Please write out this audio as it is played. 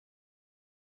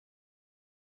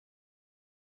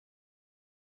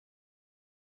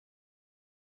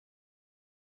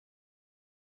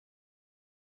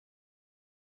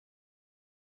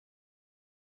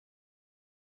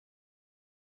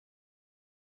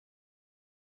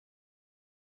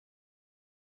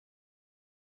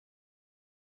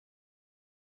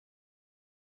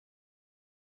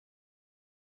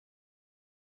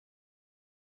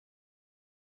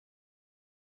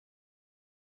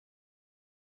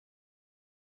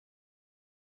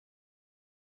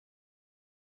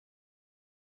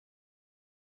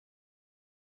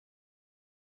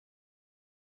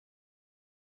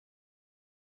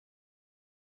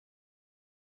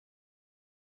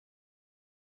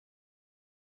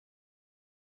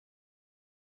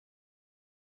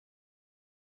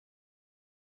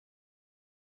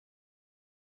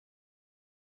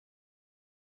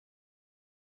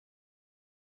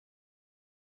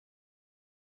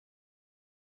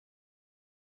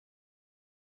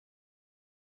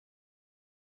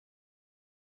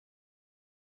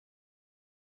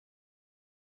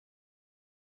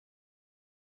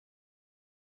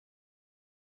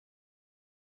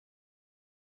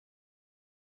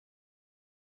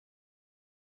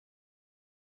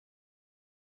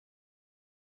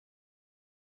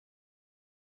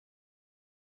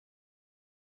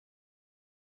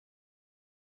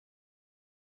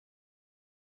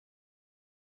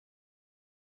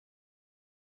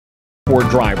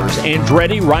drivers,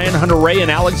 Andretti, Ryan Hunter-Reay,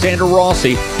 and Alexander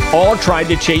Rossi, all tried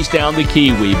to chase down the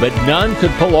Kiwi, but none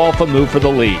could pull off a move for the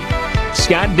lead.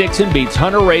 Scott Dixon beats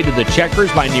Hunter-Reay to the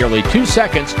checkers by nearly 2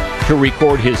 seconds to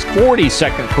record his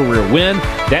 42nd career win.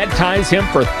 That ties him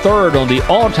for third on the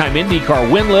all-time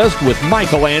IndyCar win list with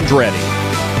Michael Andretti.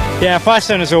 Yeah,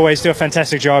 Firestone always do a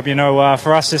fantastic job. You know,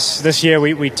 for us this year,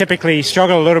 we typically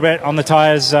struggle a little bit on the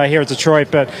tires here at Detroit,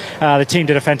 but the team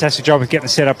did a fantastic job of getting the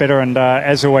setup better, and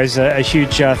as always, a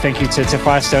huge thank you to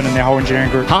Firestone and their whole engineering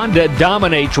group. Honda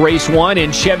dominates race 1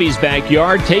 in Chevy's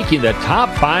backyard, taking the top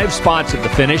 5 spots at the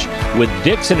finish, with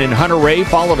Dixon and Hunter-Reay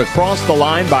followed across the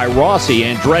line by Rossi,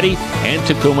 Andretti, and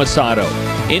Takuma Sato.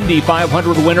 Indy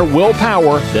 500 winner Will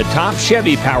Power, the top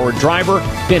Chevy-powered driver,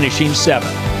 finishing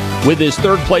 7th. With his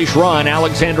third-place run,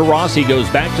 Alexander Rossi goes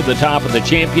back to the top of the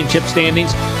championship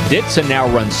standings. Dixon now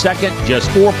runs second, just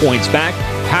 4 points back.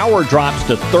 Power drops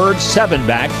to third, 7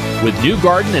 back, with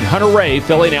Newgarden and Hunter-Reay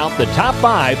filling out the top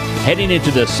 5 heading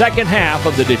into the second half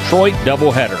of the Detroit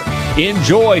doubleheader.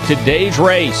 Enjoy today's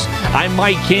race. I'm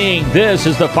Mike King. This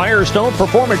is the Firestone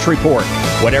Performance Report.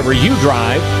 Whatever you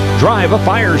drive, drive a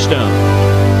Firestone.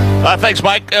 Thanks,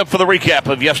 Mike, for the recap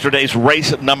of yesterday's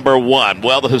race number 1.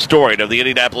 Well, the historian of the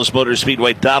Indianapolis Motor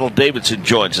Speedway, Donald Davidson,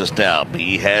 joins us now.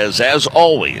 He has, as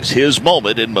always, his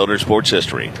moment in motorsports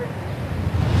history.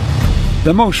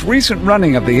 The most recent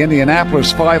running of the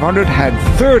Indianapolis 500 had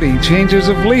 30 changes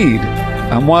of lead.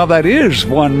 And while that is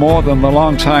one more than the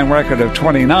long-time record of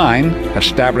 29,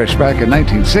 established back in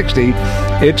 1960,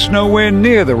 it's nowhere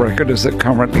near the record as it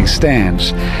currently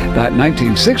stands. That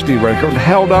 1960 record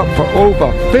held up for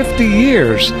over 50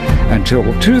 years until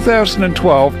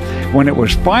 2012, when it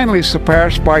was finally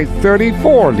surpassed by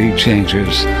 34 lead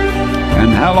changes. And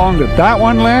how long did that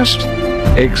one last?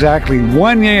 Exactly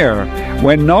 1 year,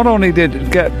 when not only did it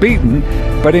get beaten,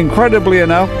 but incredibly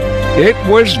enough, it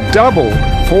was doubled.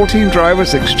 14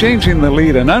 drivers exchanging the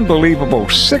lead an unbelievable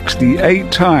 68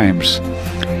 times.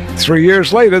 3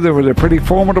 years later, there was a pretty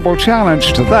formidable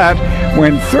challenge to that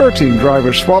when 13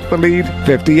 drivers swapped the lead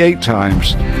 58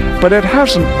 times. But it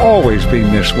hasn't always been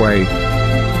this way.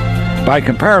 By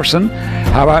comparison,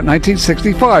 how about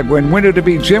 1965, when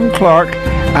winner-to-be Jim Clark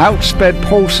outsped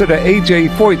pole sitter A.J.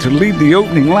 Foyt to lead the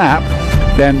opening lap,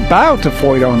 then bowed to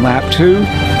Foyt on lap 2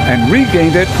 and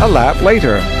regained it a lap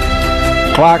later.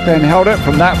 Clark then held it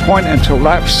from that point until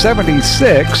lap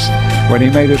 76, when he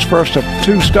made his first of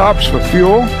 2 stops for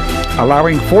fuel,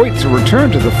 allowing Foyt to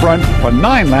return to the front for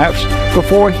 9 laps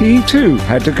before he too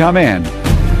had to come in.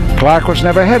 Clark was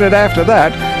never headed after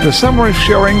that, the summary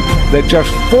showing that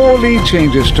just 4 lead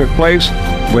changes took place,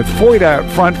 with Foyt out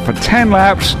front for 10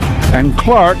 laps and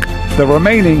Clark the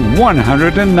remaining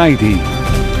 190.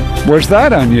 Was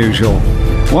that unusual?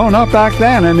 Well, not back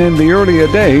then, and in the earlier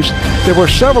days, there were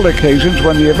several occasions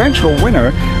when the eventual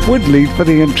winner would lead for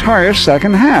the entire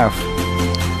second half.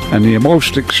 And the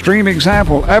most extreme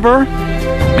example ever,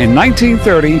 in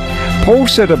 1930, pole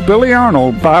sitter Billy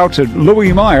Arnold bowed to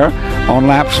Louis Meyer on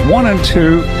laps 1 and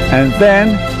 2, and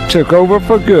then took over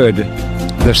for good.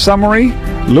 The summary: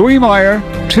 Louis Meyer,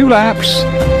 2 laps,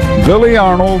 Billy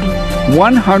Arnold,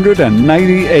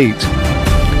 198.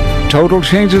 Total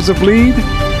changes of lead,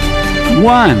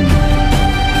 1.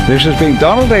 This has been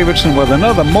Donald Davidson with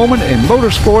another moment in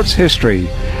motorsports history.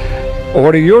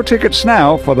 Order your tickets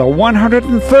now for the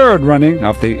 103rd running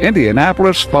of the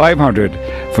Indianapolis 500.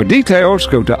 For details,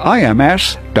 go to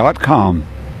ims.com.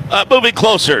 Moving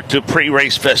closer to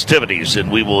pre-race festivities,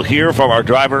 and we will hear from our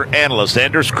driver analyst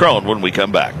Anders Krohn when we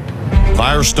come back.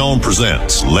 Firestone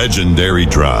presents legendary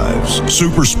drives.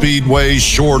 Super speedways,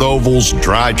 short ovals,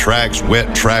 dry tracks,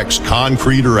 wet tracks,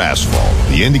 concrete or asphalt.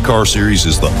 The IndyCar Series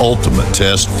is the ultimate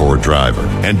test for a driver.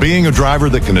 And being a driver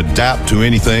that can adapt to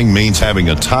anything means having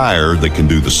a tire that can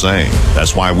do the same.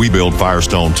 That's why we build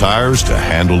Firestone tires to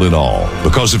handle it all.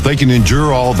 Because if they can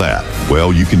endure all that,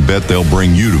 well, you can bet they'll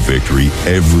bring you to victory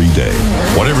every day.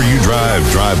 Whatever you drive,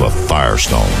 drive a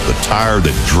Firestone, the tire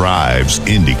that drives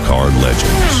IndyCar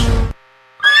legends.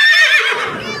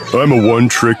 I'm a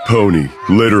one-trick pony,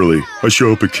 literally. I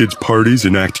show up at kids' parties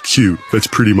and act cute. That's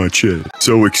pretty much it.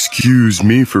 So excuse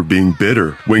me for being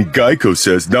bitter when Geico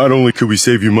says not only could we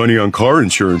save you money on car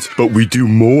insurance, but we do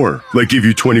more. Like give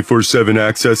you 24/7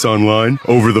 access online,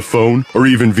 over the phone, or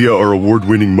even via our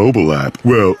award-winning mobile app.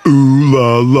 Well, ooh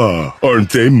la la, aren't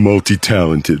they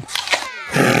multi-talented?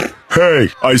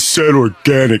 Hey, I said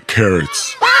organic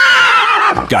carrots.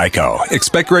 Geico.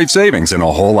 Expect great savings and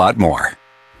a whole lot more.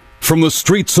 From the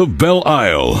streets of Belle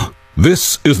Isle,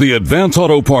 this is the Advance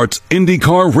Auto Parts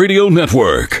IndyCar Radio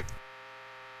Network.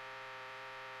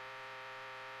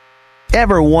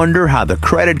 Ever wonder how the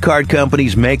credit card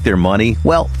companies make their money?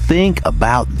 Well, think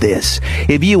about this.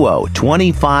 If you owe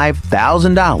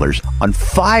 $25,000 on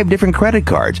 5 different credit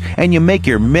cards and you make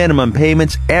your minimum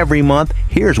payments every month,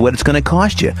 here's what it's going to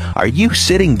cost you. Are you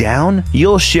sitting down?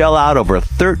 You'll shell out over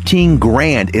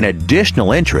 $13,000 in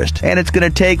additional interest, and it's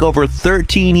going to take over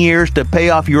 13 years to pay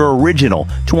off your original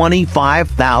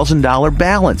 $25,000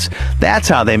 balance. That's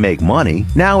how they make money.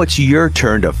 Now it's your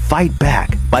turn to fight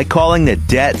back by calling the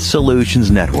Debt Solutions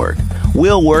Network.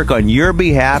 We'll work on your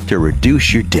behalf to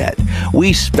reduce your debt.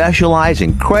 We specialize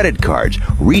in credit cards,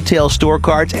 retail store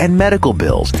cards, and medical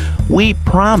bills. We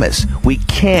promise we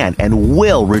can and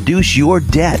will reduce your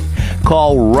debt.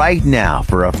 Call right now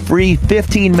for a free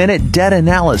 15-minute debt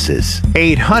analysis.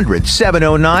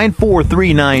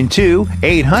 800-709-4392.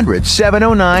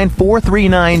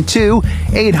 800-709-4392.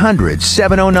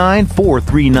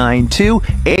 800-709-4392.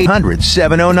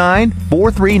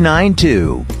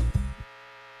 800-709-4392.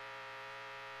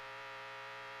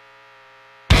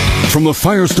 From the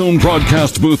Firestone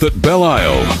broadcast booth at Belle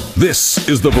Isle, this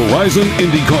is the Verizon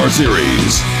IndyCar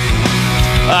Series.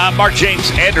 Mark James,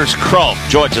 Anders Chrome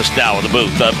joins us now in the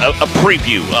booth. A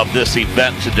preview of this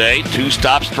event today. 2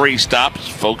 stops, 3 stops.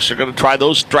 Folks are going to try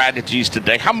those strategies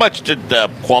today. How much did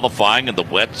qualifying and the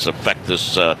wets affect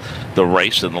this the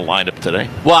race and the lineup today?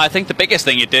 Well, I think the biggest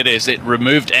thing it did is it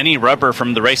removed any rubber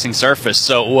from the racing surface.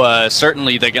 So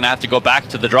certainly they're going to have to go back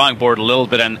to the drawing board a little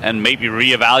bit and maybe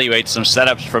reevaluate some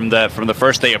setups from the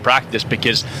first day of practice,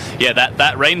 because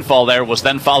that rainfall there was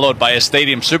then followed by a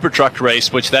stadium super truck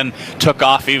race, which then took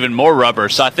off even more rubber.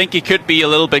 So I think it could be a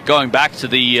little bit going back to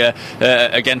the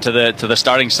again to the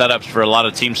starting setups for a lot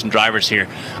of teams and drivers here.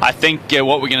 I think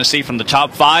what we're going to see from the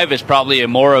top 5 is probably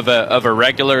more of a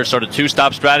regular sort of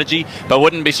 2-stop strategy, but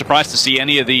wouldn't be surprised to see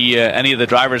any of the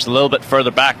drivers a little bit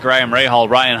further back. Graham Rahal,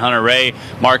 Ryan Hunter-Reay,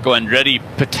 Marco Andretti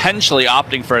potentially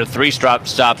opting for a 3-stop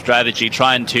strategy,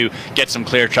 trying to get some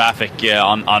clear traffic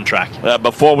on track.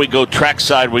 Before we go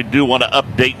trackside, we do want to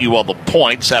update you on the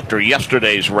points after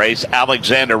yesterday's race.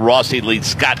 Alexander Rossi leads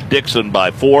Scott Dixon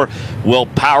by 4. Will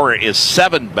Power is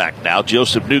 7 back now.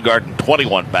 Joseph Newgarden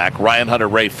 21 back. Ryan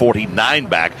Hunter-Reay 49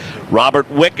 back. Robert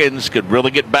Wickens could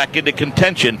really get back into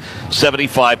contention,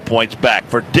 75 points back.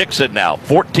 For Dixon now,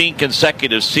 14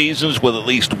 consecutive seasons with at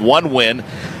least 1 win,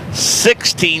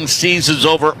 16 seasons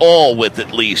overall with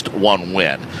at least 1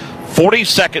 win.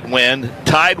 42nd win,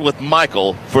 tied with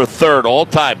Michael for 3rd all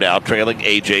time now, trailing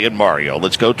AJ and Mario.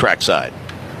 Let's go trackside.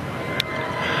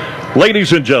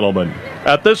 Ladies and gentlemen,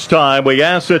 at this time, we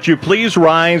ask that you please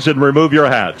rise and remove your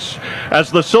hats as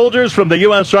the soldiers from the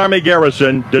U.S. Army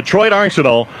Garrison, Detroit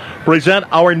Arsenal, present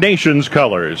our nation's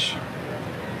colors.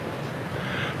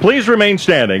 Please remain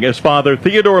standing as Father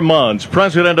Theodore Munns,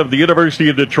 president of the University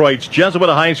of Detroit's Jesuit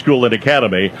High School and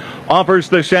Academy, offers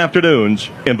this afternoon's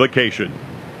invocation.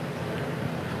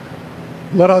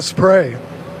 Let us pray.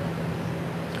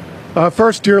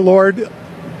 First, dear Lord,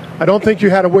 I don't think you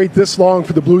had to wait this long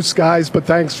for the blue skies, but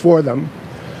thanks for them.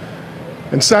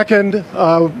 And second,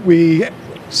 we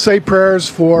say prayers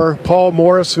for Paul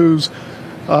Morris, whose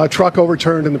truck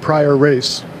overturned in the prior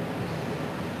race.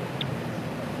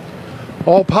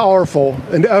 All-powerful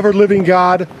and ever-living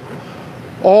God,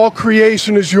 all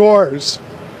creation is yours,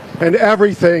 and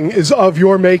everything is of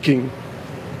your making.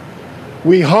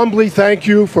 We humbly thank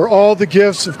you for all the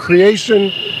gifts of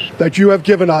creation that you have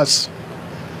given us,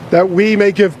 that we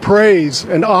may give praise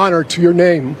and honor to your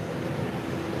name.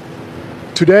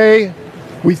 Today,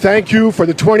 we thank you for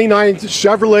the 29th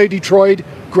Chevrolet Detroit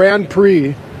Grand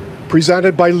Prix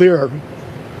presented by Lear.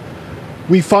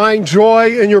 We find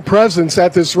joy in your presence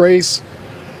at this race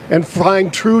and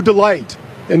find true delight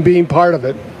in being part of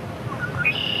it.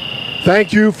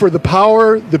 Thank you for the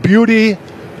power, the beauty,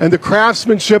 and the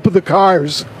craftsmanship of the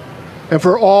cars, and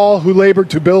for all who labored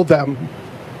to build them.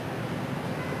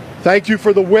 Thank you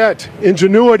for the wit,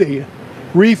 ingenuity,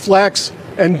 reflex,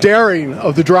 and daring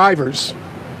of the drivers.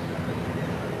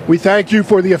 We thank you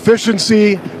for the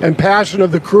efficiency and passion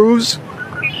of the crews.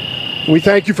 We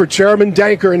thank you for Chairman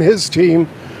Danker and his team,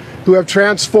 who have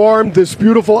transformed this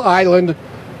beautiful island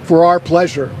for our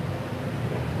pleasure.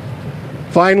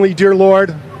 Finally, dear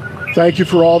Lord, thank you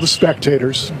for all the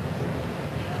spectators.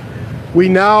 We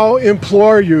now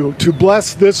implore you to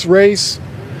bless this race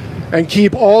and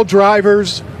keep all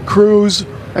drivers, crews,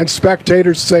 and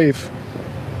spectators safe.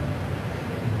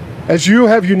 As you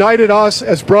have united us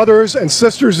as brothers and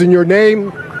sisters in your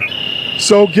name,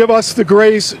 so give us the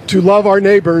grace to love our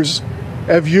neighbors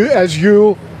as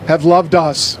you have loved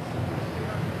us.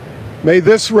 May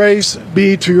this race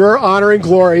be to your honor and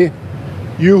glory,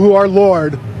 you who are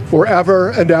Lord,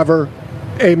 forever and ever.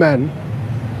 Amen.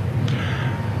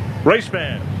 Race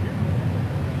band,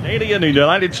 Canadian and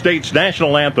United States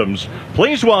national anthems.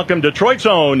 Please welcome Detroit's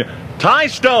own Ty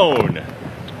Stone.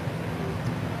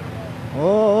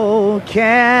 Oh,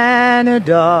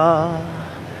 Canada,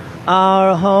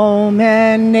 our home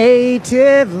and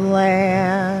native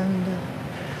land,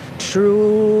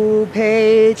 true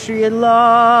patriot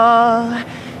law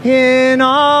in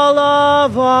all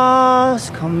of us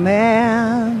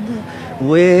command.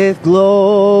 With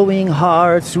glowing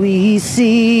hearts we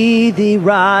see thee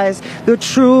rise, the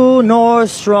true north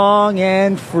strong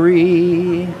and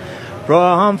free.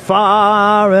 From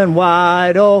far and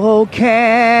wide, oh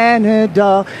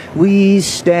Canada, we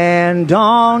stand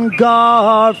on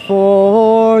guard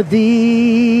for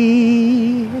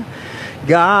thee.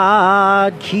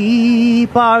 God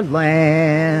keep our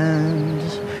land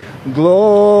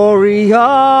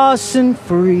glorious and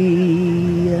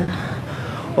free.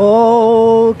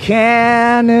 Oh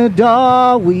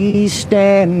Canada, we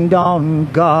stand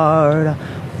on guard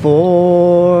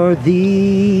for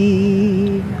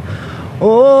thee.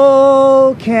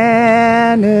 Oh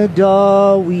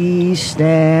Canada, we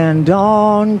stand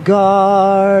on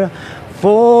guard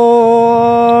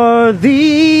for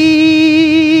thee.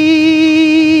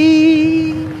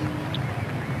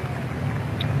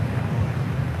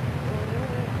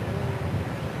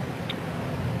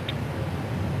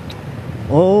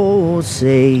 Oh,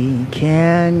 say,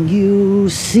 can you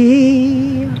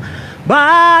see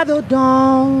by the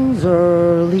dawn's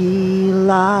early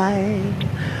light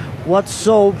what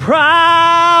so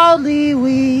proudly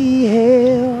we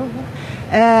hailed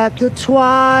at the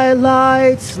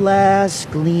twilight's last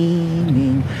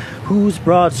gleaming, whose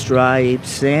broad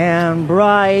stripes and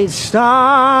bright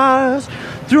stars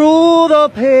through the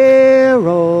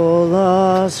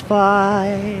perilous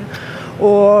fight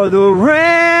o'er the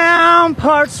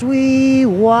ramparts we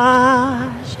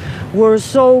watched were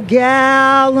so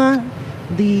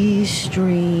gallantly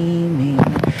streaming,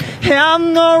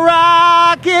 and the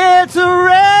rockets'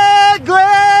 red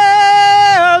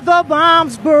glare, the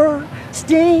bombs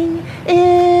bursting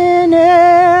in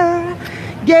air,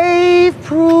 gave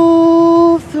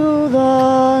proof through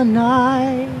the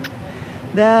night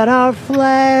that our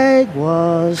flag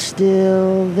was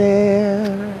still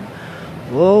there.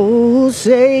 Oh,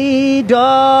 say,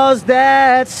 does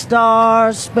that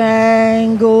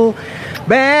star-spangled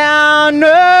banner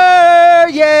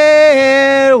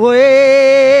yet wave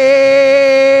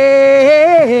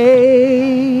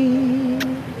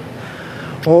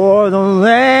o'er the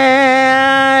land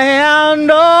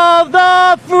of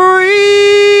the free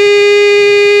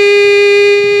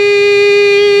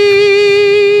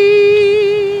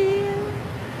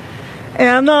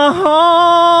and the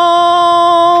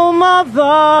home of the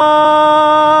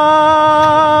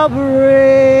brave?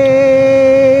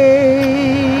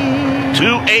 2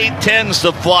 A-10s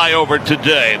to fly over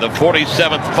today. The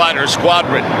 47th Fighter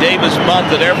Squadron, Davis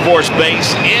Monthan Air Force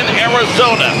Base in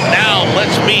Arizona. Now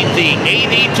let's meet the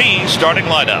ADT starting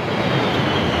lineup.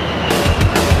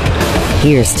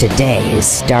 Here's today's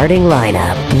starting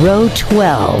lineup. Row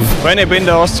 12. René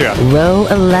Binder, Austria. Row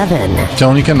 11.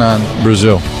 Tony Kanaan,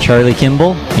 Brazil. Charlie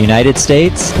Kimball, United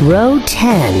States. Row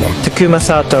 10. Takuma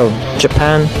Sato,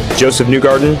 Japan. Joseph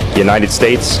Newgarden, United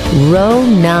States. Row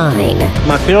 9.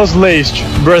 Matheus Leist,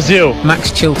 Brazil. Max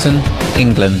Chilton,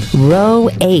 England. Row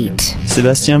 8.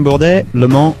 Sébastien Bourdet, Le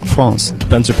Mans, France.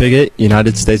 Spencer Pigot,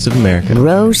 United States of America.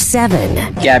 Row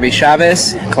 7. Gabby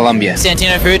Chavez, Colombia.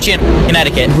 Santino Ferrucci,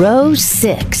 Connecticut. Row 6.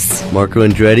 Marco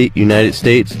Andretti, United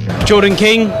States. Jordan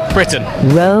King, Britain.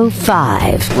 Row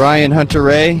 5. Ryan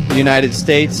Hunter-Reay, United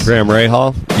States. Graham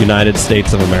Rahal, United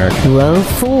States of America. Row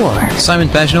 4. Simon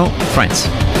Pagenaud, France.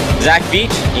 Zach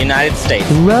Beach, United States.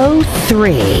 Row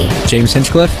 3. James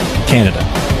Hinchcliffe, Canada.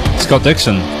 Scott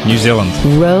Dixon, New Zealand.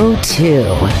 Row 2.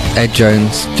 Ed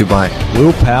Jones, Dubai.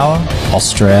 Will Power,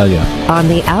 Australia. On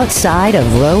the outside of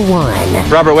row 1.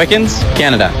 Robert Wickens,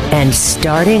 Canada. And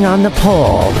starting on the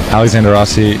pole. Alexander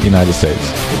Rossi, United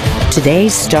States.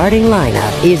 Today's starting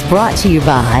lineup is brought to you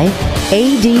by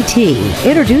ADT.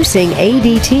 Introducing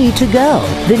ADT To Go,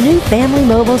 the new family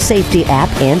mobile safety app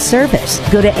and service.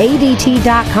 Go to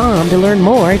ADT.com to learn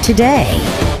more today.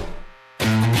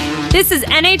 This is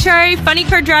NHRA Funny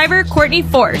Car driver Courtney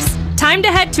Force. Time to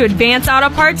head to Advance Auto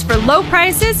Parts for low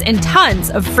prices and tons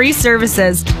of free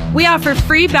services. We offer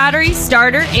free battery,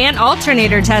 starter, and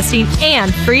alternator testing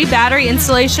and free battery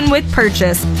installation with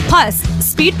purchase. Plus,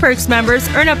 Speed Perks members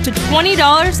earn up to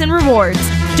 $20 in rewards.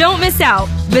 Don't miss out.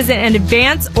 Visit an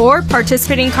Advance or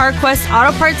participating CarQuest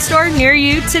Auto Parts store near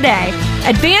you today.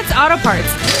 Advance Auto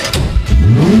Parts.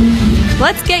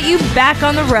 Let's get you back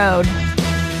on the road.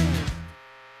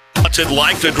 What's it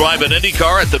like to drive an Indy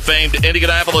car at the famed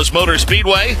Indianapolis Motor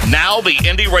Speedway? Now the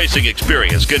Indy Racing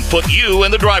Experience can put you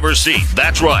in the driver's seat.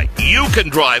 That's right. You can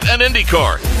drive an Indy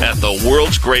car at the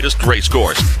world's greatest race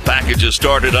course. Packages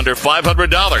start at under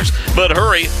 $500. But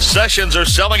hurry, sessions are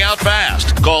selling out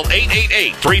fast. Call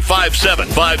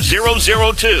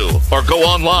 888-357-5002 or go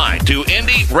online to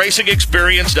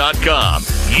IndyRacingExperience.com.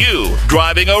 You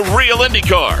driving a real Indy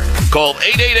car. Call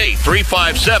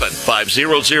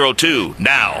 888-357-5002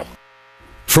 now.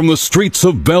 From the streets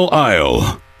of Belle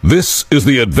Isle, this is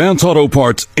the Advance Auto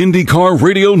Parts IndyCar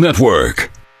Radio Network.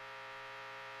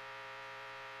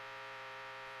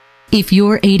 If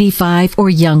you're 85 or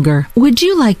younger, would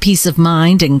you like peace of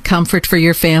mind and comfort for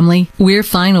your family? We're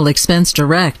Final Expense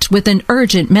Direct with an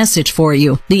urgent message for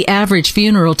you. The average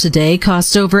funeral today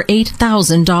costs over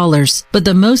 $8,000, but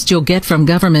the most you'll get from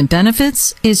government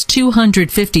benefits is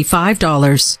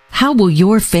 $255. How will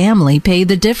your family pay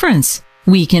the difference?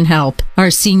 We can help.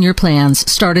 Our senior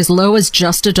plans start as low as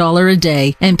just $1 a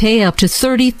day and pay up to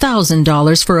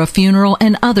 $30,000 for a funeral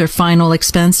and other final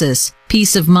expenses.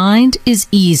 Peace of mind is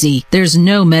easy. There's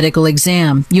no medical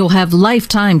exam. You'll have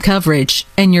lifetime coverage,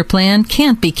 and your plan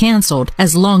can't be canceled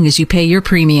as long as you pay your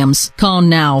premiums. Call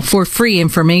now for free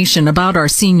information about our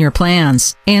senior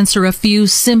plans. Answer a few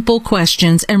simple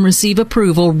questions and receive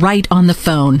approval right on the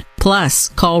phone. Plus,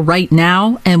 call right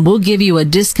now and we'll give you a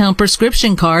discount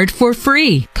prescription card for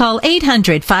free. Call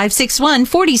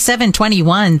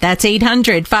 800-561-4721. That's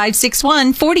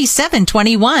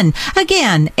 800-561-4721.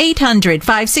 Again,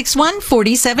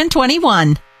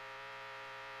 800-561-4721.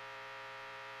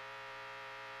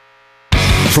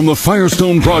 From the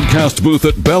Firestone broadcast booth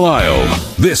at Belle Isle,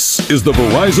 this is the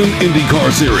Verizon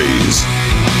IndyCar Series.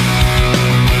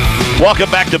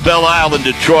 Welcome back to Belle Isle in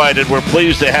Detroit, and we're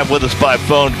pleased to have with us by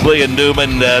phone Clea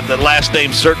Newman. The last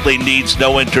name certainly needs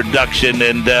no introduction,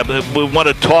 and we want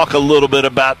to talk a little bit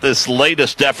about this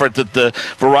latest effort that the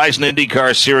Verizon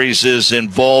IndyCar Series is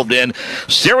involved in,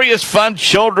 Serious Fun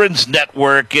Children's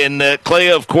Network. And Clea,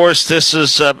 of course, this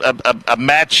is a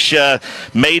match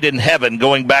made in heaven,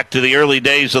 going back to the early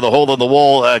days of the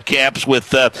hole-in-the-wall camps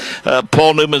with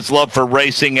Paul Newman's love for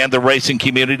racing and the racing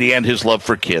community and his love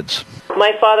for kids.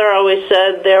 My father always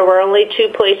said there were only two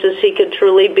places he could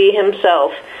truly be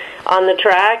himself: on the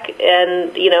track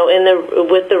and,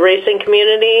 with the racing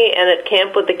community, and at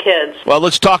camp with the kids. Well,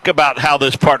 let's talk about how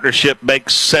this partnership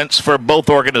makes sense for both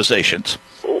organizations.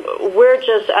 We're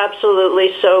just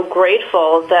absolutely so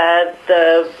grateful that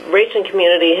the racing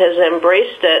community has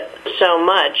embraced it so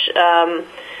much.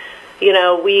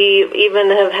 We even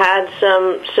have had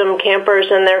some campers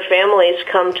and their families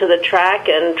come to the track,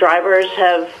 and drivers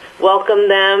have welcomed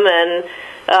them, and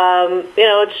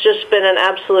it's just been an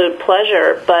absolute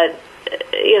pleasure. But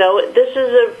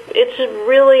it's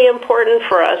really important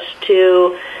for us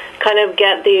to kind of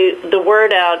get the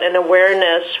word out and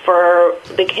awareness for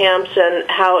the camps and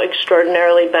how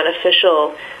extraordinarily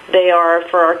beneficial they are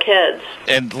for our kids.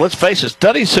 And let's face it,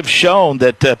 studies have shown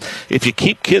that if you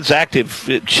keep kids active,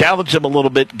 challenge them a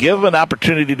little bit, give them an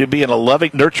opportunity to be in a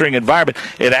loving, nurturing environment,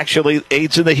 it actually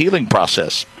aids in the healing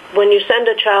process. When you send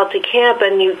a child to camp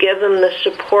and you give them the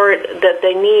support that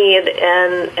they need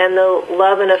and the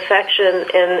love and affection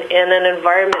in an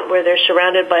environment where they're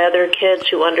surrounded by other kids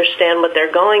who understand what they're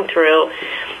going through,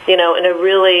 in a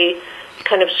really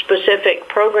kind of specific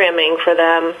programming for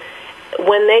them,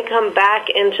 when they come back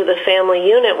into the family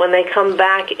unit, when they come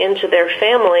back into their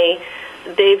family,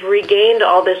 they've regained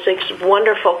all this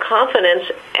wonderful confidence,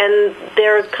 and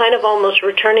they're kind of almost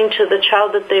returning to the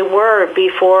child that they were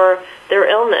before their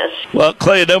illness. Well,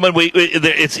 Clea Newman,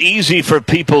 it's easy for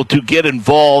people to get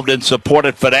involved and support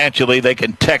it financially. They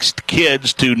can text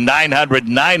kids to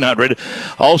 900-900.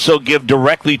 Also give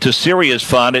directly to Serious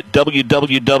Fun at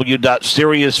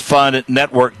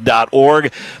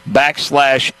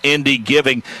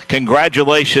www.seriousfunnetwork.org/IndyGiving.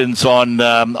 Congratulations on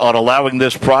allowing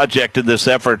this project and this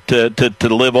effort to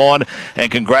live on,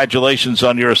 and congratulations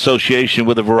on your association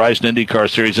with the Verizon IndyCar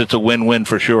Series. It's a win-win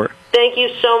for sure. Thank you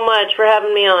so much for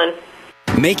having me on.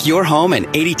 Make your home an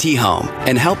ADT home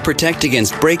and help protect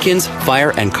against break-ins,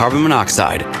 fire, and carbon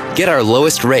monoxide. Get our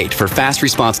lowest rate for fast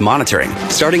response monitoring,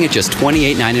 starting at just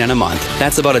 $28.99 a month.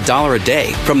 That's about $1 a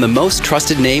day from the most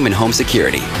trusted name in home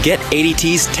security. Get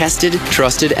ADT's tested,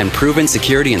 trusted, and proven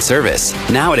security and service,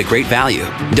 now at a great value.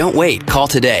 Don't wait. Call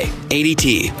today.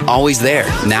 ADT. Always there.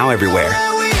 Now everywhere.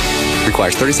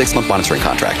 Requires 36-month monitoring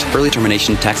contract. Early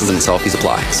termination, taxes, and install fees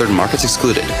apply. Certain markets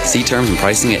excluded. See terms and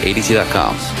pricing at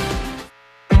ADT.com.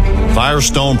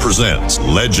 Firestone presents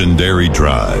Legendary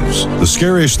Drives. The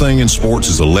scariest thing in sports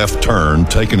is a left turn,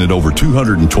 taking it over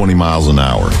 220 miles an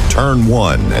hour. Turn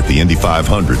 1 at the Indy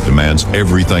 500 demands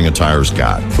everything a tire's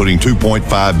got, putting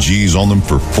 2.5 G's on them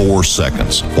for 4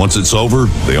 seconds. Once it's over,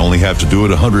 they only have to do it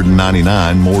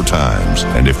 199 more times.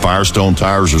 And if Firestone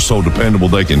tires are so dependable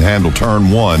they can handle turn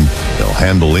 1, they'll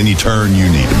handle any turn you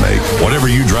need to make. Whatever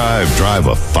you drive, drive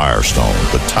a Firestone,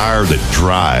 the tire that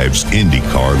drives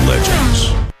IndyCar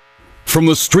legends. From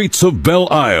the streets of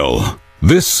Belle Isle,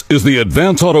 this is the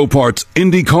Advance Auto Parts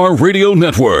IndyCar Radio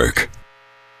Network.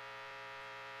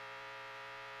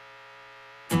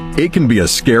 It can be a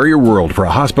scarier world for a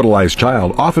hospitalized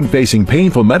child, often facing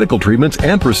painful medical treatments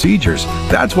and procedures.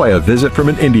 That's why a visit from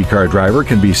an IndyCar driver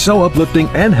can be so uplifting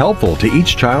and helpful to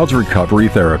each child's recovery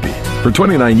therapy. For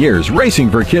 29 years, Racing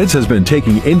for Kids has been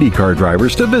taking IndyCar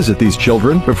drivers to visit these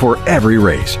children before every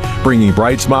race, bringing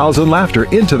bright smiles and laughter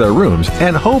into their rooms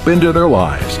and hope into their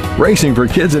lives. Racing for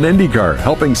Kids and IndyCar,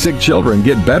 helping sick children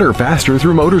get better faster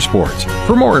through motorsports.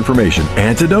 For more information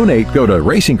and to donate, go to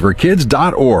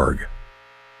racingforkids.org.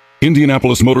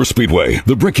 Indianapolis Motor Speedway,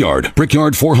 the Brickyard,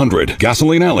 Brickyard 400,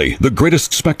 Gasoline Alley, the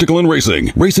greatest spectacle in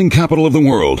racing, racing capital of the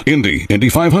world, Indy, Indy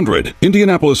 500,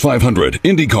 Indianapolis 500,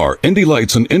 IndyCar, Indy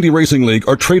Lights, and Indy Racing League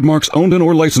are trademarks owned and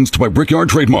or licensed by Brickyard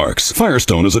Trademarks.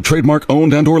 Firestone is a trademark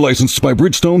owned and or licensed by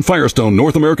Bridgestone Firestone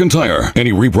North American Tire.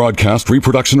 Any rebroadcast,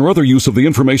 reproduction, or other use of the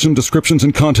information, descriptions,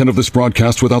 and content of this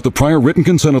broadcast without the prior written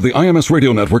consent of the IMS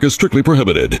Radio Network is strictly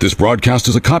prohibited. This broadcast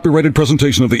is a copyrighted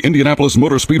presentation of the Indianapolis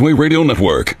Motor Speedway Radio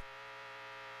Network.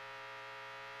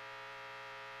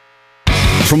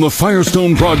 From the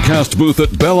Firestone broadcast booth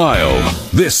at Belle Isle,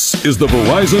 this is the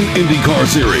Verizon IndyCar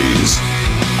Series.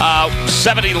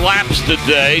 70 laps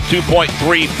today,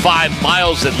 2.35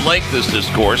 miles in length is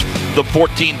this course. The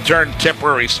 14-turn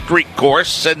temporary street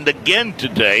course. And again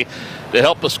today, to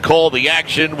help us call the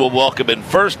action, we'll welcome in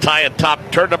first, tie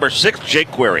atop turn number 6,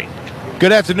 Jake Query.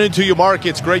 Good afternoon to you, Mark.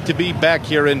 It's great to be back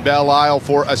here in Belle Isle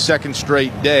for a second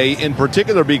straight day, in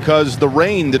particular because the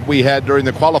rain that we had during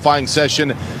the qualifying session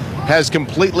has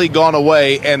completely gone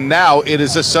away, and now it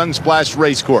is a sun-splashed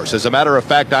race course. As a matter of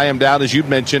fact, I am down, as you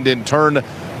mentioned, in turn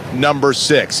number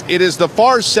 6. It is the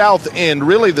far south end,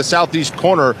 really the southeast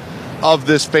corner of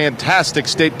this fantastic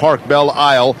state park, Belle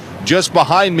Isle. Just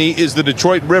behind me is the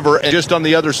Detroit River, and just on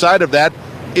the other side of that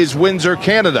is Windsor,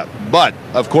 Canada. But,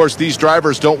 of course, these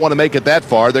drivers don't want to make it that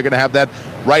far. They're going to have that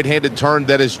right-handed turn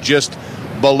that is just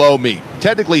below me.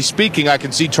 Technically speaking, I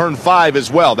can see turn 5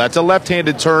 as well. That's a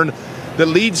left-handed turn that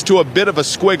leads to a bit of a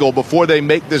squiggle before they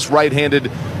make this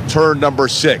right-handed turn number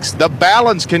 6. The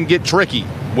balance can get tricky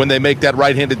when they make that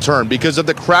right-handed turn because of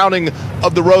the crowning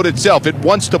of the road itself. It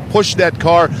wants to push that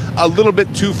car a little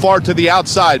bit too far to the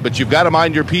outside, but you've got to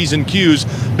mind your P's and Q's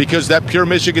because that Pure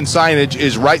Michigan signage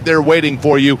is right there waiting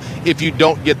for you if you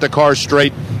don't get the car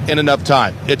straight in enough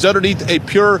time. It's underneath a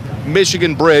Pure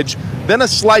Michigan bridge, then a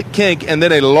slight kink, and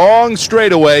then a long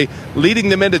straightaway leading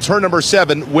them into turn number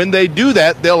 7. When they do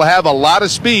that, they'll have a lot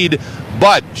of speed,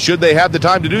 but should they have the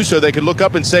time to do so, they can look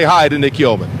up and say hi to Nick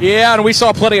Yeoman. Yeah, and we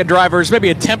saw plenty of drivers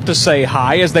maybe attempt to say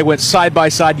hi as they went side by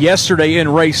side yesterday in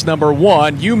race number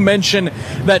 1. You mentioned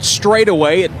that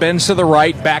straightaway, it bends to the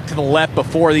right, back to the left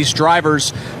before these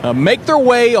drivers make their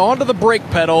way onto the brake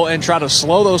pedal and try to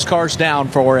slow those cars down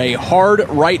for a hard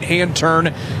right-hand turn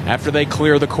after they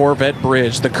clear the Corvette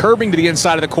bridge. The curbing to the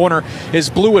inside of the corner is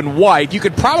blue and white. You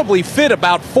could probably fit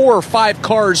about 4 or 5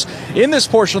 cars in this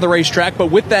portion of the racetrack, but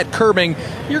with that curbing,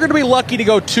 you're going to be lucky to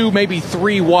go 2, maybe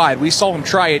 3 wide. We saw them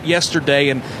try it yesterday,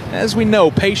 and as we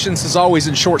know, patience is always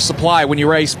in short supply when you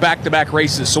race back-to-back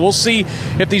races. So we'll see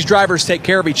if these drivers take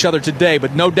care of each other today,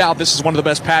 but no doubt this is one of the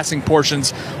best passing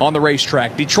portions on the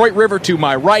racetrack. Detroit River to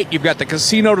my right, you've got the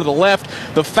casino to the left,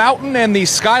 the fountain and the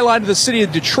skyline of the city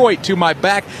of Detroit to my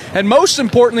back, and most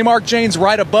importantly, Mark Janes,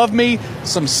 right above me,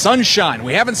 some sunshine.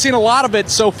 We haven't seen a lot of it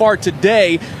so far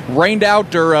today. Rained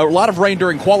out, or a lot of rain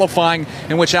during qualifying,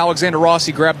 in which Alexander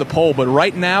Rossi grabbed the pole, but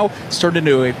right now it's turned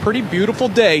into a pretty beautiful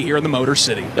day here in the Motor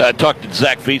City. I talked to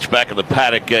Zach Veach back in the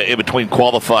paddock in between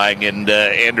qualifying and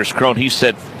Anders Krohn. He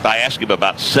said, I asked him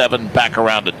about 7 back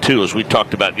around to 2, as we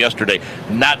talked about yesterday.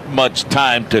 Not much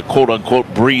time to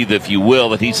quote-unquote breathe, if you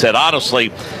will. And he said,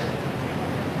 honestly,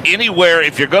 anywhere,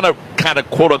 if you're going to kind of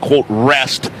quote-unquote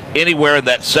rest anywhere in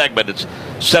that segment, it's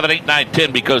 7, 8, 9,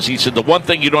 10, because he said the one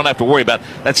thing you don't have to worry about,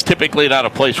 that's typically not a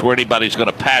place where anybody's going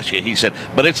to pass you. He said,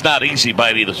 but it's not easy by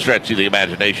any stretch of the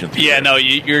imagination. Yeah, no,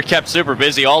 you're kept super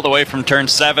busy all the way from turn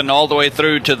 7 all the way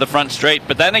through to the front straight.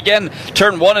 But then again,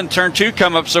 turn 1 and turn 2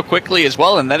 come up so quickly as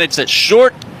well, and then it's a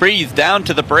short breathe down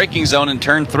to the braking zone in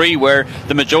turn 3 where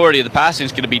the majority of the passing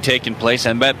is going to be taking place.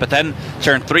 But then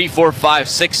turn 3, 4, 5,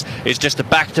 6 is just a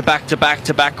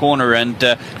back-to-back corner, and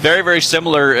very, very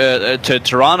similar to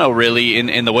Toronto, really,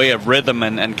 in the way of rhythm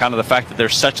and kind of the fact that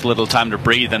there's such little time to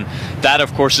breathe. And that,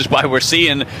 of course, is why we're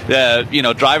seeing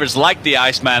drivers like the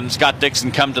Iceman, Scott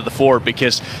Dixon, come to the fore,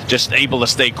 because just able to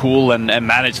stay cool and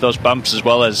manage those bumps as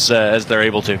well as they're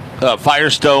able to.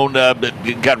 Firestone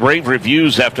got rave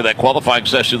reviews after that qualifying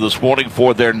session this morning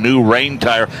for their new rain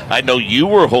tire. I know you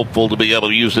were hopeful to be able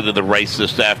to use it in the race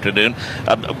this afternoon.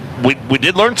 We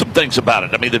did learn some things about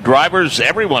it. I mean, the drivers,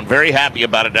 everyone, very happy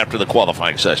about it after the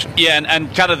qualifying session. Yeah,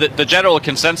 and kind of the general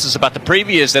consensus about the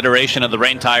previous iteration of the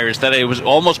rain tire is that it was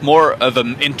almost more of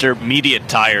an intermediate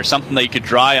tire, something that you could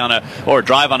drive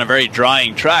on a very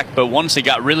drying track. But once it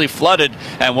got really flooded,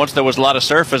 and once there was a lot of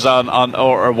surface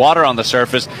or water on the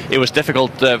surface, it was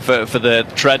difficult for the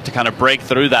tread to kind of break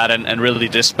through that and really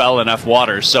dispel enough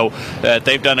water. So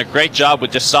they've done a great job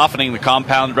with just softening the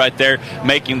compound right there,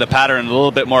 making the pattern a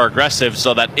little bit more aggressive,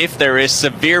 so that if there is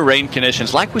severe rain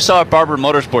conditions like we saw at Barber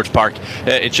Motorsports Park,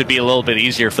 it should be a little bit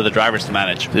easier for the drivers to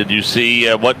manage. Did you see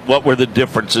what were the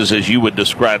differences, as you would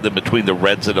describe them, between the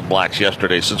reds and the blacks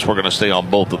yesterday, since we're going to stay on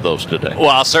both of those today?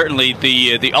 Well, certainly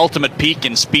the ultimate peak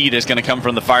in speed is going to come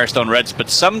from the Firestone Reds, but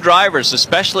some drivers,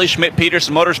 especially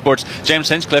Schmidt-Peterson Motorsports, James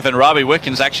Hinchcliffe and Robbie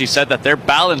Wickens, actually said that their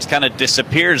balance kind of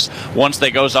disappears once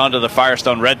they goes onto the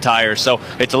Firestone Red tire. So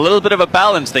it's a little bit of a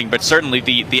balance thing, but certainly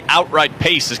the outright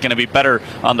pace is going to be better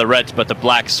on the Reds, but the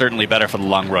blacks certainly better for the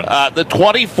long run. The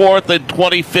 24th and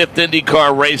 25th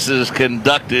IndyCar races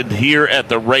conducted here at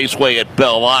the Raceway at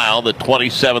Belle Isle. The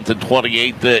 27th and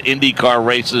 28th IndyCar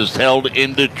races held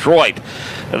in Detroit.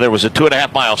 There was a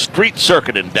 2.5-mile street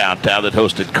circuit in downtown that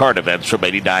hosted kart events from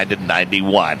 89 to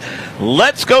 91.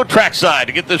 Let's go trackside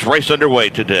to get this race underway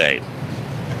today.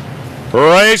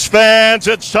 Race fans,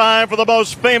 it's time for the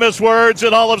most famous words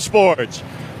in all of sports.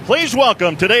 Please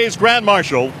welcome today's Grand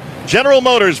Marshal, General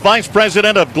Motors Vice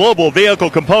President of Global Vehicle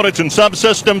Components and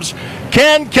Subsystems,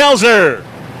 Ken Kelzer.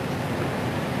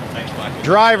 Thanks, Michael.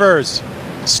 Drivers,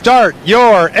 start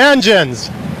your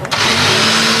engines.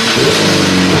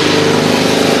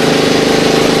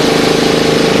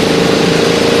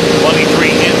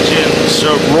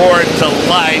 Roared to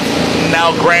life.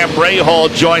 Now Graham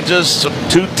Rahal joins us,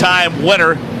 two-time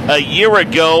winner a year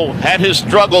ago, had his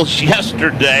struggles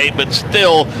yesterday, but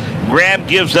still Graham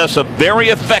gives us a very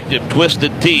effective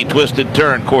twisted T, twisted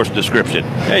turn course description.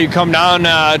 Yeah, you come down,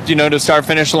 to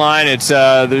start-finish line. It's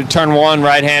the turn 1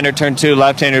 right-hander, turn 2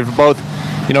 left-hander, both,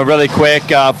 really quick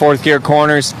fourth gear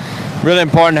corners. Really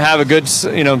important to have a good,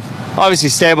 obviously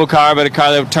stable car, but a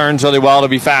car that turns really well to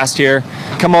be fast here.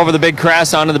 Come over the big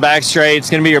crest onto the back straight.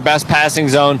 It's going to be your best passing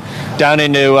zone down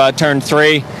into turn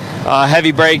 3.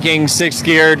 Heavy braking, 6th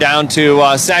gear down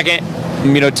to second.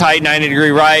 Tight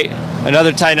 90-degree right.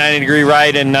 Another tight 90-degree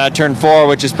right in turn 4,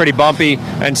 which is pretty bumpy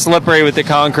and slippery with the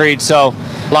concrete. So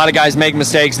a lot of guys make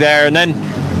mistakes there. And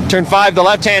then turn 5, the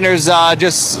left-hander's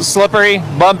just slippery,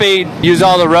 bumpy. Use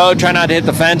all the road. Try not to hit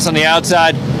the fence on the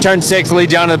outside. Turn 6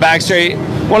 leads you onto the back straight.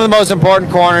 One of the most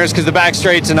important corners, because the back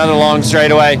straight's another long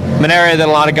straightaway. An area that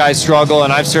a lot of guys struggle,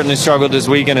 and I've certainly struggled this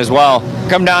weekend as well.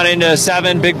 Come down into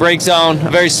 7, big brake zone.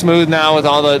 Very smooth now with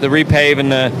all the repave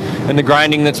and the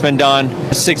grinding that's been done.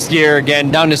 6th gear again,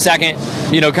 down to second.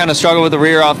 Kind of struggle with the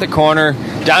rear off the corner.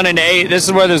 Down into 8, this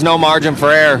is where there's no margin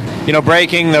for error.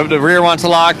 Braking, the rear wants to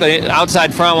lock, the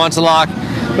outside front wants to lock,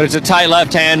 but it's a tight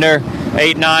left-hander.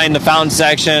 8, 9, the fountain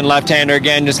section, left-hander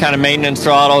again, just kind of maintenance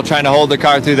throttle, trying to hold the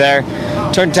car through there.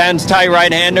 Turn 10's tight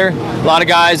right-hander. A lot of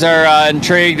guys are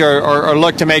intrigued or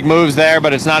look to make moves there,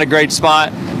 but it's not a great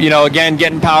spot. Again,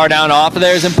 getting power down off of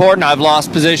there is important. I've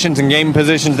lost positions and gained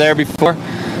positions there before.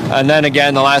 And then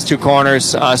again, the last 2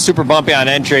 corners, super bumpy on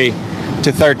entry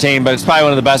to 13, but it's probably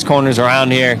one of the best corners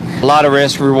around here. A lot of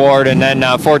risk reward, and then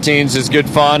 14's is good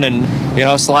fun, and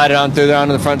slide it on through there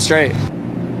onto the front straight.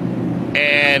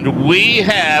 And we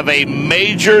have a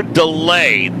major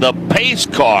delay. The pace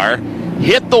car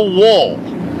hit the wall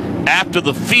after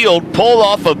the field pulled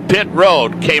off of pit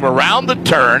road, came around the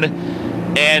turn,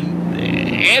 and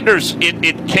Anders,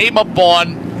 it came up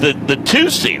on the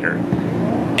two-seater.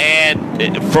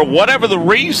 and for whatever the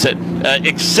reason,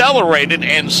 accelerated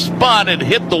and spun and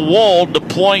hit the wall,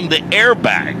 deploying the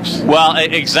airbags. Well,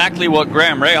 exactly what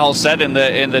Graham Rahal said in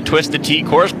the Twisted Tea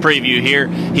course preview here.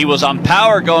 He was on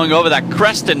power going over that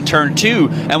crest in turn 2,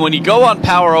 and when you go on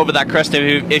power over that crest,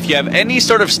 if you have any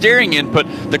sort of steering input,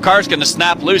 the car's going to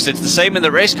snap loose. It's the same in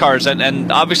the race cars,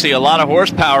 and obviously a lot of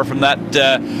horsepower from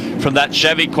that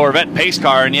Chevy Corvette pace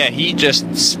car, and yeah, he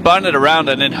just spun it around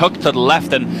and then hooked to the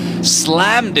left and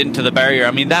slammed into the barrier.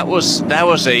 I mean, that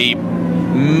was a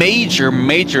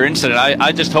major incident.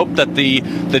 I just hope that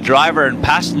the driver and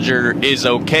passenger is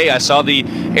okay. I saw the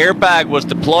airbag was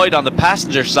deployed on the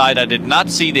passenger side. I did not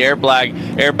see the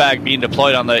airbag being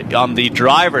deployed on the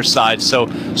driver's side. So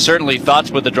certainly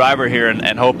thoughts with the driver here,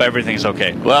 and hope everything's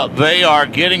okay. Well, they are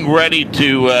getting ready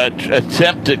to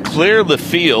attempt to clear the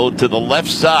field to the left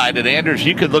side. And Anders,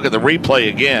 you could look at the replay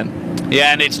again.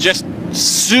 Yeah, and it's just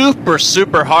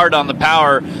super hard on the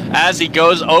power as he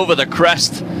goes over the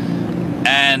crest.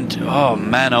 And oh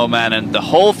man, and the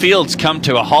whole field's come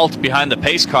to a halt behind the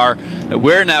pace car.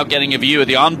 We're now getting a view of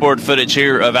the onboard footage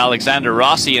here of Alexander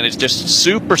Rossi, and it's just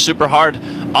super hard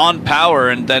on power,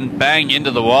 and then bang into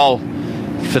the wall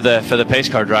for the pace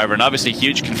car driver. And obviously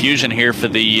huge confusion here for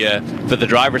the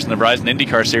drivers in the Verizon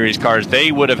IndyCar Series cars.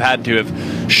 They would have had to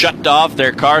have shut off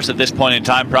their cars at this point in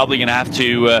time. Probably going to have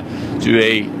to do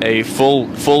a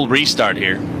full restart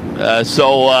here.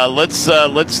 So let's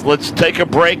take a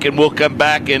break, and we'll come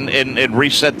back and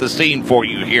reset the scene for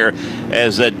you here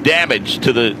as damage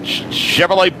to the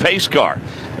Chevrolet pace car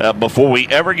before we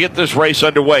ever get this race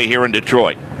underway here in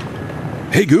Detroit.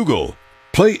 Hey Google,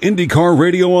 play IndyCar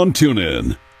Radio on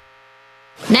TuneIn.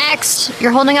 Next,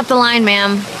 you're holding up the line,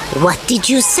 ma'am. What did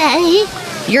you say?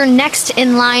 You're next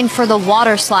in line for the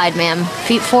water slide, ma'am.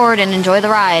 Feet forward and enjoy the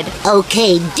ride.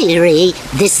 Okay, dearie,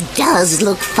 this does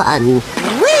look fun. Whee!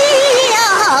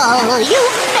 Oh, you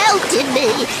melted me.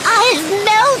 I've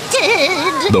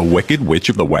melted. The Wicked Witch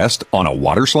of the West on a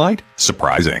water slide?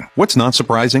 Surprising. What's not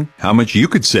surprising? How much you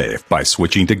could save by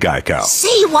switching to Geico.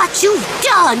 See what you've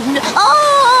done.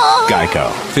 Oh!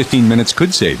 Geico. 15 minutes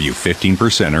could save you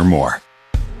 15% or more.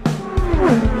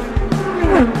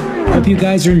 Hope you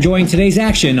guys are enjoying today's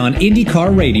action on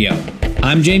IndyCar Radio.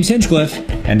 I'm James Hinchcliffe.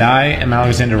 And I am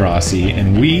Alexander Rossi,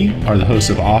 and we are the hosts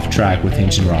of Off Track with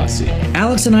Hinch and Rossi.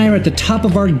 Alex and I are at the top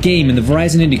of our game in the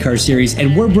Verizon IndyCar Series,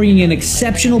 and we're bringing in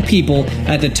exceptional people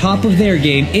at the top of their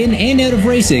game, in and out of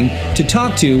racing, to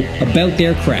talk to about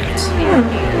their crafts.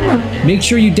 Make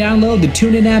sure you download the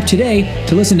TuneIn app today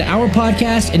to listen to our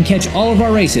podcast and catch all of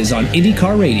our races on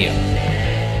IndyCar Radio.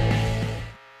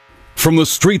 From the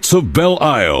streets of Belle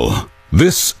Isle,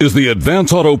 this is the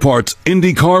Advance Auto Parts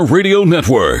IndyCar Radio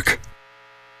Network.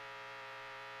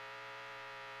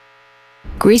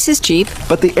 Greece is cheap.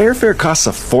 But the airfare costs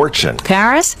a fortune.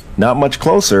 Paris? Not much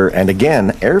closer, and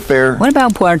again, airfare... What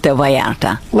about Puerto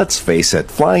Vallarta? Let's face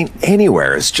it, flying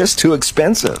anywhere is just too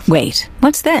expensive. Wait,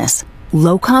 what's this?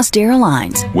 Low-cost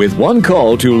airlines. With one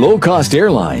call to low-cost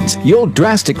airlines, you'll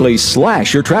drastically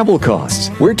slash your travel costs.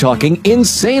 We're talking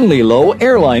insanely low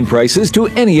airline prices to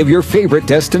any of your favorite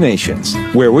destinations.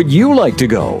 Where would you like to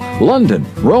go? London,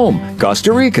 Rome,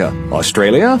 Costa Rica,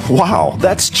 Australia? Wow,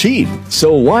 that's cheap.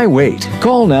 So why wait?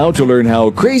 Call now to learn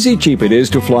how crazy cheap it is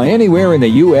to fly anywhere in the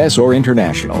U.S. or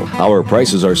international. Our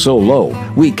prices are so low,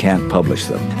 we can't publish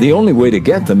them. The only way to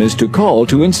get them is to call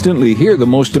to instantly hear the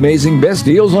most amazing best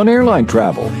deals on airline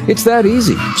travel. It's that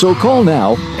easy. So call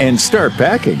now and start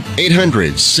packing.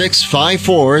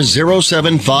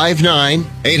 800-654-0759.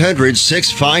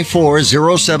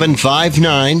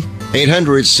 800-654-0759.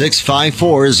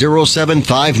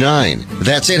 800-654-0759.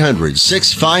 That's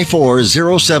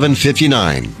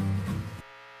 800-654-0759.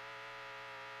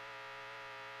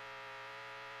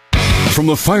 From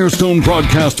the Firestone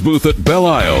broadcast booth at Belle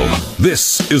Isle,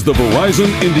 this is the Verizon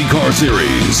IndyCar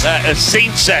Series. A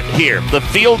scene set here. The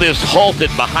field is halted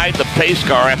behind the pace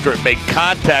car after it made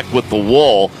contact with the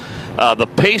wall. The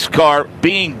pace car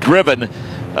being driven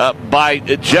by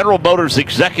General Motors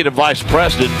Executive Vice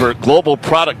President for Global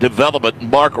Product Development,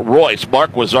 Mark Royce.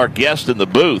 Mark was our guest in the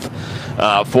booth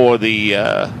for the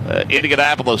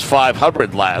Indianapolis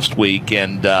 500 last week,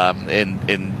 and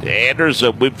Anders,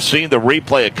 we've seen the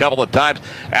replay a couple of times.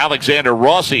 Alexander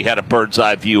Rossi had a bird's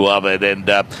eye view of it, and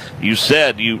you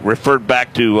referred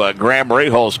back to Graham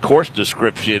Rahal's course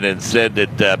description and said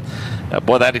that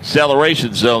boy, that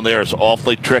acceleration zone there is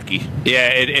awfully tricky. Yeah,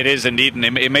 it is indeed,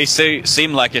 and it may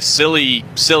seem like a silly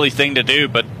thing to do,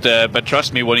 but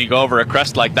trust me, when you go over a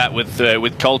crest like that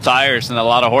with cold tires and a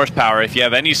lot of horsepower, if you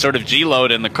have any sort of G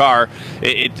payload in the car,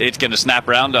 it's going to snap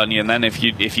around on you. And then if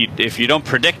you don't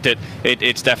predict it,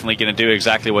 it's definitely going to do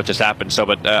exactly what just happened. So,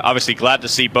 but obviously glad to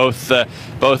see both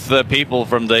the people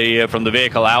from the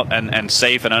vehicle out and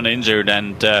safe and uninjured.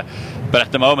 And but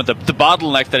at the moment, the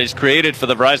bottleneck that is created for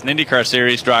the Verizon IndyCar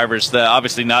Series drivers,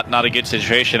 obviously not a good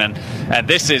situation. And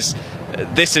this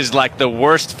is like the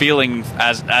worst feeling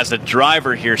as a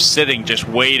driver here, sitting just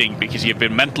waiting, because you've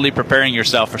been mentally preparing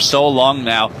yourself for so long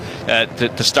now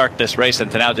to start this race, and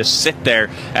to now just sit there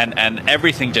and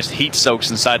everything just heat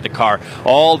soaks inside the car.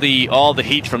 All the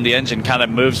heat from the engine kind of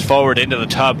moves forward into the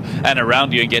tub and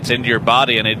around you and gets into your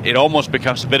body, and it almost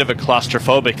becomes a bit of a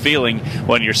claustrophobic feeling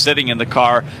when you're sitting in the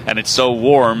car and it's so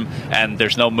warm and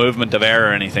there's no movement of air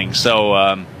or anything.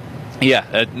 So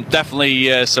yeah,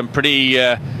 definitely some pretty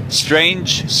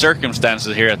strange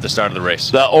circumstances here at the start of the race.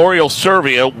 The Oriol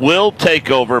Servia will take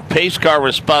over pace car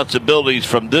responsibilities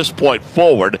from this point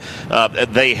forward.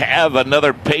 They have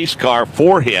another pace car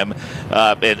for him,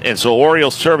 and so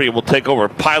Oriol Servia will take over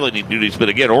piloting duties. But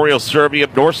again, Oriol Servia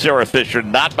nor Sarah Fisher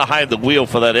not behind the wheel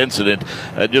for that incident.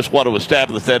 Just want to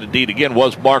establish that indeed again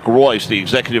was Mark Royce, the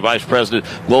Executive Vice President,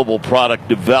 Global Product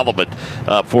Development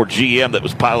for GM, that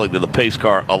was piloting the pace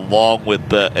car along with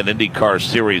an IndyCar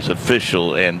Series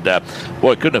official. And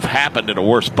boy, it couldn't have happened in a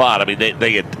worse spot. I mean,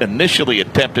 they had initially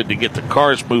attempted to get the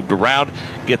cars moved around,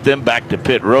 get them back to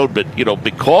pit road, but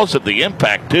because of the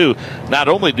impact too, not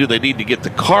only do they need to get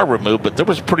the car removed, but there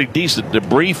was a pretty decent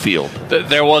debris field.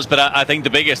 There was, but I think the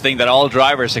biggest thing that all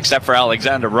drivers, except for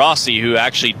Alexander Rossi, who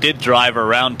actually did drive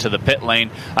around to the pit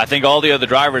lane, I think all the other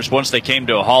drivers, once they came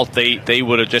to a halt, they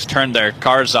would have just turned their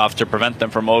cars off to prevent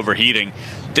them from overheating.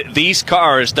 These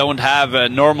cars don't have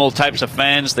normal types of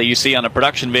fans that you see on a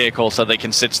production vehicle, so they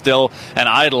can sit still and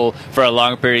idle for a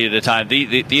long period of time.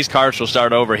 These cars will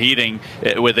start overheating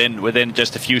within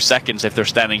just a few seconds if they're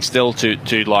standing still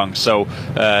too long. So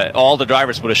all the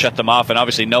drivers would have shut them off, and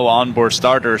obviously no onboard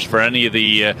starters for any of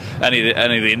the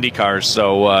Indy cars.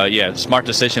 So yeah, smart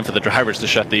decision for the drivers to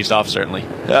shut these off, certainly.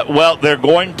 Well, they're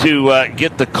going to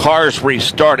get the cars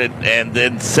restarted and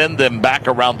then send them back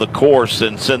around the course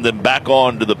and send them back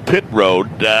on to the pit road.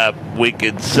 We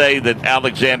could say that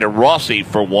Alexander Rossi,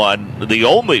 for one, the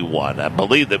only one, I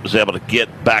believe, that was able to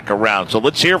get back around. So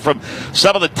let's hear from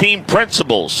some of the team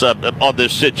principals on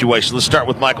this situation. Let's start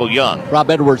with Michael Young. Rob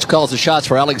Edwards calls the shots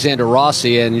for Alexander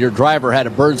Rossi, and your driver had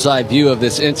a bird's eye view of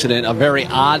this incident. A very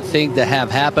odd thing to have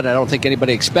happen. I don't think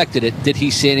anybody expected it. Did he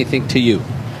say anything to you?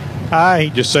 He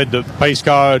just said that the pace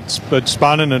car had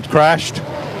spun and had crashed.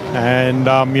 And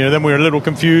then we were a little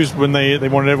confused when they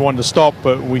wanted everyone to stop,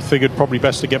 but we figured probably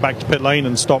best to get back to pit lane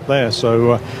and stop there.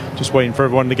 So just waiting for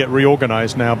everyone to get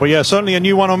reorganized now. But yeah, certainly a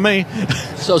new one on me.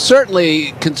 So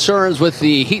certainly concerns with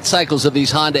the heat cycles of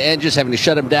these Honda engines, having to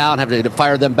shut them down, having to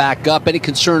fire them back up. Any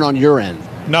concern on your end?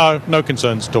 No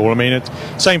concerns at all. I mean, it's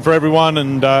same for everyone,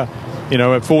 and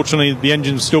unfortunately the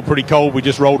engine's still pretty cold. We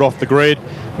just rolled off the grid.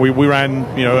 We ran,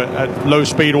 at low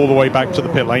speed all the way back to the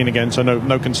pit lane again, so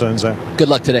no concerns there. Good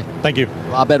luck today. Thank you.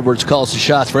 Rob Edwards calls the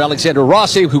shots for Alexander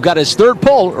Rossi, who got his third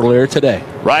pole earlier today.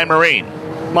 Ryan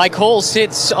Marine. Mike Hull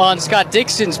sits on Scott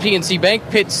Dixon's PNC Bank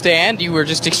pit stand. You were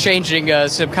just exchanging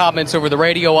some comments over the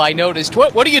radio, I noticed.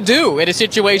 What do you do in a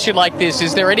situation like this?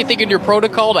 Is there anything in your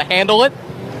protocol to handle it?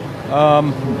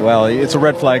 Well, it's a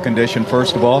red flag condition,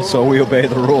 first of all, so we obey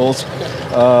the rules.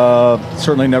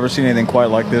 Certainly never seen anything quite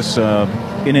like this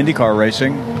in IndyCar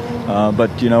racing,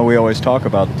 but we always talk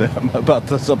about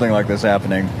something like this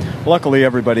happening. Luckily,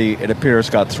 everybody, it appears,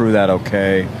 got through that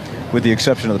okay, with the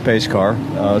exception of the pace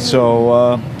car.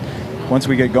 So once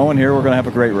we get going here, we're going to have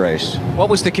a great race. What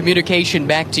was the communication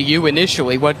back to you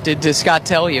initially? What did Scott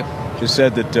tell you? Just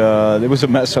said that there was a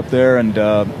mess up there,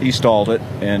 and he stalled it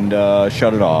and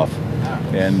shut it off.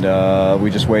 And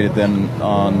we just waited then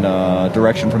on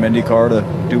direction from IndyCar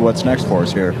to do what's next for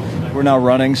us here. We're now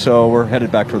running, so we're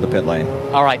headed back toward the pit lane.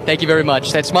 All right, thank you very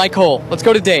much. That's Mike Hull. Let's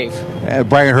go to Dave.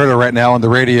 Brian Herter right now on the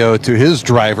radio to his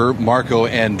driver, Marco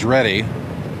Andretti.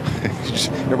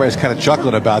 Everybody's kind of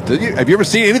chuckling about this. Have you ever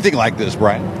seen anything like this,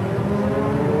 Brian?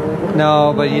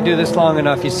 No, but you do this long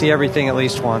enough, you see everything at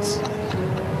least once.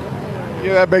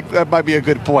 Yeah, that might be a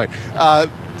good point.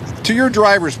 To your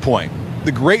driver's point,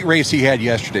 the great race he had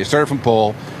yesterday, started from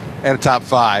pole, at a top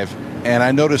 5, and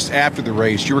I noticed after the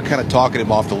race you were kind of talking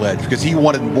him off the ledge because he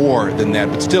wanted more than that,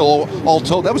 but still, all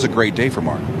told, that was a great day for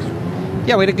Mark.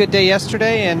 Yeah, we had a good day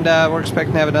yesterday, and we're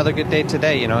expecting to have another good day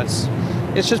today.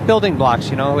 It's just building blocks.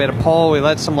 We had a pole, we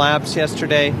led some laps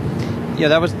yesterday. Yeah,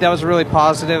 that was really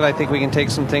positive. I think we can take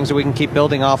some things that we can keep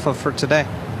building off of for today.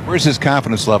 Where's his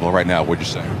confidence level right now, would you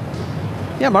say?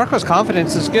 Yeah, Marco's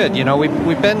confidence is good.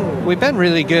 We've been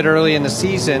really good early in the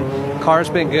season, Car's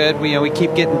been good. We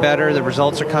keep getting better. The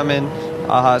results are coming.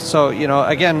 So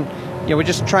again, we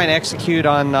just try and execute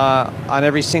on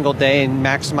every single day and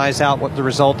maximize out what the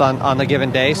result on the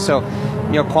given day. So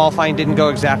qualifying didn't go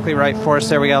exactly right for us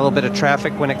there. We got a little bit of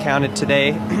traffic when it counted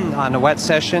today on the wet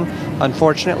session,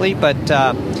 unfortunately. But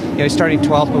he's starting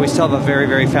 12th, but we still have a very,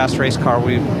 very fast race car.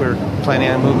 We're planning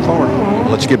on moving forward.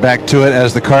 Let's get back to it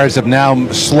as the cars have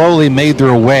now slowly made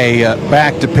their way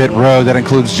back to pit road. That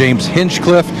includes James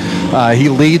Hinchcliffe. He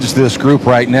leads this group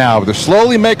right now. They're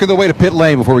slowly making their way to pit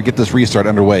lane before we get this restart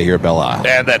underway here at Belle Isle.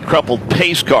 And that crumpled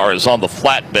pace car is on the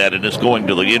flatbed and is going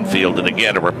to the infield. And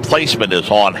again, a replacement is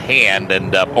on hand,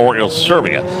 and Oriel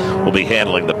Servia will be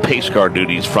handling the pace car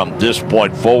duties from this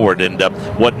point forward. And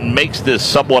what makes this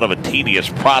somewhat of a tedious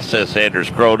process, Anders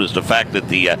Crone, is the fact that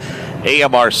the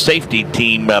AMR safety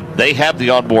team, they have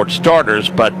the onboard starters,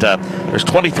 but there's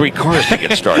 23 cars to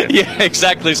get started. Yeah,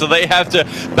 exactly. So they have to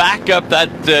back up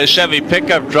that Chevy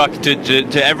pickup truck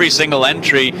to every single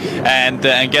entry and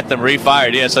get them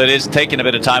refired. Yeah, so it is taking a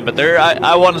bit of time, but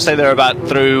I want to say they're about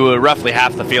through roughly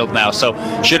half the field now, so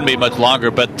shouldn't be much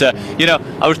longer. But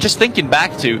I was just thinking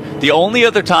back to the only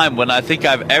other time when I think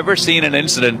I've ever seen an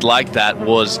incident like that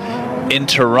was in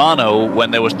Toronto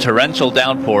when there was torrential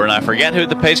downpour, and I forget who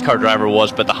the pace car driver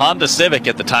was, but the Honda Civic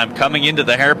at the time coming into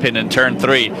the hairpin in turn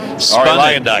 3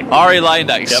 Ari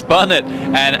Leyendyk spun it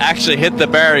and actually hit the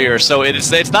barrier. So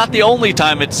it's not the only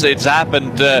time it's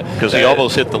happened, because he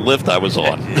almost hit the lift I was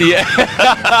on. Yeah.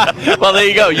 Well, there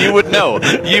you go. You would know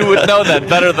that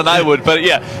better than I would. But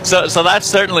yeah, so that's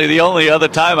certainly the only other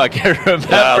time I can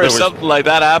remember something like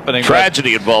that happening.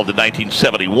 Tragedy involved in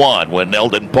 1971 when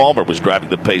Eldon Palmer was driving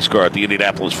the pace car at the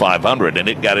Indianapolis 500, and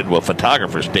it got into a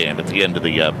photographer stand at the end of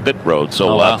the pit road.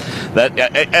 So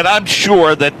and I'm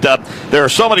sure that there are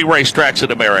so many racetracks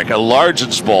in America, large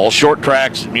and small, short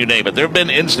tracks, you name it. There have been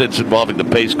incidents involving the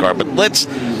pace car, but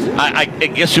I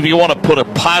guess if you want to put a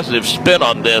positive spin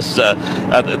on this,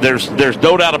 there's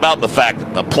no doubt about the fact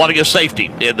that plenty of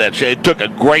safety in that. It took a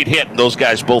great hit, and those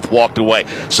guys both walked away.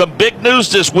 Some big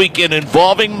news this weekend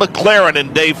involving McLaren,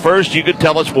 and Dave, first, you can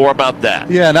tell us more about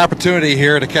that. Yeah, an opportunity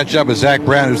here to catch up with Zach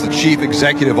Brown, who's the Chief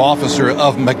Executive Officer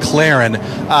of McLaren.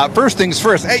 First things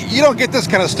first, hey, you don't get this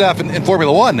kind of stuff in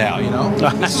Formula One now,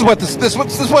 This is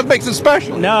what makes it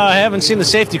special. No, I haven't seen the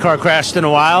safety car crashed in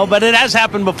a while, but it has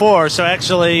happened before, so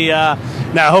actually, now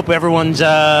I hope everyone's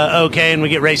okay and we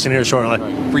get racing here shortly.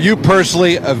 For you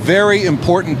personally, a very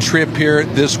important trip here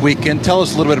this weekend. Tell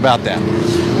us a little bit about that.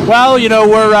 Well,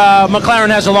 McLaren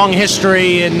has a long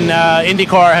history in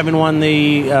IndyCar, having won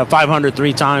the 500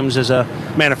 3 times as a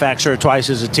manufacturer, twice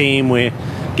as a team. We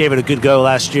gave it a good go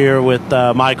last year with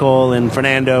Michael and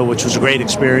Fernando, which was a great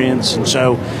experience. And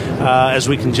so as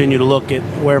we continue to look at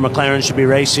where McLaren should be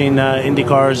racing,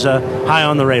 IndyCar is high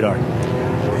on the radar.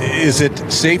 Is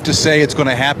it safe to say it's going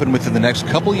to happen within the next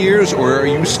couple years, or are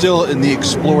you still in the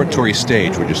exploratory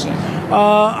stage, would you say?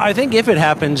 I think if it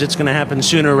happens, it's going to happen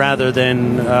sooner rather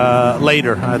than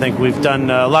later. I think we've done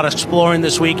a lot of exploring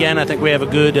this weekend. I think we have a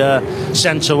good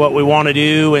sense of what we want to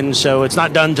do, and so it's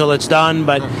not done till it's done,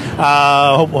 but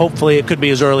hopefully it could be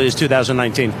as early as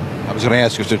 2019. I was going to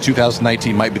ask you, so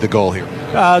 2019 might be the goal here.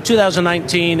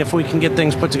 2019, if we can get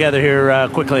things put together here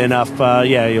quickly enough,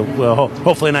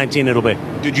 hopefully 19 it'll be.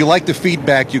 Did you like the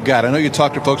feedback you got? I know you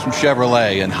talked to folks from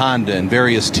Chevrolet and Honda and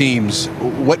various teams.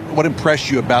 What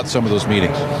impressed you about some of those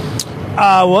meetings?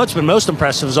 What's been most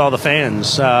impressive is all the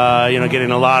fans,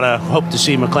 getting a lot of hope to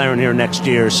see McLaren here next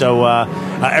year. So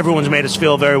everyone's made us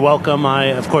feel very welcome. I,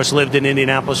 of course, lived in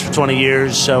Indianapolis for 20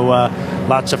 years, so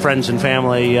lots of friends and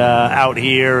family out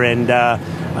here, and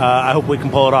I hope we can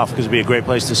pull it off because it'd be a great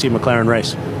place to see McLaren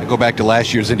race. I go back to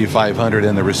last year's Indy 500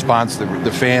 and the response that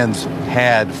the fans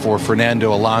had for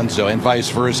Fernando Alonso and vice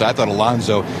versa. I thought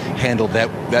Alonso handled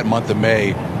that month of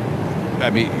May. I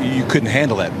mean, you couldn't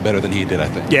handle that better than he did, I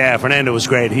think. Yeah, Fernando was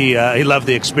great. He loved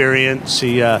the experience.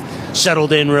 He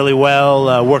settled in really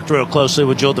well, worked real closely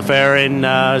with Jules DeFerrin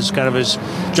as kind of his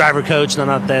driver coach.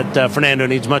 Not that Fernando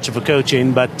needs much of a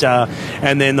coaching, but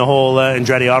and then the whole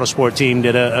Andretti Autosport team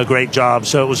did a great job.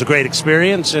 So it was a great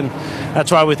experience, and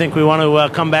that's why we think we want to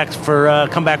come back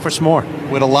for some more.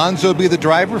 Would Alonso be the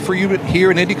driver for you here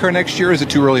in IndyCar next year, or is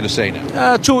it too early to say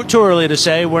now? Too early to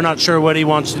say. We're not sure what he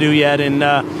wants to do yet in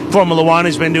Formula One.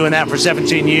 He's been doing that for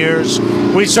 17 years.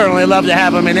 We certainly love to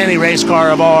have him in any race car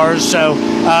of ours. So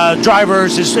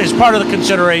drivers is part of the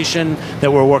consideration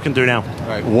that we're working through now. All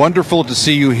right, wonderful to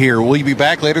see you here. Will you be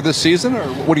back later this season, or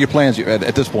what are your plans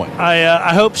at this point?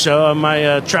 I hope so.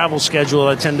 My travel schedule,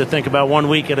 I tend to think about 1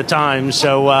 week at a time.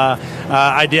 So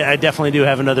I definitely do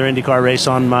have another IndyCar race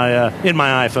on in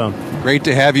my iPhone. Great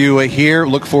to have you here.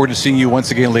 Look forward to seeing you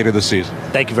once again later this season.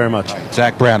 Thank you very much.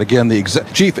 Zach Brown, again, the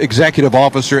Chief Executive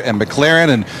Officer at McLaren.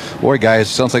 And, boy, guys,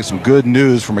 sounds like some good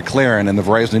news for McLaren and the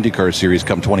Verizon IndyCar Series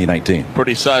come 2019.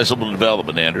 Pretty sizable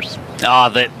development, Anders. Oh,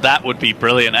 that would be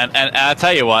brilliant. And I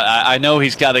tell you what, I know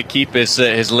he's got to keep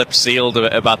his lips sealed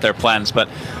about their plans, but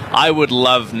I would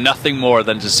love nothing more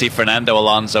than to see Fernando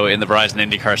Alonso in the Verizon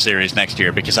IndyCar Series next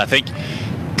year, because I think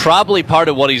probably part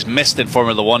of what he's missed in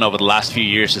Formula One over the last few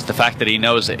years is the fact that he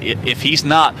knows that if he's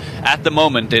not at the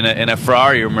moment in a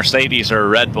Ferrari or Mercedes or a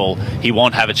Red Bull, he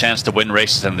won't have a chance to win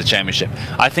races in the championship.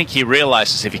 I think he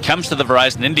realizes if he comes to the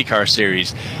Verizon IndyCar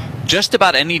Series, just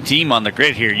about any team on the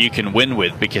grid here you can win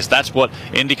with, because that's what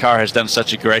IndyCar has done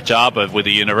such a great job of with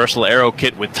the Universal Aero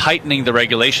Kit, with tightening the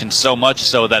regulations so much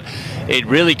so that it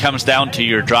really comes down to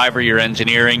your driver, your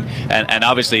engineering, and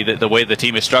obviously the way the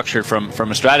team is structured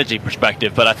from a strategy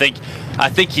perspective. But I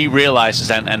think he realizes,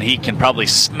 and he can probably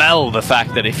smell the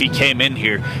fact that if he came in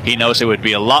here, he knows it would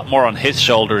be a lot more on his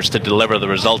shoulders to deliver the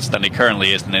results than he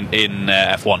currently is in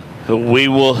F1. We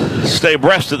will stay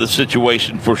abreast of the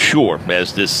situation for sure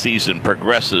as this season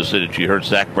progresses. And as you heard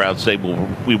Zach Brown say,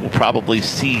 we will probably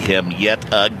see him yet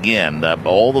again.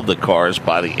 All of the cars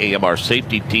by the AMR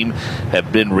safety team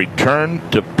have been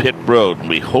returned to pit road. And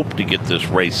we hope to get this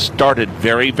race started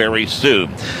very, very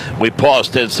soon. We pause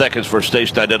 10 seconds for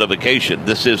station identification.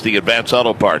 This is the Advanced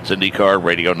Auto Parts IndyCar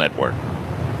Radio Network.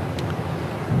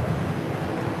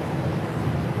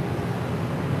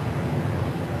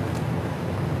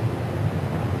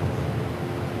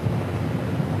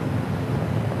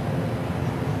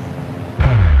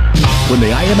 When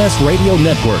the IMS Radio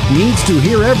Network needs to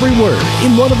hear every word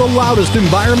in one of the loudest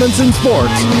environments in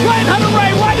sports. Right,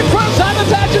 right in front, time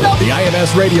attaching up. The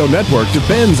IMS Radio Network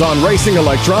depends on racing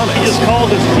electronics. He just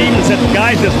called his team and said,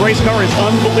 guys, this race car is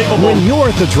unbelievable. When you're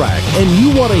at the track and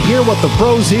you want to hear what the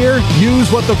pros hear,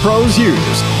 use what the pros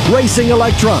use. Racing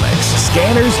electronics,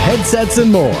 scanners, headsets,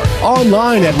 and more.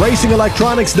 Online at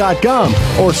racingelectronics.com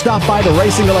or stop by the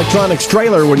Racing Electronics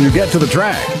trailer when you get to the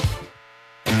track.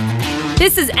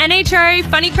 This is NHRA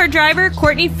Funny Car driver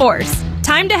Courtney Force.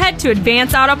 Time to head to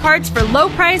Advance Auto Parts for low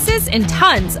prices and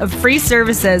tons of free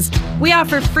services. We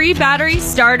offer free battery,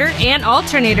 starter, and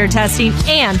alternator testing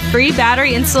and free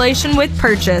battery installation with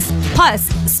purchase. Plus,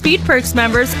 Speed Perks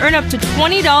members earn up to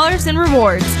 $20 in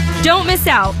rewards. Don't miss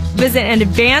out. Visit an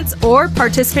Advance or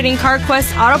participating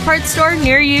CarQuest Auto Parts store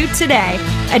near you today.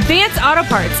 Advance Auto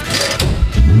Parts.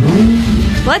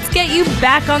 Let's get you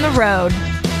back on the road.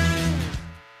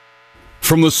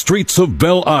 From the streets of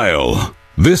Belle Isle,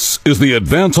 this is the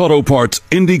Advance Auto Parts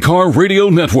IndyCar Radio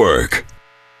Network.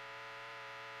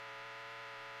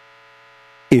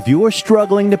 If you're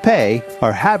struggling to pay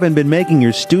or haven't been making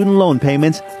your student loan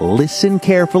payments, listen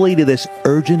carefully to this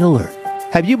urgent alert.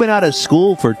 Have you been out of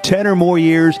school for 10 or more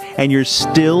years and you're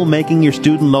still making your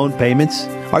student loan payments?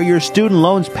 Are your student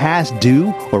loans past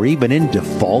due or even in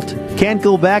default? Can't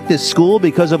go back to school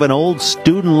because of an old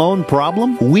student loan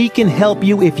problem? We can help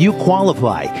you if you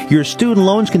qualify. Your student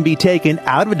loans can be taken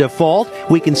out of default.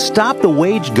 We can stop the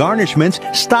wage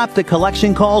garnishments, stop the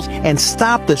collection calls, and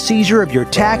stop the seizure of your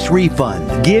tax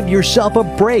refund. Give yourself a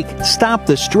break. Stop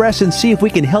the stress and see if we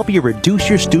can help you reduce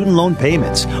your student loan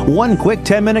payments. One quick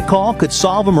 10-minute call could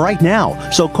solve them right now.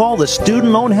 So call the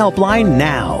Student Loan Helpline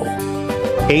now.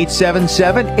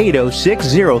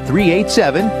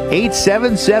 877-806-0387,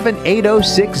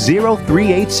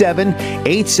 877-806-0387,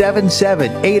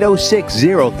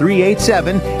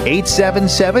 877-806-0387,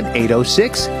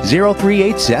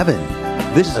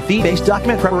 877-806-0387. This is a fee-based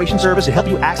document preparation service to help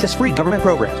you access free government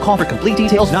programs. Call for complete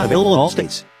details, not available in all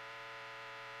states.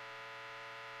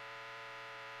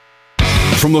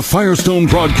 From the Firestone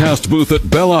broadcast booth at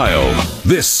Belle Isle,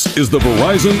 this is the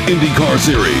Verizon IndyCar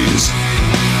Series.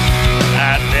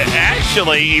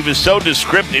 Actually, he was so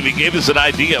descriptive. He gave us an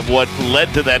idea of what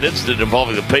led to that incident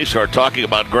involving the pace car. Talking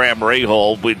about Graham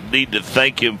Rahal, we need to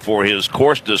thank him for his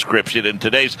course description. And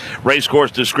today's race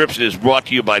course description is brought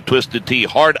to you by Twisted Tea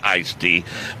Hard Iced Tea,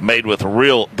 made with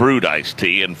real brewed iced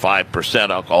tea and 5%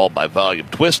 alcohol by volume.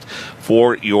 Twist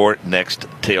for your next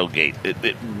tailgate.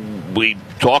 We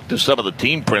talked to some of the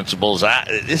team principals.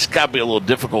 This got to be a little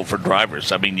difficult for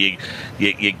drivers. I mean, you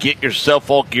get yourself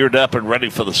all geared up and ready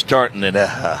for the start, and then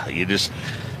you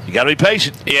got to be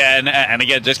patient. Yeah, and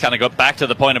again, just kind of go back to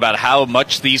the point about how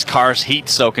much these cars heat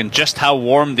soak and just how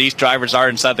warm these drivers are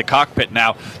inside the cockpit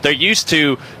now. They're used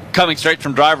to coming straight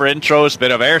from driver intros, a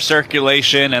bit of air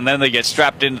circulation, and then they get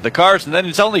strapped into the cars, and then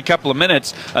it's only a couple of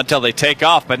minutes until they take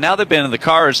off. But now they've been in the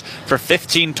cars for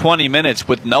 15, 20 minutes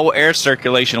with no air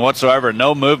circulation whatsoever,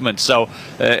 no movement. So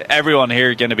everyone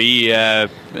here going to be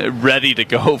ready to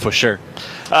go for sure.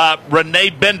 Renee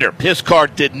Binder, his car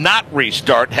did not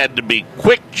restart, had to be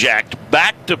quick jacked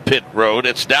back to pit road.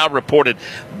 It's now reported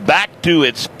back to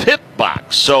its pit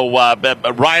box. So,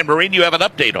 Ryan Marine, you have an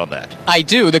update on that? I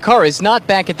do. The car is not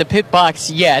back at the pit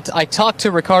box yet. I talked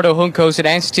to Ricardo Juncos and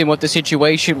asked him what the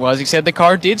situation was. He said the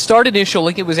car did start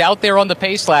initially. It was out there on the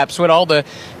pace laps when all the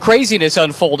craziness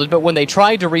unfolded, but when they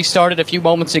tried to restart it a few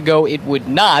moments ago, it would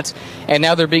not. And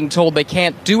now they're being told they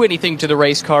can't do anything to the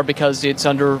race car because it's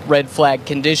under red flag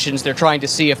conditions. They're trying to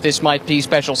see if this might be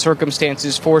special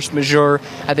circumstances, force majeure,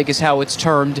 I think is how it's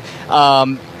termed.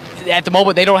 At the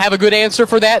moment, they don't have a good answer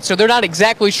for that, so they're not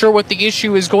exactly sure what the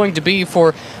issue is going to be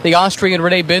for the Austrian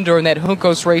Renee Binder in that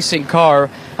Juncos Racing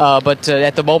car. But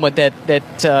at the moment, that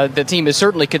the team is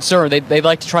certainly concerned. They'd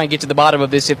like to try and get to the bottom of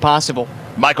this if possible.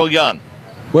 Michael Young.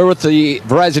 We're with the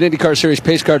Verizon IndyCar Series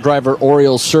pace car driver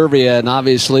Oriol Servia, and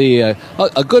obviously a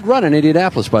good run in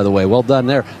Indianapolis, by the way. Well done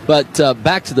there. But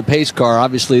back to the pace car,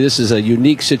 obviously this is a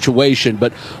unique situation,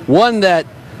 but one that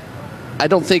I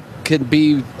don't think can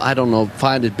be,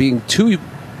 find it being too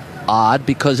odd,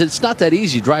 because it's not that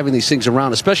easy driving these things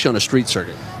around, especially on a street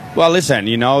circuit. Well, listen,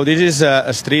 this is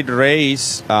a street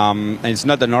race, and it's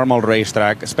not a normal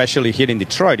racetrack, especially here in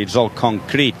Detroit. It's all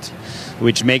concrete,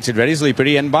 which makes it very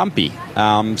slippery and bumpy.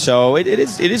 So it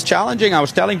is challenging. I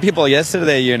was telling people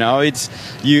yesterday, it's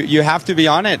you have to be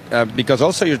on it, because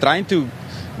also you're trying to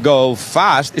go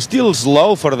fast. It's still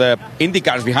slow for the Indy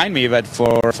cars behind me, but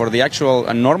for the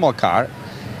actual normal car,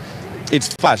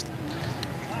 it's fast.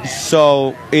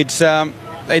 So it's not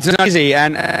easy,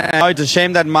 and it's a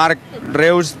shame that Mark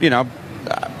Reus,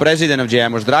 president of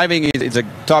GM, was driving. He's a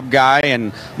top guy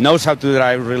and knows how to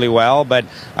drive really well, but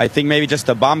I think maybe just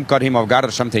a bump caught him off guard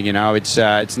or something.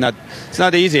 It's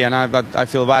not easy, and I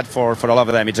feel bad for all of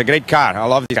them. It's a great car. I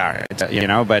love this car.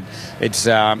 But it's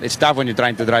tough when you're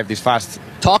trying to drive this fast.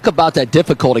 Talk about that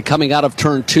difficulty coming out of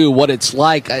turn 2, what it's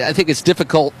like. I think it's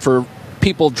difficult for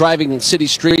people driving in city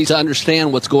streets to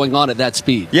understand what's going on at that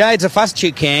speed. Yeah, it's a fast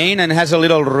chicane and it has a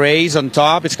little raise on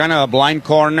top. It's kind of a blind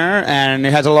corner and it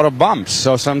has a lot of bumps.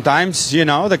 So sometimes,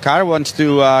 the car wants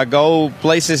to go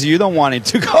places you don't want it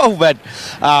to go. But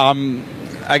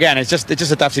again, it's just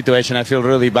a tough situation. I feel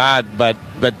really bad, but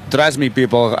trust me,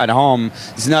 people at home,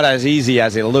 it's not as easy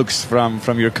as it looks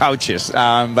from your couches.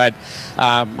 But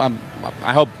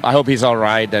I hope he's all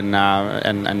right,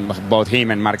 and both him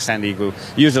and Mark Sandy, who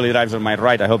usually drives on my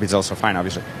right, I hope he's also fine,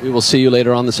 obviously. We will see you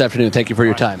later on this afternoon. Thank you for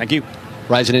your time. Thank you.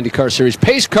 Verizon IndyCar Series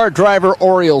pace car driver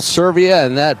Oriol Servia,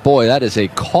 and that is a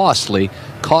costly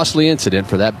incident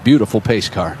for that beautiful pace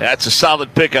car. That's a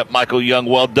solid pickup, Michael Young.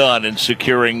 Well done in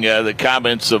securing the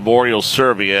comments of Oriol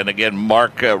Servia. And again,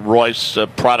 Mark Royce,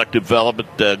 product development,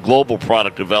 global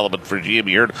product development for GM.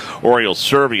 You heard Oriol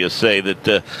Servia say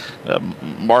that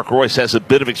Mark Royce has a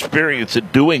bit of experience in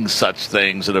doing such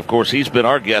things. And of course, he's been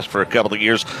our guest for a couple of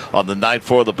years on the night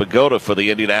for the Pagoda for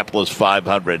the Indianapolis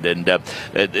 500. And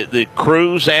the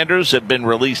crews, Anders, have been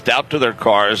released out to their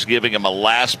cars, giving them a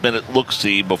last-minute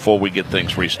look-see before we get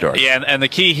things restart. Yeah, and the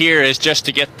key here is just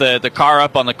to get the car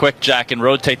up on the quick jack and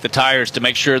rotate the tires to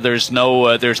make sure there's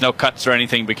no cuts or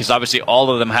anything, because obviously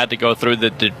all of them had to go through the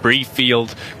debris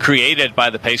field created by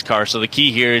the pace car. So the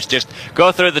key here is just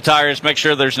go through the tires, make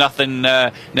sure there's nothing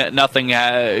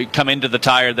come into the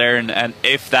tire there, and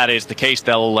if that is the case,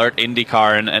 they'll alert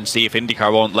IndyCar and see if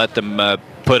IndyCar won't let them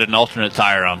put an alternate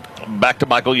tire on. Back to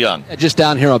Michael Young. Just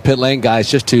down here on pit lane, guys,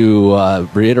 just to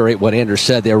reiterate what Anders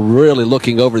said, they're really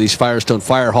looking over these Firestone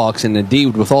Firehawks, and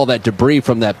indeed with all that debris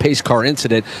from that pace car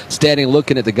incident, standing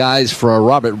looking at the guys for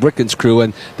Robert Ricken's crew,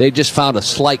 and they just found a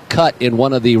slight cut in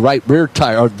one of the right rear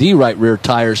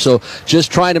tires, so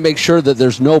just trying to make sure that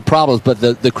there's no problems, but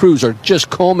the crews are just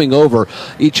combing over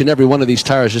each and every one of these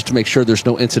tires just to make sure there's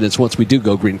no incidents once we do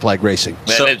go green flag racing.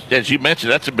 So, as you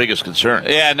mentioned, that's the biggest concern.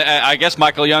 Yeah, and I guess,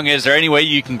 Michael Young, is there any way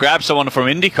you can grab someone from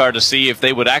IndyCar to see if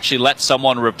they would actually let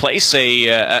someone replace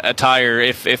a tire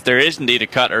if there is indeed a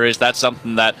cut, or is that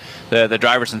something that the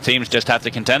drivers and teams just have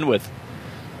to contend with?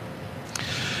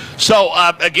 So,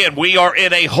 again, we are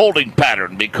in a holding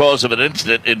pattern because of an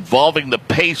incident involving the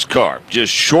pace car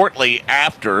just shortly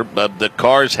after the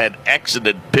cars had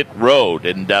exited pit road,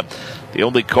 and the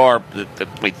only car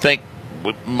that we think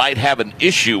might have an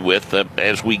issue with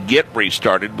as we get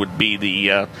restarted would be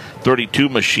the 32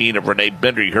 machine of Renee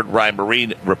Binder. You heard Ryan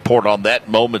Marine report on that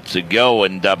moments ago,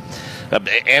 and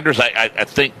Anders, I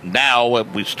think now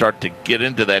we start to get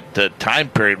into that time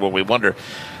period where we wonder,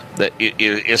 that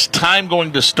is time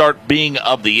going to start being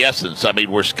of the essence? I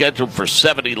mean, we're scheduled for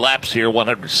 70 laps here,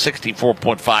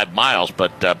 164.5 miles,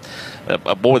 but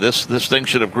boy, this thing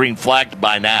should have green flagged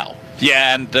by now.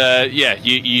 Yeah, and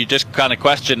you just kind of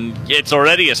question, it's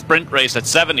already a sprint race at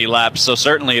 70 laps, so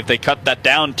certainly if they cut that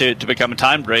down to become a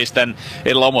timed race, then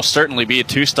it'll almost certainly be a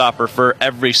two-stopper for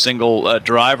every single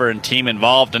driver and team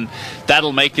involved, and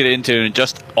that'll make it into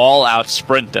just all-out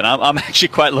sprint, and I'm actually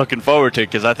quite looking forward to it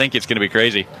because I think it's going to be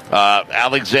crazy.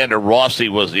 Alexander Rossi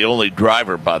was the only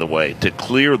driver, by the way, to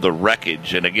clear the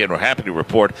wreckage, and again, we're happy to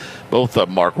report both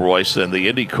Mark Royce and the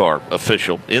IndyCar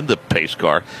official in the pace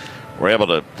car were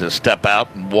able to step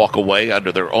out and walk away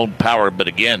under their own power. But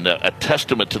again, a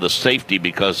testament to the safety,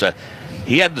 because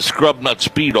he had to scrub nut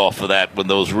speed off of that when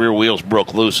those rear wheels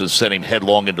broke loose and sent him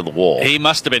headlong into the wall. He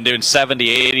must have been doing 70,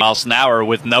 80 miles an hour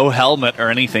with no helmet or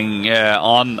anything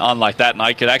on like that, and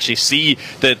I could actually see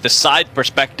the side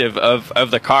perspective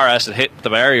of the car as it hit the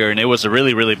barrier, and it was a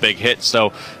really, really big hit.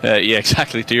 So, yeah,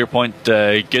 exactly to your point,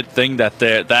 good thing that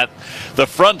the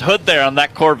front hood there on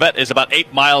that Corvette is about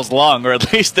 8 miles long, or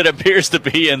at least it appears to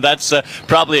be, and that's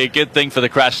probably a good thing for the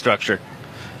crash structure.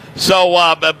 So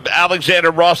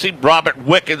Alexander Rossi, Robert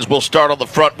Wickens will start on the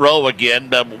front row again.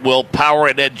 Will Power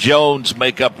and Ed Jones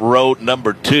make up row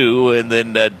number 2, and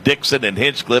then Dixon and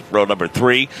Hinchcliffe, row number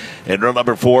 3, and row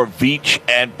number 4, Veach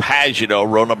and Pagano.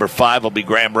 Row number 5 will be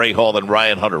Graham Rahal and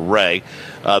Ryan Hunter-Ray.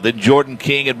 Then Jordan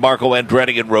King and Marco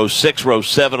Andretti in row 6. Row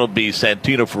 7 will be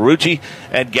Santino Ferrucci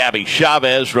and Gabby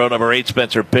Chavez. Row number 8,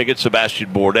 Spencer Piggott,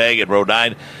 Sebastian Bourdais. In row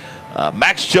 9,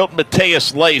 Max Chilton,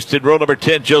 Mateus Leist. In row number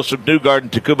 10, Joseph Newgarden,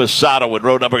 Takuma Sato. In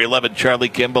row number 11, Charlie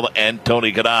Kimball and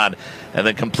Tony Kanaan. And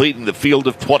then completing the field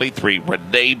of 23,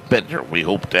 Renee Bender. We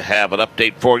hope to have an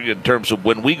update for you in terms of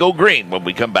when we go green when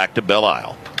we come back to Belle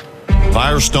Isle.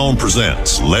 Firestone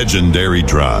presents legendary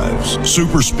drives.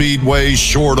 Super speedways,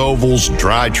 short ovals,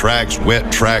 dry tracks, wet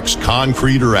tracks,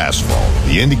 concrete or asphalt.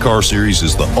 The IndyCar Series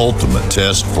is the ultimate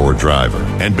test for a driver.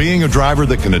 And being a driver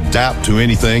that can adapt to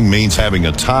anything means having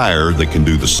a tire that can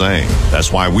do the same.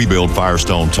 That's why we build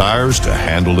Firestone tires to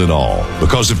handle it all.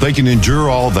 Because if they can endure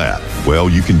all that, well,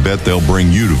 you can bet they'll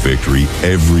bring you to victory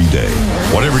every day.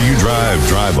 Whatever you drive,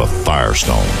 drive a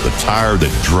Firestone, the tire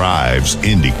that drives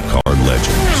IndyCar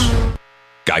legends.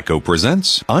 Geico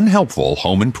presents Unhelpful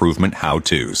Home Improvement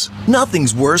How-Tos.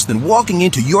 Nothing's worse than walking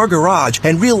into your garage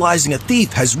and realizing a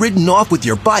thief has ridden off with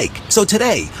your bike. So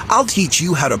today, I'll teach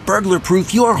you how to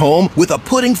burglar-proof your home with a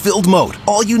pudding-filled moat.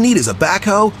 All you need is a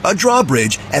backhoe, a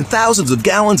drawbridge, and thousands of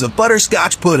gallons of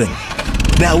butterscotch pudding.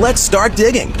 Now let's start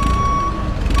digging.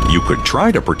 You could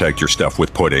try to protect your stuff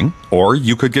with pudding, or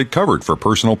you could get covered for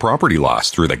personal property loss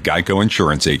through the Geico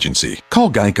Insurance Agency. Call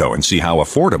Geico and see how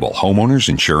affordable homeowners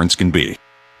insurance can be.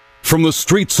 From the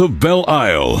streets of Belle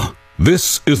Isle,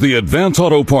 this is the Advance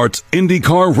Auto Parts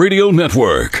IndyCar Radio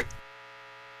Network.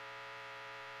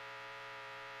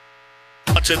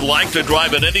 What's it like to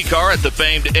drive an Indy car at the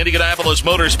famed Indianapolis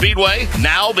Motor Speedway?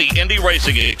 Now the Indy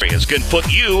Racing Experience can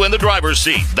put you in the driver's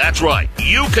seat. That's right,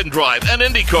 you can drive an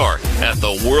Indy car at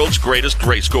the world's greatest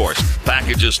race course.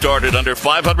 Packages start at under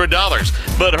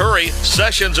 $500. But hurry,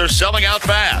 sessions are selling out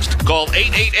fast. Call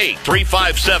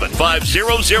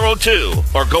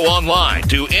 888-357-5002 or go online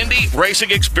to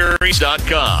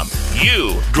IndyRacingExperience.com.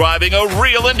 You driving a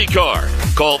real Indy car.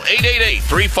 Call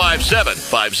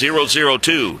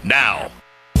 888-357-5002 now.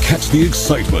 Catch the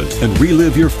excitement and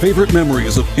relive your favorite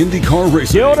memories of IndyCar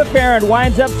racing. Gilda Farron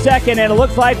winds up second, and it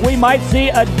looks like we might see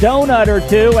a donut or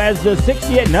two as the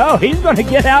 68. No, he's going to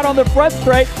get out on the front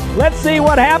straight. Let's see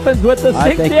what happens with the 68.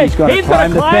 I think he's going to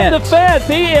climb the fence.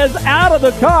 He is out of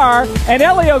the car, and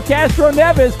Helio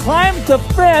Castroneves climbs the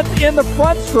fence in the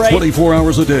front straight. 24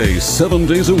 hours a day, 7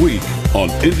 days a week on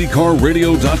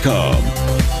IndyCarRadio.com.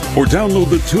 Or download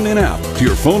the TuneIn app to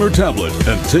your phone or tablet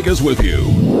and take us with you.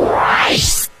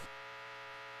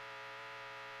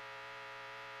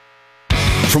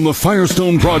 From the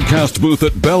Firestone broadcast booth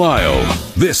at Belle Isle,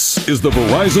 this is the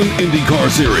Verizon IndyCar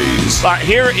Series.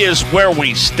 Here is where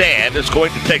we stand. It's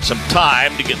going to take some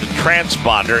time to get the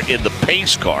transponder in the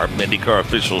pace car. IndyCar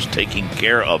officials taking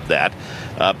care of that.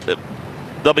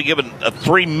 They'll be given a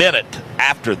 3-minute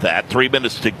after that, 3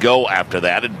 minutes to go after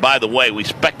that. And by the way, we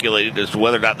speculated as to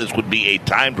whether or not this would be a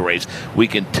timed race. We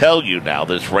can tell you now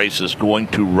this race is going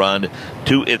to run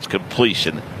to its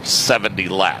completion 70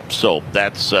 laps. So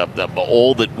that's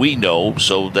all that we know.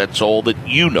 So that's all that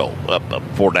you know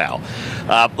for now.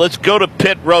 Let's go to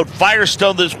pit road.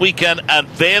 Firestone this weekend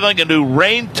unveiling a new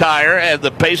rain tire, and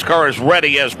the pace car is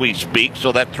ready as we speak.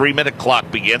 So that 3-minute clock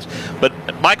begins. But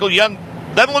Michael Young,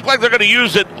 doesn't look like they're going to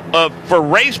use it for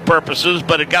race purposes,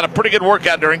 but it got a pretty good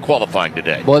workout during qualifying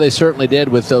today. Well, they certainly did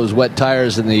with those wet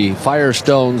tires, and the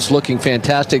Firestones looking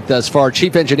fantastic thus far.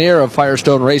 Chief Engineer of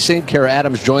Firestone Racing, Kara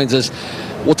Adams, joins us.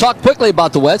 We'll talk quickly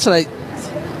about the wets, and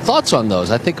thoughts on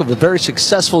those. I think of a very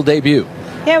successful debut.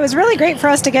 Yeah, it was really great for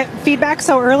us to get feedback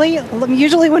so early.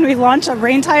 Usually when we launch a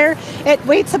rain tire, it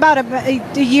waits about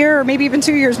a year or maybe even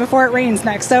 2 years before it rains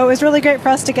next. So it was really great for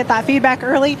us to get that feedback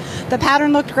early. The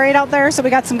pattern looked great out there, so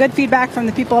we got some good feedback from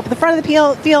the people up at the front of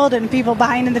the field and people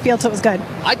behind in the field, so it was good.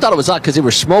 I thought it was odd because they were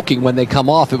smoking when they come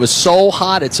off. It was so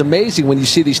hot. It's amazing when you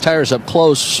see these tires up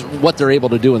close what they're able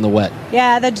to do in the wet.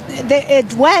 Yeah,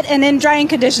 it's wet and in drying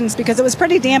conditions because it was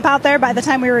pretty damp out there by the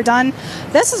time we were done.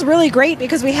 This is really great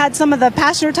because we had some of the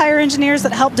passenger tire engineers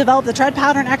that helped develop the tread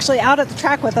pattern actually out at the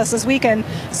track with us this weekend.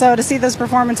 So to see this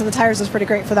performance of the tires was pretty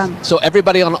great for them. So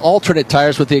everybody on alternate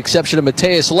tires with the exception of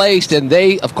Mateus Laced, and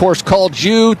they, of course, called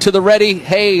you to the ready.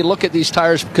 Hey, look at these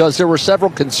tires, because there were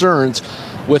several concerns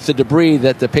with the debris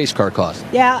that the pace car caused.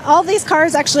 Yeah, all these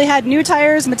cars actually had new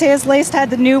tires. Mateus Laced had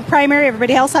the new primary.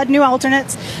 Everybody else had new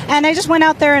alternates. And I just went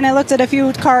out there and I looked at a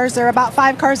few cars. There were about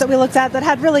 5 cars that we looked at that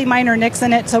had really minor nicks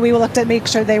in it. So we looked at make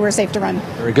sure they were safe to run.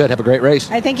 Very good. Have a great race.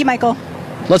 All right, thank you, Michael.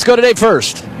 Let's go to Dave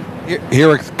first. Here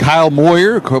with Kyle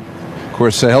Moyer, of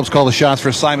course, helps call the shots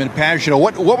for Simon Pagino.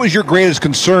 What was your greatest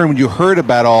concern when you heard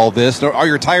about all this? Are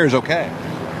your tires okay?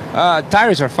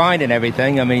 Tires are fine and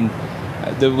everything. I mean,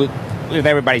 with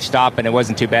everybody stopping, it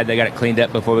wasn't too bad. They got it cleaned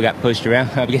up before we got pushed around.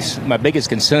 I guess my biggest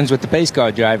concern is with the pace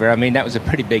car driver. I mean, that was a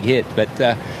pretty big hit, but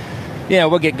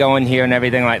we'll get going here and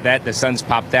everything like that. The sun's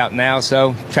popped out now,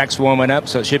 so track's warming up,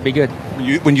 so it should be good.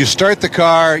 When you start the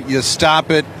car, you stop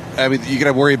it. I mean, you got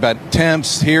to worry about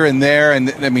temps here and there, and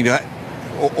I mean,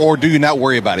 or do you not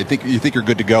worry about it? You think you're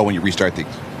good to go when you restart things?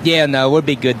 Yeah, no, we'll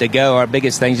be good to go. Our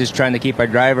biggest thing is just trying to keep our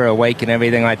driver awake and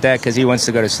everything like that because he wants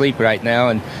to go to sleep right now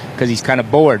and because he's kind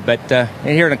of bored. But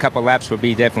here in a couple laps will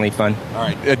be definitely fun. All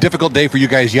right, a difficult day for you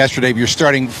guys yesterday, but you're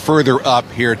starting further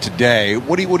up here today.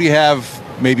 What do you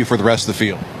have maybe for the rest of the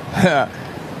field?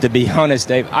 To be honest,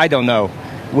 Dave, I don't know.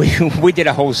 We did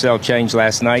a wholesale change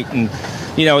last night, and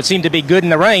it seemed to be good in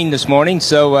the rain this morning,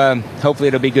 so hopefully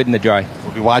it'll be good in the dry.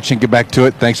 We'll be watching. Get back to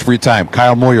it. Thanks for your time.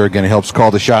 Kyle Moyer again helps call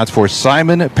the shots for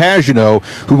Simon Pagino,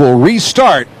 who will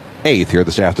restart 8th here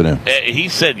this afternoon. He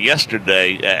said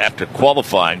yesterday after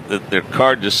qualifying that their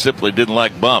car just simply didn't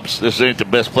like bumps. This ain't the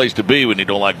best place to be when you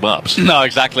don't like bumps. No,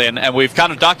 exactly, and we've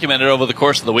kind of documented over the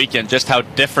course of the weekend just how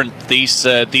different these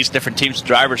different teams'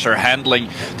 drivers are handling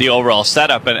the overall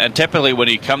setup. And typically when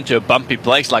you come to a bumpy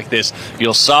place like this,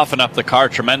 you'll soften up the car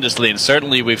tremendously, and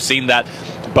certainly we've seen that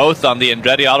both on the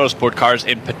Andretti Autosport cars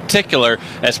in particular,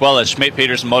 as well as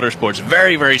Schmidt-Peterson Motorsports.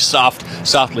 Very, very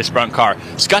softly sprung car.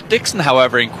 Scott Dixon,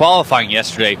 however, in qualifying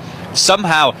yesterday,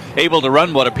 somehow able to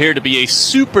run what appeared to be a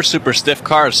super stiff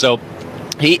car. So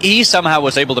he somehow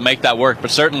was able to make that work,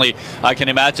 but certainly I can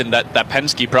imagine that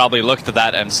Penske probably looked at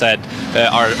that and said,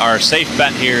 our safe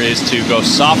bet here is to go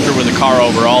softer with the car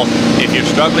overall. If you're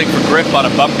struggling for grip on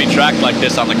a bumpy track like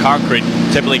this on the concrete,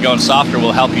 typically going softer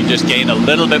will help you just gain a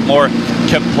little bit more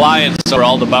compliance, or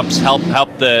all the bumps help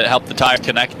the tire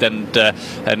connect and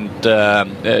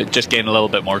just gain a little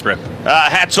bit more grip.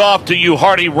 Hats off to you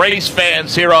hardy race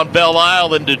fans here on Belle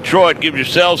Isle in Detroit. Give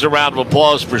yourselves a round of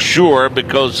applause for sure,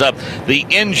 because the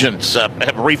engines have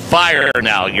refired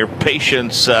now. Your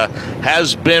patience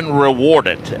has been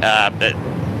rewarded.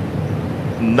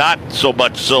 Not so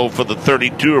much so for the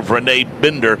 32 of Renee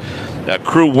Binder,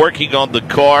 crew working on the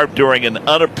car during an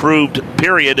unapproved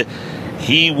period.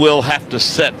 He will have to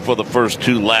set for the first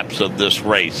 2 laps of this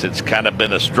race. It's kind of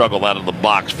been a struggle out of the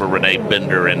box for Renee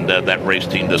Binder and that race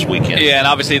team this weekend. Yeah, and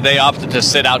obviously they opted to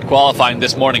sit out qualifying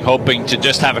this morning, hoping to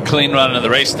just have a clean run of the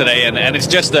race today. And it's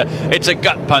just it's a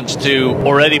gut punch to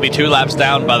already be 2 laps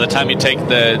down by the time you take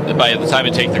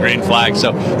the green flag.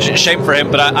 So shame for him,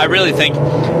 but I really think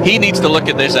he needs to look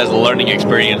at this as a learning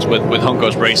experience with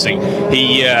Juncos Racing.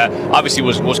 He obviously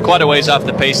was quite a ways off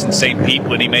the pace in St. Pete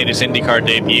when he made his IndyCar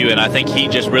debut, and I think he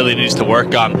just really needs to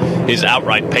work on his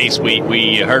outright pace.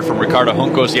 We heard from Ricardo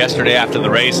Juncos yesterday after the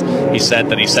race. He said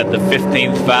that he set the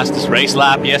 15th fastest race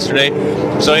lap yesterday.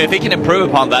 So if he can improve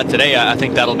upon that today, I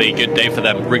think that'll be a good day for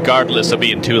them, regardless of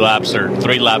being 2 laps or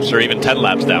 3 laps or even 10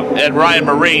 laps down. And Ryan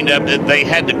Marine, they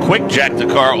had to quick jack the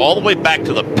car all the way back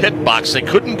to the pit box. They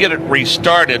couldn't get it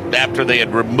restarted after they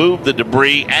had removed the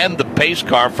debris and the pace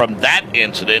car from that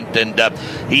incident. And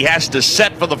he has to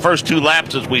set for the first 2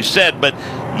 laps, as we said, but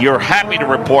you're happy to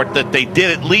report that they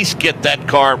did at least get that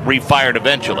car refired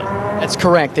eventually. That's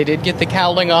correct. They did get the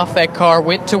cowling off that car,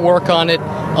 went to work on it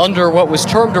under what was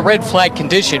termed a red flag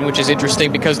condition, which is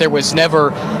interesting because there was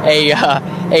never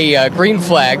a green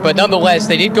flag. But nonetheless,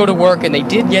 they did go to work and they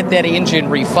did get that engine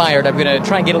refired. I'm going to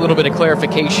try and get a little bit of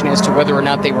clarification as to whether or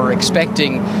not they were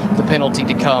expecting the penalty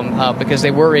to come because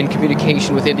they were in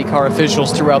communication with IndyCar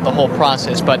officials throughout the whole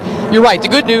process. But you're right. The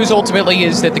good news ultimately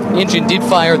is that the engine did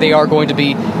fire. They are going to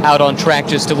be out on track,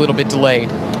 just a little bit delayed.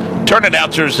 Turn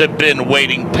announcers have been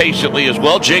waiting patiently as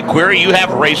well. Jake Query, you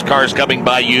have race cars coming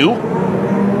by you.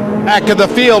 Back of the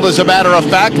field, as a matter of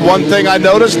fact, one thing I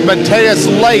noticed, Mateus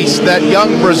Lace, that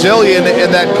young Brazilian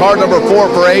in that car number 4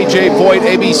 for AJ Foyt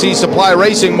ABC Supply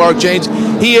Racing, Mark Janes,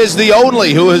 he is the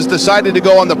only who has decided to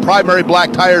go on the primary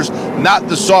black tires, not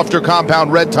the softer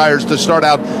compound red tires to start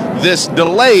out this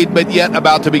delayed but yet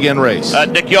about to begin race.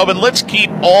 Nick Yeoman, let's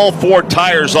keep all 4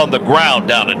 tires on the ground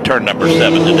down at turn number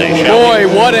 7 today, shall we?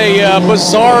 Boy, what a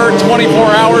bizarre 24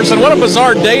 hours and what a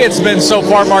bizarre day it's been so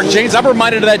far, Mark Janes. I'm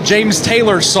reminded of that James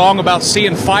Taylor song about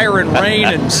seeing fire and rain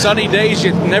and sunny days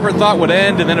you never thought would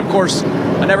end. And then, of course,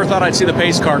 I never thought I'd see the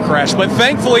pace car crash. But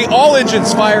thankfully, all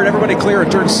engines fired. Everybody clear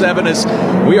at turn 7 as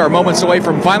we are moments away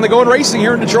from finally going racing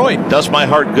here in Detroit. Does my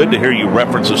heart good to hear you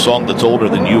reference a song that's older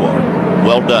than you are.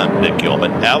 Well done, Nick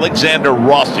Yeoman. Alexander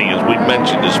Rossi, as we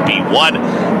mentioned, is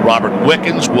P1. Robert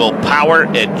Wickens, Will Power,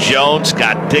 Ed Jones,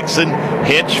 Scott Dixon,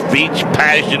 Hitch, Veach,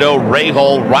 Pagano, Ray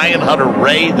Hall, Ryan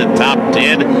Hunter-Ray, the top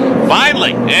 10.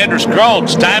 Finally, Anders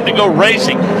Krohns, time to go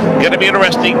racing. Going to be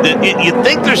interesting. You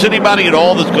think there's anybody at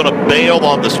all that's going to bail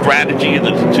on the strategy in the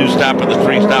 2-stop or the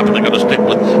 3-stop, and they're going to stick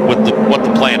with what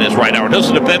the plan is right now? Or does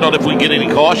it depend on if we get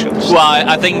any cautions? Well,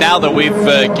 I think now that we've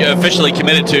officially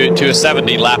committed to a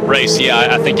 70-lap race,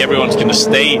 I think everyone's going to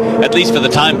stay, at least for the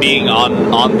time being,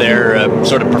 on their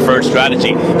sort of preferred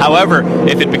strategy. However,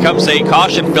 if it becomes a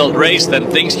caution-filled race, then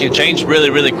things can change really,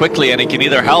 really quickly, and it can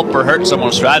either help or hurt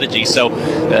someone's strategy. So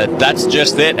that's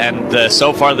just it. And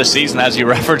so far this season, as you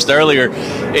referenced earlier,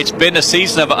 it's been a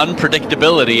season of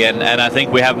unpredictability, and I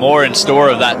think we have more in store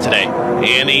of that today.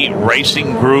 Any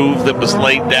racing groove that was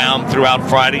laid down throughout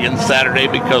Friday and Saturday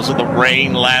because of the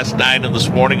rain last night and this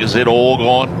morning, is it all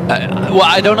gone? Well,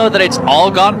 I don't know that it's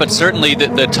all gone, but certainly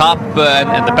the top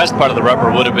and the best part of the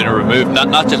rubber would have been removed,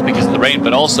 not just because of the rain,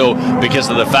 but also because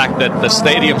of the fact that the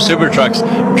Stadium Super Trucks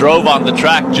drove on the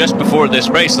track just before this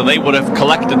race, so they would have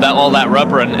collected all that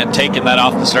rubber and taken that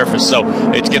off the surface. So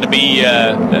it's going to be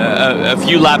a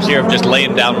few laps here of just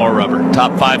laying down more rubber.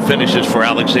 Top 5 finishes for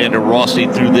Alexander Rossi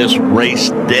through this race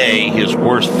day. His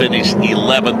worst finish,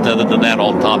 11th. Other than that,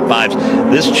 all top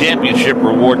 5s. This championship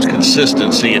rewards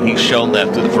consistency, and he's shown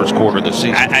that through the first quarter of the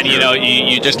season. And you know,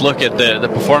 you just look at the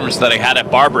performance that he had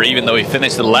at Barber. Even though he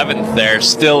finished 11th there,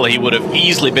 still he would have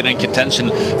easily been in contention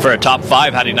for a top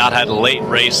 5 had he not had a late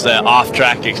race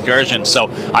off-track excursion. So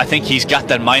I think he's got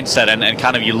that mindset, and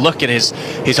kind of you look at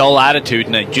his whole attitude,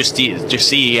 and just see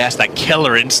he has that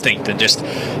killer instinct, and just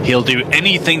he'll do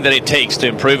anything that it takes to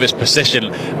improve his position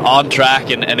on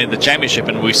track and in the championship.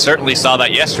 And we certainly saw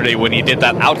that yesterday when he did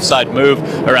that outside move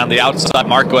around the outside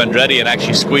Marco Andretti and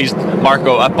actually squeezed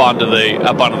Marco up onto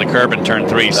the curb in turn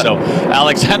 3. So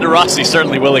Alexander Rossi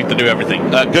certainly willing to do everything.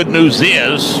 Good news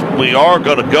is we are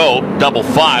going to go double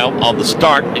file on the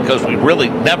start because we really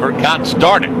never got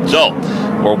started. So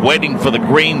we're waiting for the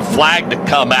green flag to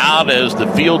come out as the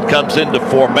field comes into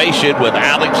formation with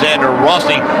Alexander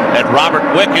Rossi and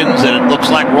Robert Wickens, and it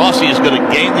looks like Rossi is going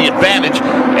to gain the advantage,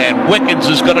 and Wickens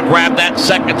is going to grab that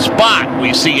second spot.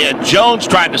 We see Ed Jones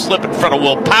trying to slip in front of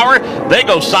Will Power. They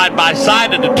go side by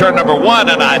side into turn number 1,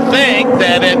 and I think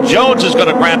that Ed Jones is going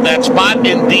to grab that spot.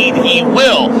 Indeed, he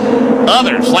will.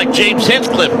 Others, like James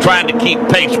Hinchcliffe, trying to keep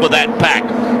pace with that pack.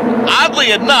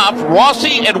 Oddly enough,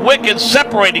 Rossi and Wickens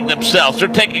separating themselves. They're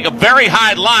taking a very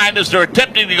high line as they're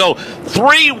attempting to go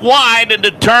 3 wide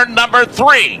into turn number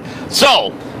 3.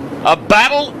 So, a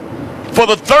battle for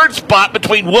the 3rd spot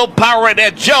between Will Power and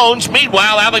Ed Jones.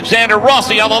 Meanwhile, Alexander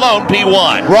Rossi all alone,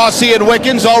 P1. Rossi and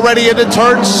Wickens already into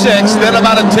turn 6, then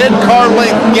about a 10-car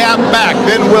length gap back.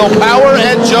 Then Will Power,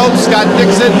 Ed Jones, Scott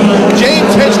Dixon,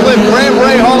 James Hinchcliffe, Graham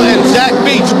Rahal, and Zach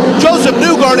Beach. Joseph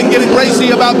Newgarden getting racy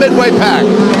about midway pack.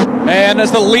 And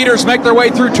as the leaders make their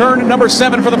way through turn number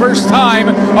 7 for the first time,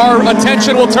 our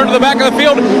attention will turn to the back of the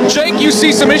field. Jake, you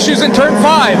see some issues in turn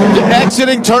 5.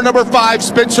 Exiting turn number 5,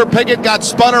 Spencer Piggott got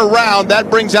spun around.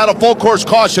 That brings out a full course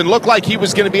caution. Looked like he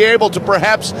was going to be able to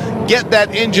perhaps get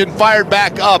that engine fired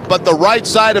back up, but the right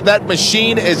side of that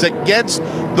machine is against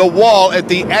the wall at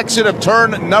the exit of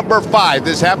turn number 5.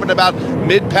 This happened about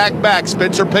mid-pack back.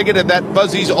 Spencer Pigot at that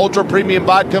Fuzzy's Ultra Premium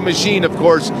Vodka machine, of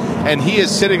course, and he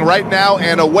is sitting right now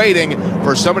and awaiting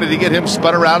for somebody to get him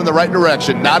spun around in the right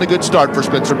direction. Not a good start for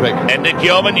Spencer Pigot. And Nick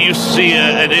Yeoman, you see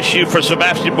an issue for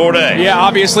Sebastian Bourdais. Yeah,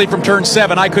 obviously from turn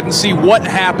 7, I couldn't see what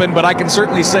happened, but I can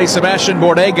certainly say Sebastian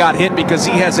Bourdais got hit because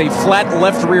he has a flat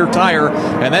left rear tire,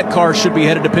 and that car should be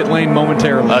headed to pit lane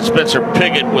momentarily. Spencer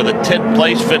Pigot with a 10th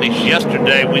place finish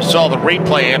yesterday. We saw the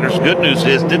replay, Anders. Good news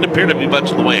is, didn't appear to be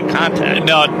much in the way of contact.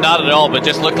 No, not at all, but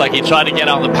just looked like he tried to get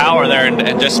on the power there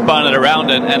and just spun it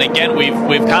around. And again,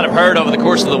 we've kind of heard over the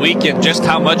course of the weekend just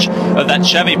how much of that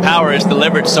Chevy power is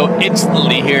delivered so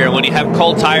instantly here. When you have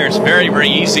cold tires, very, very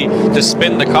easy to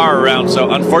spin the car around.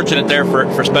 So unfortunate there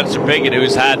for Spencer Pigot,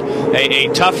 who's had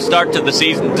a tough start to the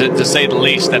season, to say the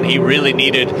least, and he really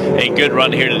needed a good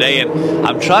run here today. And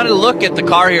I'm trying to look at the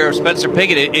car here of Spencer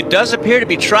Pigot. It does appear to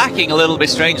be tracking a little bit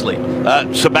strangely.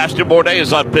 Sebastian Bourdais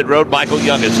is on pit road. Michael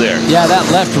Young is there. Yeah,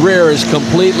 that left rear is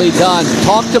completely done.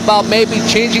 Talked about maybe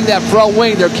changing that front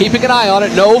wing. They're keeping an eye on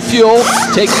it. No fuel.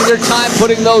 Taking their time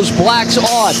putting those blacks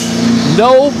on.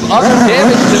 No other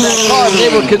damage to that car.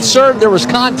 They were concerned there was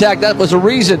contact. That was a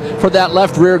reason for that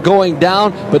left rear going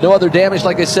down, but no other damage,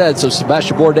 like I said. So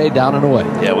Sebastian Bourdais down and away.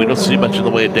 Yeah, we don't see much in the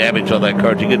way of damage on that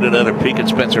car. Did you get another peek at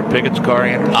Spencer Pigot's car,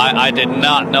 Andrew? I did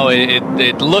not know.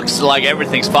 It looks like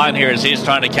everything's fine here as he's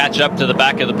trying to catch up to the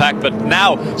back of the pack, but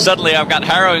now suddenly I've got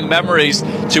harrowing memories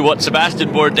to what Sebastian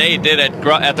Bourdais did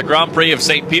at the Grand Prix of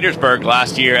St. Petersburg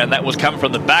last year, and that was coming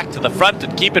from the back to the front.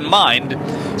 And keep in mind,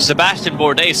 Sebastian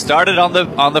Bourdais started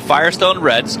on the Firestone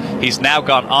Reds. He's now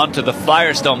gone on to the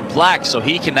Firestone Black, so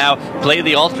he can now play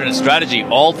the alternate strategy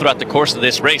all throughout the course of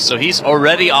this race. So he's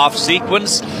already off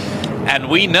sequence. And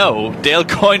we know Dale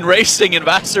Coyne Racing and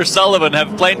Vassar Sullivan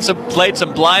have played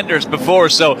some blinders before,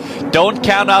 so don't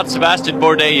count out Sebastian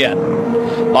Bourdais yet.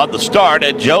 On the start,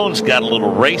 Ed Jones got a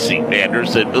little racing,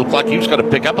 Anders. It looked like he was going to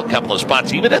pick up a couple of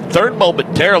spots, even at third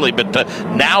momentarily, but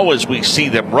now as we see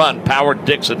them run, Power,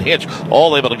 Dixon, Hitch,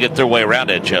 all able to get their way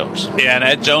around Ed Jones. Yeah, and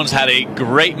Ed Jones had a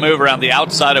great move around the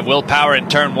outside of Will Power in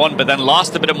turn 1, but then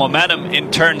lost a bit of momentum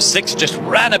in turn 6, just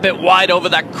ran a bit wide over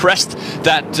that crest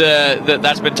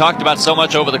that's been talked about so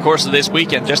much over the course of this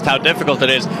weekend, just how difficult it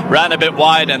is. Ran a bit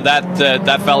wide, and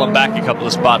that fell him back a couple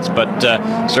of spots, but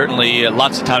certainly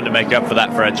lots of time to make up for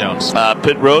that for Ed Jones.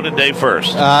 Pit road and day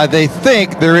first. They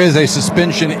think there is a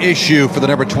suspension issue for the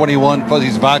number 21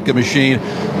 Fuzzy's Vodka machine.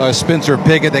 Spencer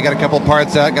Pigot, they got a couple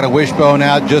parts out, got a wishbone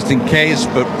out just in case,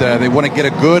 but they want to get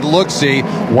a good look-see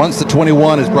once the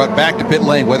 21 is brought back to pit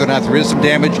lane, whether or not there is some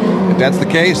damage. If that's the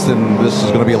case, then this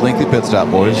is going to be a lengthy pit stop,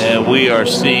 boys. And we are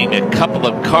seeing a couple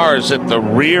of cars at the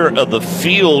rear of the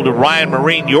field. Ryan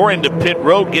Marine, you're into pit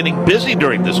road, getting busy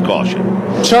during this caution.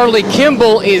 Charlie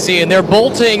Kimball is in. They're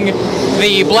bolting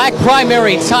the black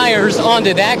primary tires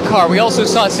onto that car. We also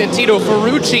saw Santino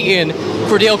Ferrucci in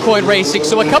for Dale Coyne Racing.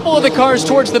 So a couple of the cars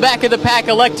towards the back of the pack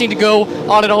electing to go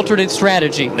on an alternate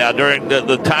strategy. Now, during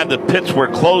the time the pits were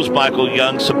closed, Michael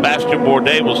Young, Sebastian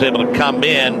Bourdais was able to come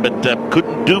in, but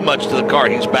couldn't do much to the car.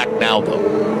 He's back now,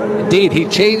 though. Indeed, he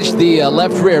changed the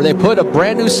left rear. They put a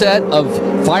brand new set of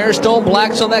Firestone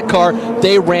Blacks on that car.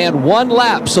 They ran one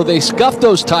lap, so they scuffed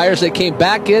those tires. They came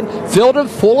back in, filled them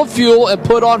full of fuel, and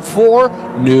put on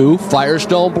 4 new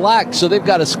Firestone Blacks. So they've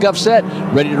got a scuff set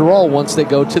ready to roll once they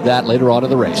go to that later on in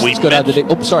the race. Let's go down to Dave.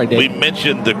 Oh, sorry, Dave. We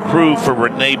mentioned the crew for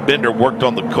Renee Bender worked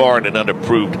on the car in an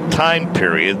unapproved time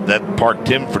period that parked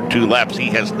him for 2 laps. He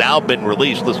has now been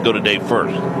released. Let's go to Dave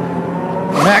first.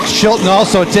 Max Chilton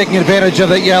also taking advantage of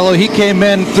that yellow. He came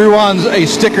in, threw on a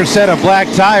sticker set of black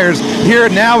tires. Here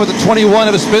now with the 21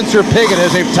 of Spencer Pigot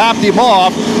as they've topped him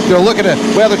off. They're looking at,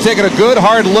 well, they're taking a good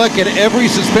hard look at every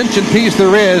suspension piece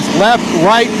there is, left,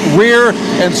 right, rear,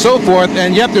 and so forth.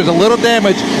 And yep, there's a little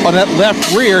damage on that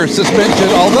left rear suspension,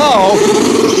 although,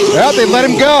 well, they let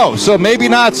him go. So maybe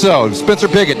not so. Spencer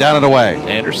Pigot down and away.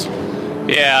 Anderson.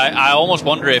 Yeah, I almost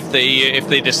wonder if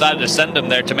they decided to send him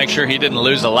there to make sure he didn't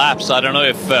lose a lap. So I don't know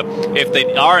if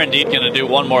they are indeed going to do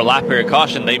one more lap here at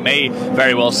caution. They may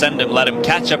very well send him, let him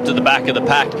catch up to the back of the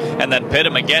pack, and then pit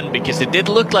him again, because it did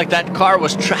look like that car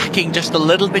was tracking just a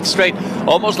little bit straight,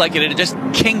 almost like it had just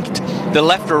kinked the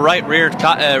left or right rear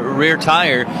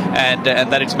tire, and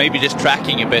that it's maybe just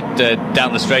tracking a bit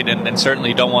down the straight, and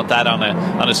certainly don't want that on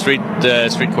a street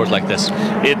course like this.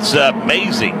 It's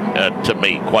amazing to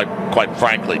me, quite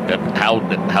frankly,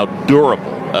 how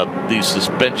durable these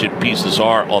suspension pieces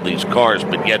are on these cars,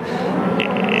 but yet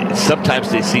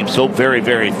sometimes they seem so very,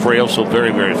 very frail, so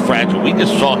very, very fragile. We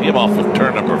just saw him off of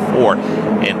turn number 4,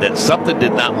 and that something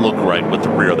did not look right with the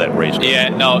rear of that race car. Yeah,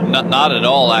 no, not at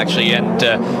all, actually. And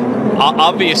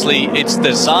obviously it's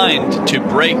designed to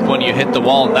brake when you hit the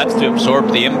wall, and that's to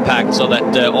absorb the impact so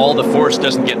that all the force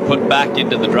doesn't get put back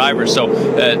into the driver. So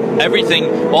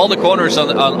everything, all the corners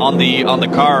on the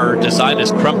car are designed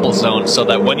as crumple zones, so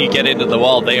that when you get into the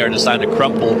wall, they are designed to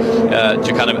crumple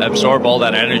to kind of absorb all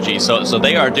that energy. So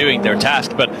they are doing their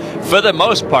task. But for the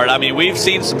most part, I mean, we've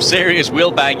seen some serious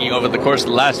wheel banging over the course of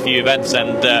the last few events,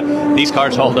 and these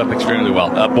cars hold up extremely well.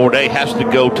 Bourdais has to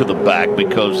go to the back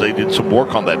because they did some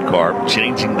work on that car,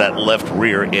 changing that left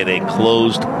rear in a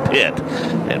closed pit,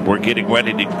 and we're getting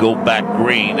ready to go back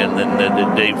green. And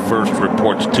then Dave first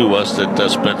reports to us that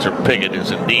Spencer Pigot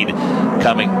is indeed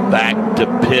coming back to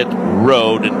pit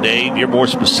road. And Dave, you're more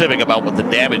specific about what the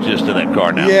damage is to that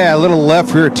car now. Yeah, a little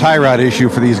left rear tie rod issue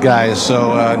for these guys.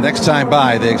 So next time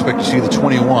by, they expect to see the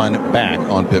 21 back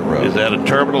on pit road. Is that a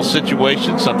terminal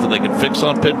situation, something they can fix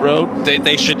on pit road?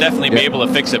 They should definitely be able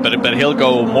to fix it, but he'll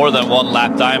go more than one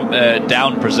lap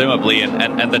down presumably,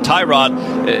 and the tie rod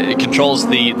controls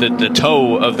the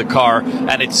toe of the car,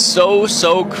 and it's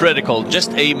so critical.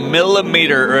 Just a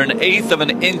millimeter or an eighth of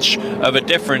an inch of a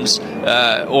difference,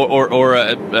 or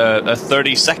a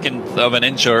 32nd of an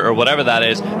inch, or whatever that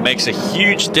is, makes a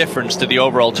huge difference to the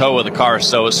overall toe of the car.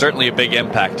 So it's certainly a big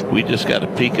impact. We just got a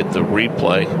peek at the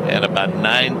replay, and about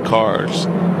 9 cars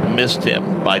missed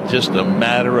him by just a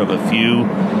matter of a few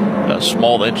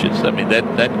small inches. I mean,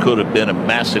 that could have been a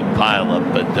massive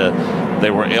pileup, but they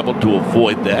were able to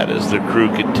avoid that as the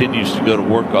crew continues to go to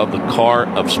work on the car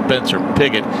of Spencer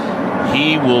Pigot.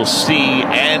 He will see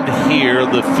and hear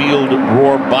the field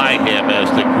roar by him as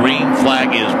the green flag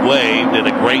is waved, and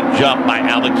a great jump by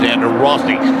Alexander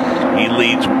Rossi. He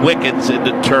leads Wickens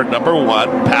into turn number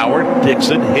 1. Power,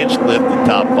 Dixon, Hinchcliffe, the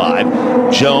top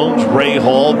 5. Jones,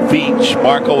 Rahal, Veach,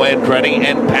 Marco Andretti,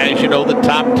 and Pagano, the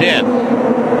top 10.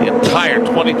 The entire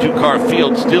 22-car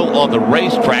field still on the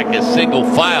racetrack is single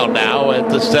file now at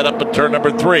the setup of turn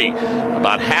number 3.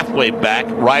 About halfway back,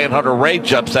 Ryan Hunter-Reay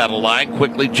jumps out of line,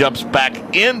 quickly jumps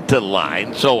back into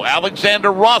line. So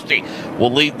Alexander Rossi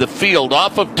will lead the field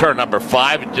off of turn number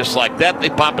 5, and just like that, they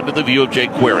pop into the view of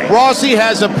Jake Query. Rossi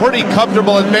has a pretty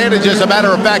comfortable advantage, as a matter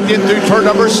of fact, in through turn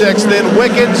number 6. Then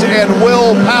Wickens and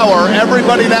Will Power.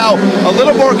 Everybody now a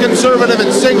little more conservative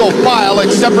in single file,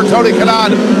 except for Tony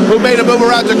Kanaan, who made a move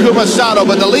around to Kumasato,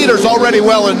 but the leader's already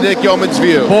well in Nick Yeoman's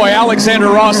view. Boy, Alexander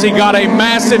Rossi got a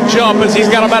massive jump as he's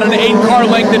got about an 8-car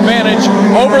length advantage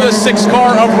over the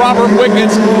 6-car of Robert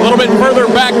Wickens. A little bit further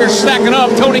back, they're stacking up.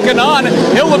 Tony Kanaan,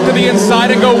 he'll look to the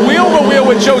inside and go wheel to wheel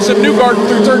with Joseph Newgarden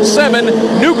through turn 7.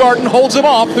 Newgarden holds him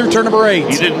off through turn number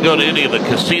 8. You didn't go to any of the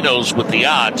casinos with the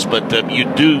odds, but you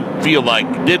did feel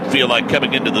like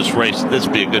coming into this race, this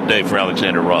would be a good day for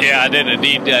Alexander Rossi. Yeah, I did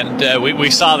indeed, and we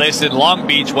saw this in Long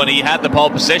Beach when he had the pole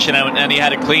position and he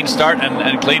had a clean start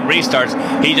and clean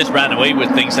restarts. He just ran away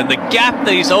with things, and the gap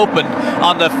that he's opened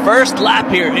on the first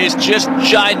lap here is just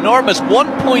ginormous.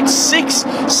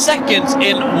 1.6 seconds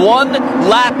in one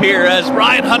lap here as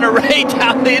Ryan Hunter-Reay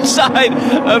down the inside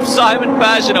of Simon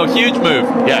Pagano. Huge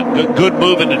move. Yeah, good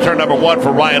move into turn number 1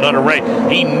 for Ryan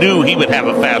Hunter-Reay. He knew he would have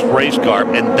a fast race car,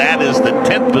 and that is the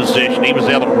 10th position. He was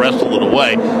able to wrestle it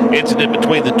away. Incident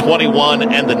between the 21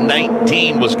 and the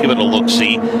 19 was given a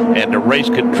look-see, and the race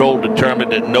control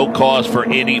determined that no cause for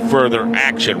any further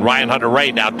action. Ryan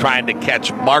Hunter-Reay now trying to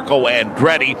catch Marco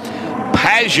Andretti.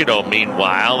 Pagano,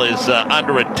 meanwhile, is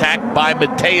under attack by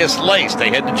Matthias Lace. They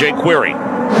head to Jake Query.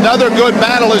 Another good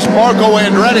battle is Marco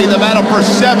Andretti, the battle for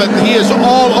 7th. He is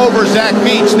all over Zach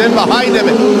Beach. Then behind him,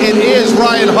 it is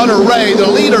Ryan Hunter-Reay. The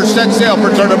leader sets sail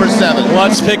for turn number 7.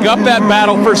 Let's pick up that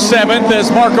battle for 7th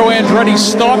as Marco Andretti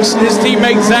stalks his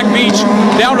teammate Zach Beach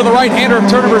down to the right-hander of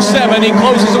turn number 7. He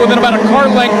closes it within about a car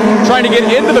length, trying to get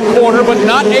into the corner, but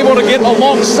not able to get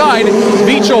alongside.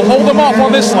 Beach will hold him off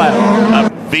on this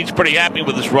lap. Beach pretty happy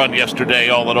with his run yesterday,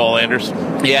 all in all, Anders.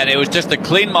 Yeah, and it was just a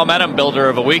clean momentum builder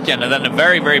of a weekend, and then a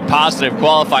very positive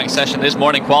qualifying session this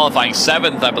morning, qualifying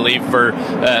 7th, I believe, for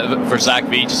Zach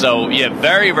Beach. So yeah,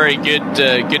 very good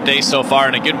day so far,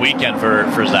 and a good weekend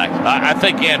for Zach. I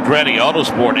think Andretti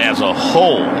Autosport as a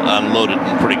whole unloaded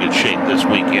in pretty good shape this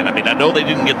weekend. I mean, I know they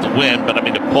didn't get the win, but I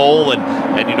mean the pole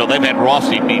and you know they've had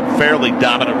Rossi be fairly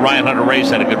dominant. Ryan Hunter-Reay's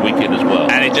had a good weekend as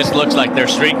well, and it just looks like their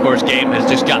street course game has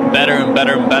just gotten better and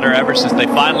better and better ever since they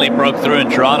finally broke through in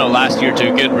Toronto last year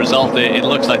to a good result. It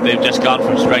looks like they've just gone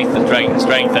from strength to strength to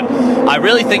strength. And I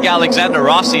really think Alexander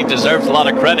Rossi deserves a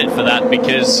lot of credit for that,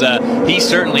 because he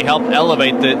certainly helped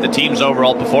elevate the team's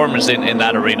overall performance in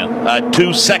that arena. A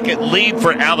 2-second lead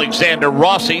for Alexander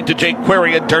Rossi to Jake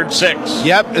Query in turn 6.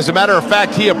 Yep, as a matter of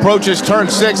fact, he approaches turn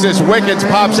 6 as Wickens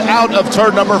pops out of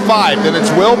turn number 5. Then it's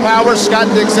Will Power, Scott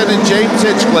Dixon, and James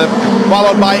Hinchcliffe,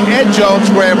 followed by Ed Jones,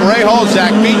 Graham Rahal,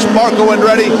 Zach Beach, Marco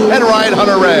Andretti, and Ryan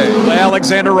Hunter-Reay.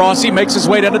 Alexander Rossi makes his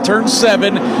way down to turn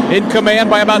 7, in command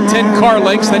by about 10 car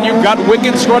lengths. Then you've got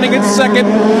Wickens running in second,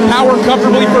 Power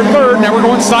comfortably for third. Now we're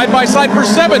going side by side for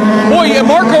 7th. Boy,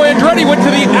 Marco Andretti went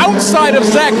to the outside of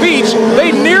Zach Beach.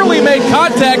 They nearly made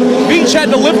contact. Beach had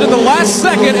to lift at the last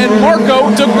second, and Marco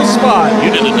took the spot.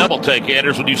 You did a double take,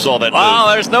 Anders, when you saw that Wow,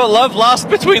 move. there's no love lost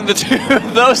between the two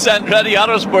of those Andretti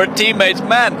Autosport teammates.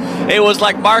 Man, it was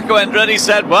like Marco Andretti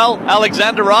said, well,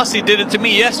 Alexander Rossi did it to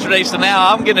me yesterday, so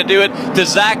now I'm going to do it to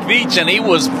Zach Beach, and he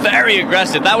was very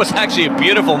aggressive. That was actually a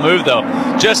beautiful move, though.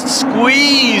 Just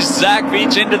squeezed Zach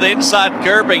Beach into the inside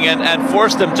curbing and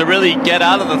forced him to really get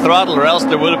out of the throttle, or else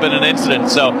there would have been an incident.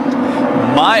 So,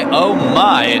 my, oh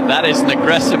my, that is an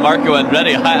aggressive Marco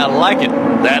Andretti. I like it.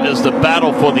 That is the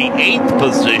battle for the 8th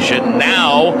position.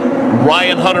 Now,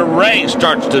 Ryan Hunter-Reay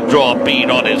starts to draw a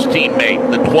bead on his teammate.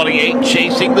 The 28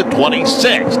 chasing the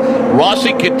 26.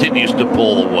 Rossi continues to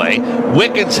pull away.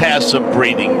 Wickens has some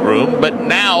breathing room, but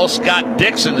now Scott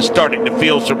Dixon is starting to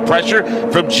feel some pressure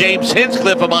from James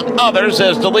Hinchcliffe, among others,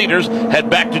 as the leaders head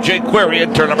back to Jake Query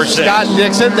in turn number 6. Scott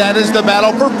Dixon, that is the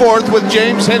battle for 4th, with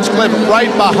James Hinchcliffe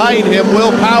right behind him.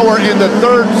 Will Power in the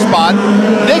 3rd spot.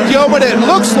 Nick Yeoman, it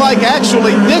looks like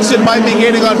actually Dixon might be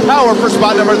gaining on Power for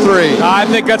spot number 3. I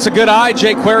think that's a good eye,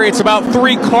 Jake Query. It's about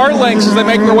 3 car lengths as they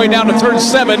make their way down to turn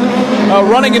 7.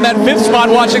 Running in that 5th spot,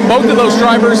 watching both of those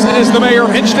drivers, is the mayor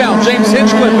of Hinchtown, James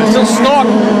Hinchcliffe. It's still Stalk,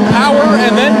 Power,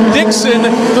 and then Dixon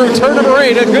through turn number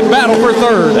 8. A good battle for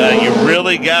 3rd. You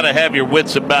really got to have your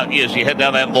wits about you as you head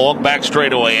down that long back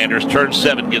straightaway, Anders. Turn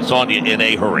 7 gets on you in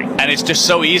a hurry. And it's just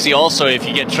so easy also if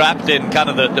you get trapped in kind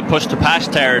of the push-to-pass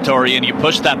territory and you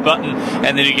push that button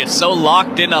and then you get so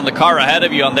locked in on the car ahead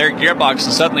of you on their gearbox,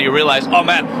 and suddenly you realize, oh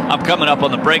man, I'm coming up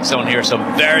on the brake zone here. So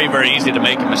very, very easy to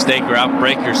make a mistake or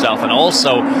outbrake yourself. And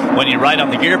also, when you ride on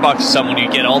the gearbox of someone, you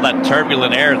get all that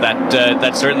turbulent air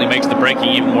that certainly makes the braking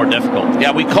even more difficult.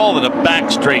 Yeah, we call it a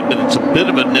back straight, but it's a bit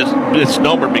of a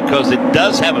misnomer because it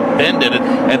does have a bend in it,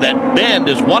 and that bend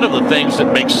is one of the things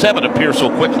that makes 7 appear so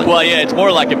quickly. Well, yeah, it's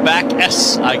more like a back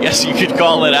S, I guess you could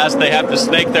call it, as they have to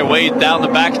snake their way down the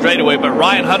back straightaway. But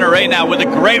Ryan Hunter-Reay now with a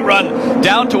great run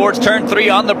down towards turn 3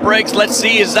 on the brakes. Let's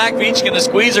see, is Zach Beach going to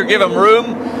squeeze or give him room?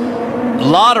 A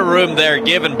lot of room there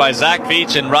given by Zach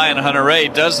Beach, and Ryan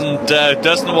Hunter-Reay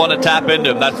doesn't want to tap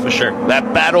into him, that's for sure.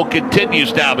 That battle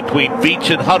continues now between Beach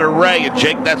and Hunter-Reay, and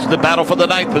Jake, that's the battle for the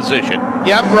 9th position.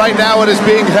 Yep, right now it is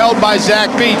being held by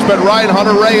Zach Beach, but Ryan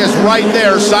Hunter-Reay is right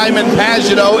there. Simon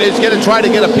Pagano is going to try to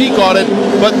get a peek on it,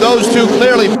 but those two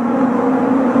clearly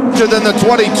than the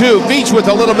 22. Beach with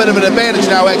a little bit of an advantage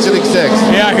now exiting 6.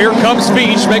 Yeah, here comes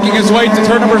Beach making his way to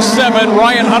turn number 7.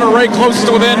 Ryan Hunter-Reay close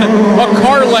to within a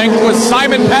car length with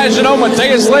Simon Pagano,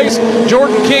 Mateus Lace,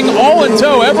 Jordan King all in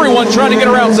tow. Everyone trying to get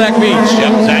around Zach Beach.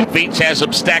 Yep, Zach Beach has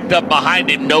him stacked up behind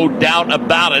him, no doubt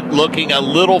about it. Looking a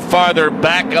little farther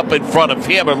back up in front of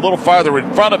him, a little farther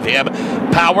in front of him,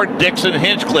 Power, Dixon,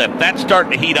 Hinchcliffe. That's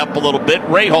starting to heat up a little bit.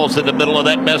 Rahal's in the middle of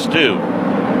that mess too.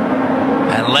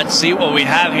 And let's see what we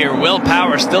have here. Will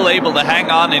Power still able to hang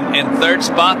on in 3rd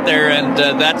spot there, and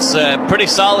that's a pretty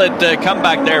solid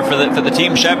comeback there for the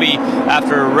Team Chevy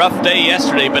after a rough day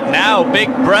yesterday. But now big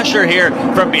pressure here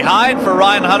from behind for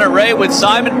Ryan Hunter-Reay with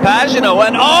Simon Pagano,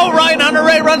 and oh, Ryan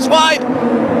Hunter-Reay runs wide.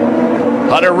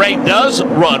 Hunter-Reay does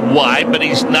run wide, but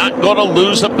he's not going to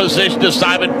lose a position to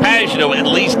Simon Pagano, at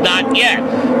least not yet.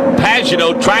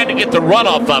 Pagano trying to get the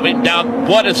runoff of him down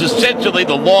what is essentially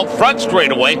the long front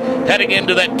straightaway, heading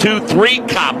into that 2-3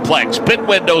 complex. Pit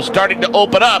window starting to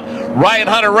open up. Ryan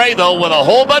Hunter-Reay, though, with a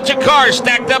whole bunch of cars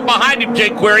stacked up behind him,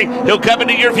 Jake Query. He'll come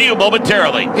into your view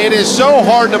momentarily. It is so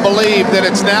hard to believe that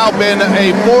it's now been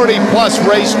a 40-plus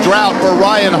race drought for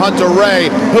Ryan Hunter-Reay,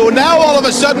 who now all of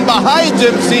a sudden behind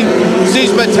him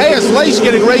sees Mateus Lace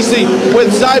getting racy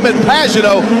with Simon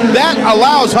Pagano. That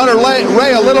allows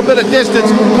Hunter-Reay a little bit of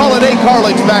distance. Call it 8 car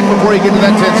lengths back before you get to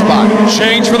that 10th spot.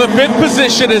 Change for the 5th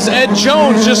position as Ed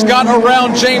Jones just got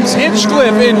around James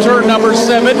Hinchcliffe in turn number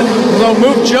 7. So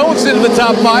move Jones into the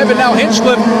top 5, and now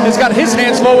Hinchcliffe has got his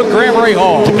hands full with Graham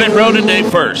Rahal. To pit road today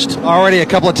first. Already a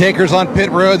couple of takers on pit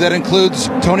road. That includes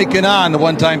Tony Kanaan, the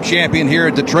one-time champion here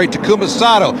at Detroit, Takuma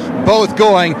Sato, both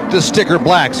going to sticker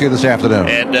blacks here this afternoon.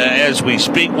 And as we we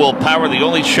speak. Will Power the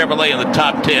only Chevrolet in the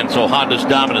top 10, so Honda's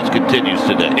dominance continues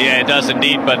today. Yeah, it does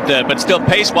indeed, but still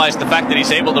pace-wise, the fact that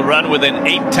he's able to run within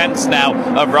 8/10 now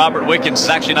of Robert Wickens is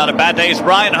actually not a bad day. As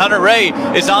Ryan Hunter-Ray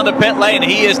is on the pit lane,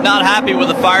 he is not happy with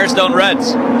the Firestone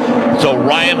Reds. So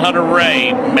Ryan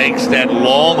Hunter-Ray makes that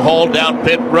long haul down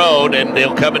pit road, and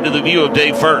they'll come into the view of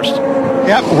day first.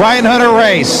 Yep, Ryan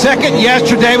Hunter-Ray, second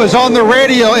yesterday, was on the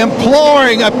radio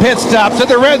imploring a pit stop. So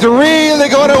the Reds are really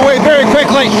going away very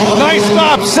quickly. Nice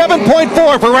stop,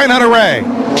 7.4 for Ryan Hunter-Ray.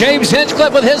 James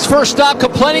Hinchcliffe with his first stop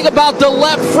complaining about the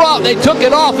left front. They took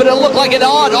it off and it looked like it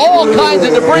had all kinds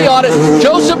of debris on it.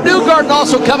 Joseph Newgarden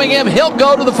also coming in. He'll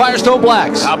go to the Firestone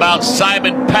Blacks. How about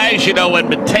Simon Pagino and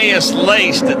Mateus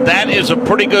Laced? That is a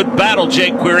pretty good battle,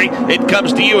 Jake Query. It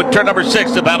comes to you at turn number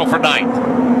 6, the battle for ninth.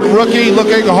 Rookie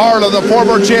looking hard on the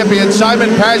former champion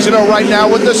Simon Pagino right now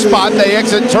with the spot. They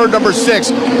exit turn number 6.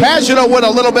 Pagino went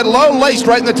a little bit low, laced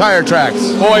right in the tire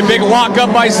tracks. Boy, big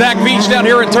lockup by Zach Veach down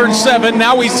here in turn 7.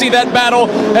 Now we see that battle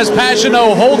as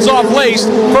Pagino holds off Laced.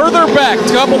 Further back, a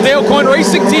couple Dale Coyne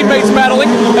Racing teammates battling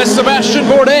as Sebastian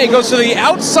Bourdais goes to the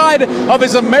outside of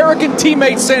his American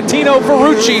teammate Santino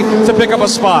Ferrucci to pick up a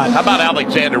spot. How about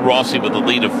Alexander Rossi with a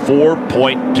lead of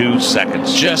 4.2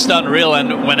 seconds? Just unreal,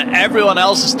 and when everyone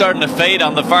else is starting to fade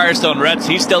on the Firestone Reds,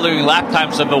 he's still doing lap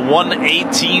times of a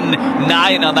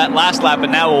 1:18.9 on that last lap,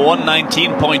 and now a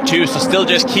 1:19.2, so still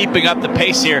just keeping up the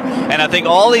pace here. And I think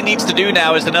all he needs to do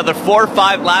now is another 4 or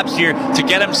 5 laps here to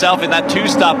get himself in that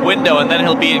 2-stop window, and then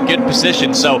he'll be in good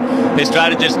position. So his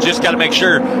strategist just got to make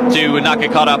sure to not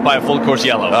get caught up by a full course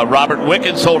yellow. Robert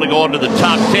Wickens holding on to the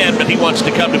top 10, but he wants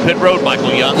to come to pit road,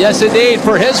 Michael Young. Yes, indeed.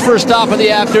 For his first stop of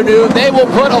the afternoon, they will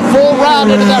put a full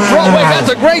round into that front wing. That's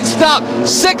a great stop.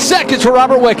 6 seconds for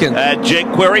Robert Wickens.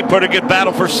 Jake Query, pretty good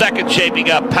battle for second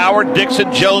shaping up. Power,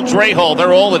 Dixon, Jones, Rahal,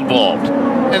 they're all involved.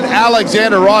 And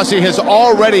Alexander Rossi has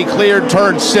already cleared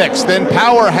turn 6. Then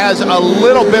Power has a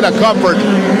little bit of comfort,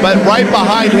 but right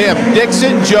behind him,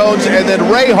 Dixon, Jones, and then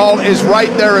Rahal is right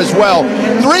there as well.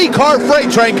 3-car freight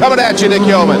train coming at you, Nick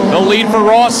Yeoman. The lead for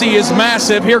Rossi is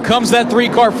massive. Here comes that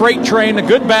 3-car freight train. A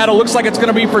good battle. Looks like it's going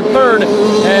to be for third,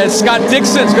 as Scott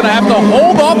Dixon's going to have to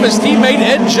hold off his teammate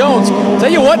Ed Jones.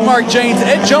 Tell you what, Mark Janes,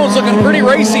 Ed Jones looking pretty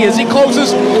racy as he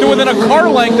closes to within a car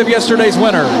length of yesterday's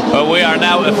winner. But we are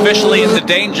now officially in the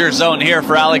danger zone here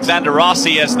for Alexander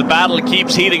Rossi as the battle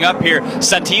keeps heating up here.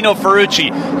 Santino Ferrucci,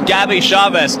 Gabby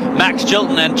Chavez, Max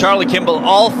Chilton, and Charlie Kimball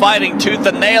all fighting tooth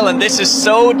and nail, and this is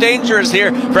so dangerous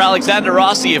here for Alexander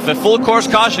Rossi. If a full course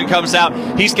caution comes out,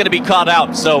 he's going to be caught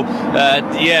out. So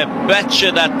yeah,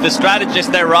 betcha that the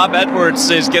strategist there, Rob Edwards,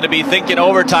 is going to be thinking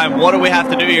overtime. What do we have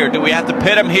to do here? Do we have to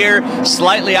pit him here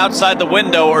slightly outside the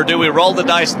window, or do we roll the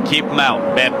dice and keep him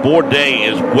out? Man, Bourdais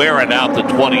is wearing out the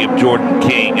 20 of Jordan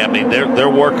King. I mean,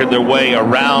 they're working their way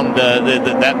around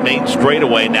that main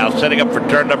straightaway now, setting up for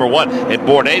turn number 1. And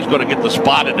Bourdais going to get the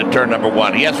spot into turn number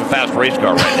 1. He has a fast race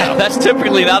car right now. That's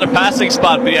typically not a passing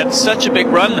spot, but he had such a big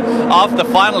run off the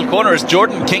final corner as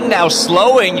Jordan King now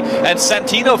slowing, and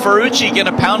Santino Ferrucci going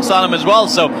to pounce on him as well.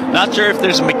 So not sure if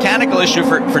there's a mechanical issue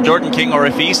for Jordan King, or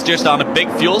if he's just on a big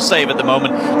fuel save at the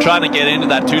moment, trying to get into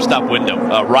that 2-stop window.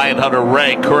 Ryan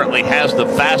Hunter-Ray currently has the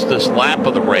fastest lap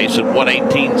of the race at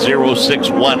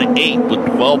 1:18.0618 with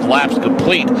 12 laps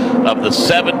complete of the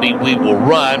 70 we will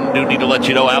run. Do need to let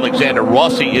you know Alexander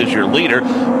Rossi is your leader.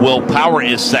 Will Power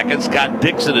is second. Scott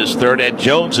Dixon is third. Ed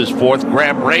Jones is fourth.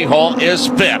 Graham Rahal is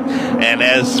fifth. And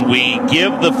as we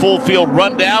give the full field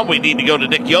rundown, we need to go to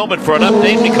Nick Yeoman for an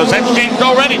update because that's changed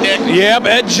already, Nick. Yep,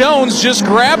 Ed Jones just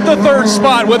grabbed the third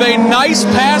spot with a nice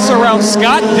pass around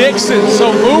Scott Dixon.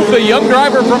 So move the young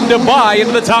driver from Dubai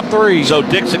into the top 3. So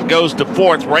Dixon goes to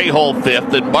fourth, Rahal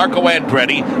fifth, and Marco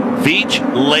Andretti, Veach,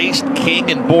 Laced, King,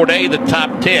 and Bourdais the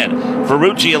top 10.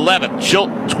 Ferrucci 11th,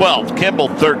 Chilton 12th, Kimball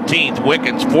 13th,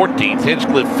 Wickens 14th,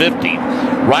 Hinchcliffe 15th.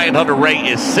 Ryan Hunter-Ray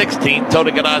is 16th,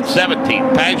 Tony Ganon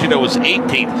 17th, Pagino is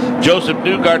 18th, Joseph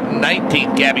Newgarden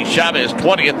 19th, Gabby Chavez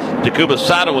 20th, Takuma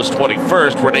Sato was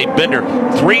 21st, Renee Bender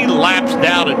 3 laps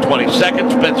down in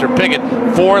 22nd, Spencer Piggott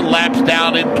 4 laps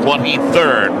down in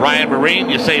 23rd. Ryan Marine,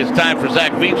 you say it's time for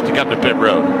Zach Veach to come to pit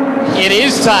road. It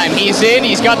is time. He's in.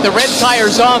 He's got the red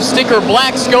tires off, sticker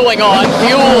blacks going on.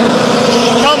 Fuel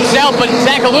comes out, but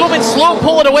Zach a little bit slow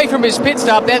pulling away from his pit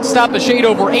stop. That stopped a shade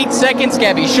over 8 seconds.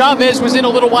 Gabby Chavez was in a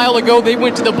little while ago. They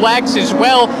went to the blacks as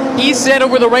well. He said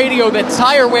over the radio that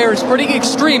tire wear is pretty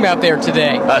extreme out there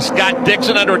today. Scott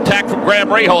Dixon under attack from Graham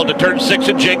Rahal to turn 6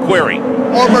 and Jake Query.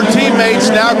 former teammates.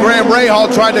 Now Graham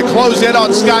Rahal trying to close in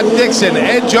on Scott Dixon.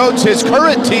 Ed Jones, his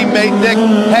current teammate, Nick,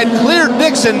 had cleared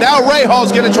Dixon. Now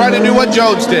Rahal's going to try to do what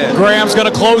Jones did. Graham's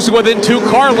going to close to within 2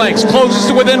 car lengths, closes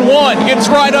to within 1, gets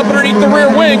right up underneath the rear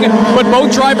wing, but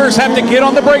both drivers have to get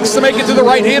on the brakes to make it to the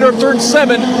right-hander of turn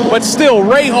 7, but still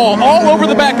Rahal all over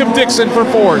the back of Dixon for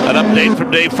Ford. An update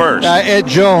from Dave First. Ed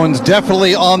Jones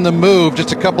definitely on the move.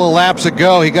 Just a couple of laps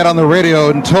ago, he got on the radio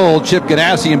and told Chip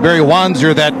Ganassi and Barry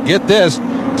Wanzer that, get this,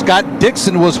 Scott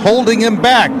Dixon was holding him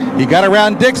back. He got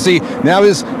around Dixie. Now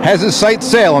has his sights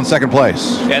sail on second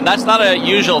place. And that's not a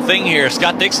usual thing here.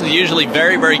 Scott Dixon is usually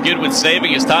very, very good with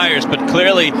saving his tires, but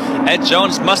clearly Ed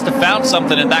Jones must have found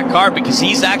something in that car, because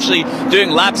he's actually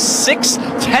doing laps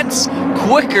 6/10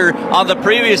 quicker on the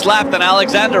previous lap than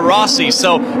Alexander Rossi.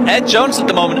 So Ed Jones at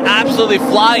the moment absolutely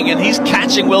flying, and he's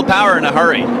catching Will Power in a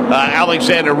hurry.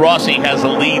 Alexander Rossi has a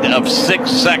lead of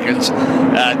 6 seconds.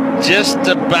 Just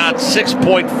about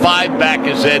 6.5 back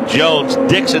is Ed Jones.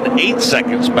 Dixon 8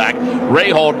 seconds back.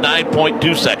 Rahal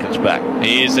 9.2 seconds back.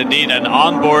 He is indeed an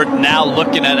onboard now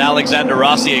looking at Alexander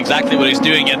Rossi, exactly what he's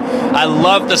doing. And I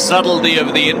love the subtlety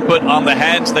of the input on the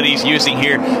hands that he's using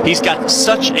here. He's got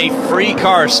such a free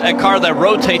car, a car that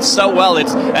rotates so well.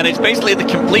 It's basically the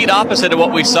complete opposite of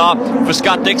what we saw for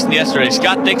Scott Dixon yesterday.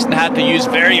 Scott Dixon had to use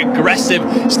very aggressive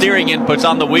steering inputs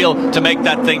on the wheel to make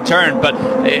that thing turn. But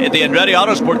the Andretti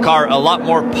Autosport car, a lot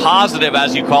more positive,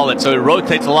 as you call it, so it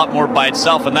rotates a lot more by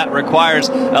itself, and that requires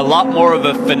a lot more of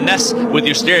a finesse with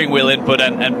your steering wheel input,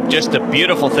 and just a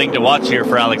beautiful thing to watch here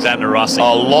for Alexander Rossi. A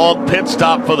long pit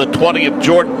stop for the 20 of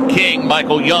Jordan King.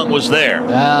 Michael Young was there.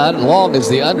 Long is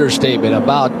the understatement.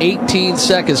 About 18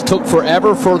 seconds. Took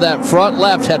forever for that front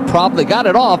left. Had probably got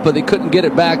it off, but they couldn't get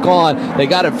it back on. They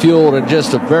got it fueled, and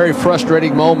just a very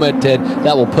frustrating moment, and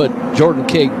that will put Jordan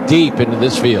King deep into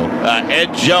this field.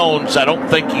 Ed Jones, I don't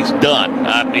think he's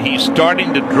done. He's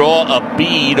starting to draw a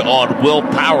bead on Will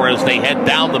Power as they head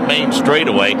down the main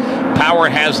straightaway. Power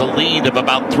has a lead of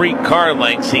about 3 car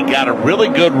lengths. He got a really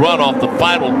good run off the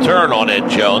final turn on Ed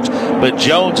Jones, but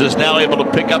Jones is now able to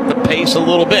pick up the pace a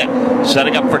little bit.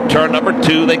 Setting up for turn number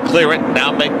 2, they clear it.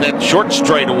 Now make that short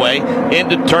straightaway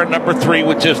into turn number 3,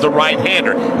 which is the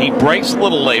right-hander. He brakes a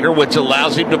little later, which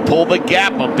allows him to pull the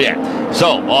gap a bit. So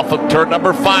off of turn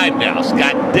number 5 now,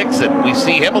 Scott Dixon, we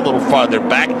see him a little farther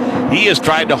back. He is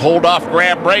trying to hold off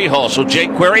Graham Rahal. So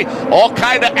Jake Query, all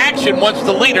kind of action once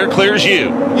the leader clears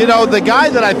you. You know, the guy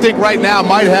that I think right now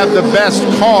might have the best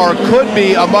car could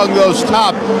be among those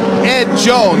top, Ed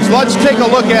Jones. Let's take a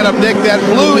look at him, Nick. That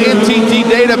blue NTT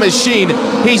data machine,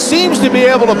 he seems to be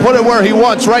able to put it where he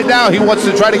wants. Right now, he wants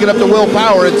to try to get up to Will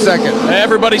Power in second.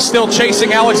 Everybody's still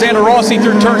chasing Alexander Rossi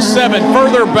through turn 7.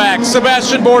 Further back,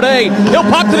 Sebastian Bourdais. He'll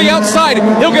pop to the outside.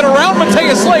 He'll get around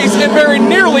Matheus Lace and very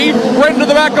nearly right into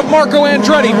the back of Marco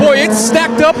Andretti. Boy, it's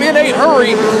stacked up in a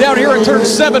hurry down here in turn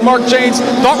 7. Mark Janes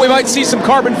thought we might see some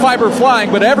carbon fiber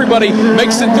flying, but everybody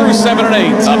makes it through 7 and 8.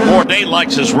 Bourdais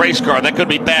likes his race car. That could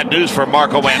be bad news for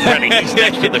Marco Andretti. He's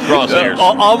next to the crosshairs.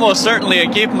 Almost certainly.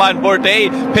 And keep in mind,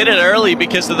 Bourdais pitted early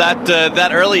because of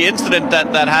that early incident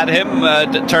that had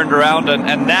him turned around,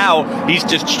 and now he's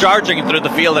just charging through the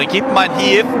field. And keep in mind,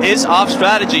 he is off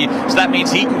strategy, so that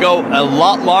means he can go a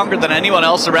lot longer than anyone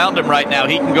else around him right now.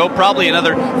 He can go probably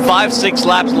another 5-6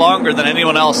 laps longer than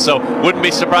anyone else, so wouldn't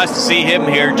be surprised to see him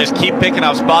here just keep picking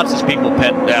up spots as people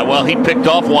pit. Yeah, well, he picked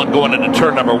off one going into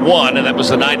turn number 1, and that was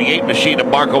the 98 machine of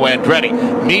Marco Andretti.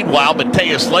 Meanwhile,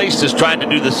 Matheus Lace is trying to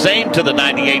do the same to the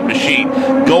 98 machine.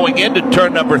 Going into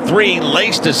turn number 3,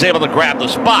 Lace is able to grab the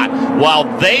spot.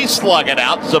 While they slug it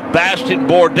out, Sebastian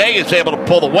Bourdais is able to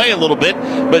pull away a little bit,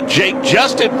 but Jake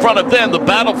just in front of them. The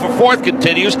battle for 4th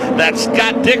continues. That's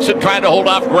Scott Dixon trying to hold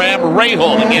off Graham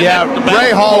Rahal. Again, yeah,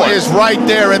 Rahal is right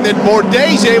there, and then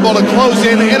Bourdais able to close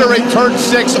in, entering turn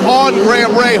 6 on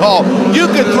Graham Rahal. You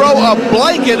could throw a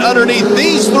blanket underneath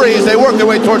these 3 as they work their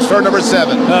way towards turn number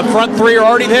 7. Front 3 are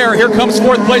already there. Here comes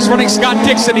 4th place running Scott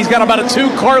Dixon. He's got about a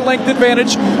 2-car length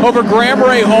advantage over Graham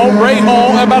Rahal.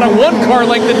 Rahal about a 1-car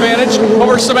length advantage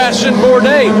over Sebastian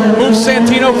Bourdais. Moves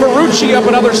Santino Ferrucci up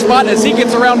another spot as he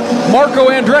gets around Marco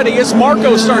Andretti as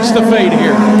Marco starts to fade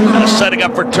here. Setting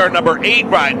up for turn number 8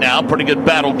 right now. Pretty good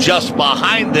battle just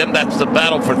behind them. That's the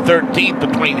battle for 13th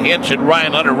between Hinch and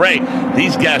Ryan Hunter-Ray.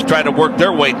 These guys trying to work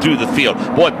their way through the field.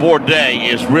 Boy,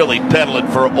 Bourdais is really pedaling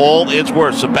for all it's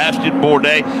worth. Sebastian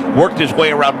Bourdais worked his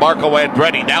way around Marco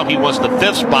Andretti. Now he wants the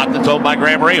 5th spot that's owned by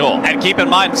Graham Rahal. And keep in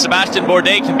mind, Sebastian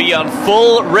Bourdais can be on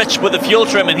full rich with the fuel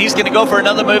trim, and he's going to go for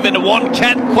another move into 1.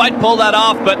 Can't quite pull that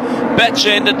off, but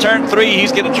betcha into turn 3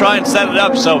 he's going to try and set it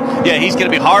up. So, yeah, he's going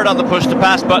to be hard on the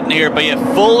push-to-pass button here, but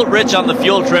yeah, full rich on the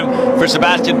fuel trim for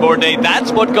Sebastian Bourdais.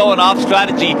 That's what going off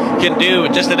strategy can do.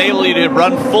 It just enable you to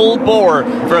run full bore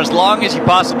for as long as you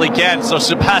possibly can. So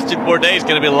Sebastian Bourdais is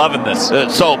going to be loving this.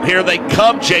 So here they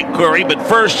come, Jake Query, but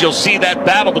first you'll see that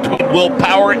battle between Will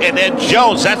Power and Ed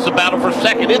Jones. That's the battle for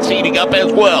second. It's heating up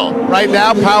as well. Right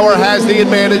now, Power has the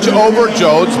advantage over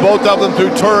Jones, both of them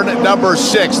through turn number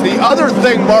 6. The other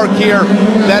thing, Mark, here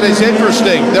that is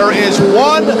interesting, there is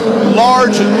one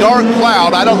large dark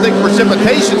cloud. I don't think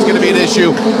precipitation is going to be an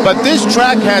issue, but this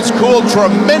track has cooled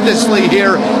tremendously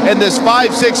here in this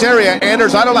 5-6 area.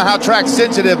 Anders, I don't know how track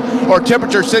sensitive or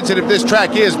temperature sensitive this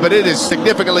track is, but it is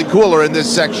significantly cooler in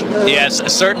this section. Yes,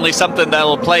 certainly something that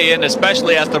will play in,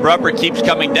 especially as the rubber keeps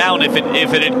coming down. If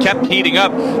it had kept heating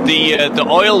up, the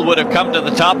oil would have come to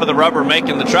the top of the rubber,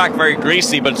 making the track very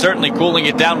greasy, but certainly cooling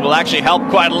it down will actually help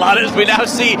quite a lot, as we now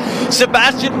see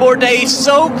Sebastian Bourdais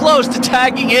so close to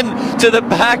tagging in to the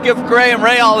back of Graham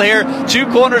Rahal here.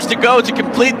 2 corners to go to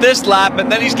complete this lap,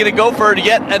 and then he's going to go for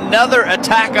yet another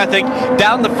attack, I think,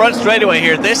 down the front straightaway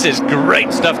here. This is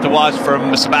great stuff to watch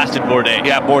from Sebastian Bourdais.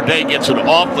 Yeah, Bourdais gets an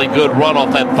awfully good run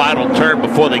off that final turn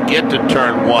before they get to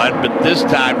turn 1, but this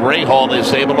time Rahal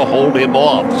is able to hold him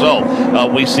off.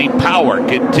 So we see Power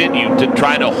continue to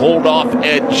try to hold off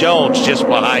Ed Jones. Just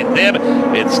behind them,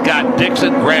 it's Scott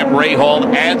Dixon, Graham Rahal,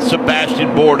 and Sebastian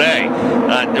Bourdais.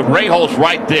 Rahal's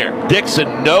right there.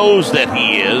 Dixon knows that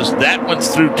he is. That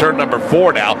one's through turn number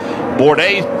 4 now.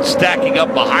 Bourdais stacking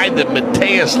up behind them.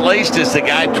 Matthias Laced is the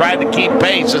guy trying to keep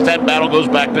pace as that battle goes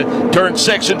back to turn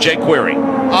 6 and Jake Query.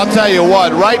 I'll tell you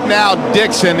what, right now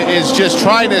Dixon is just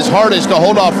trying his hardest to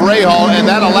hold off Rahal, and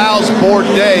that allows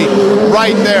Bourdais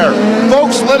right there.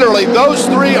 Folks, literally, those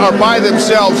 3 are by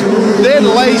themselves, then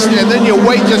Laced, and then you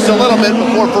wait just a little bit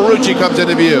before Ferrucci comes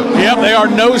into view. Yep, they are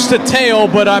nose to tail,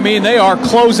 but I mean, they are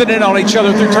closing in on each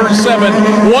other through turn 7.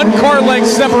 1 car length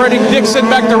separating Dixon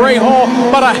back to Rahal,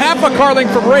 but a half a car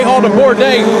length from Rahal to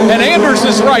Bourdais, and Anders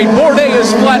is right. Bourdais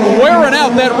is flat wearing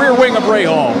out that rear wing of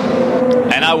Rahal.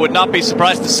 And I would not be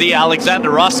surprised to see Alexander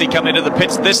Rossi come into the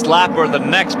pits this lap or the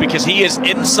next, because he is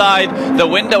inside the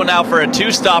window now for a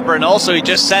 2-stopper, and also he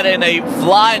just set in a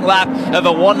flying lap of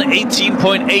a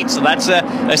 1:18.8. So that's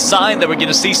a sign that we're going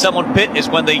to see someone pit is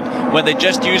when they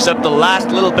just use up the last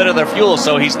little bit of their fuel.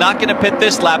 So he's not going to pit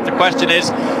this lap. The question is,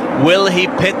 will he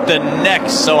pit the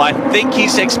next? So I think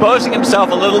he's exposing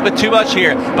himself a little bit too much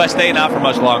here by staying out for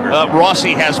much longer.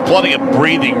 Rossi has plenty of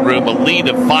breathing room, a lead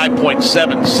of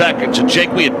 5.7 seconds. And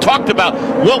Jake, we had talked about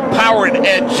Will Power and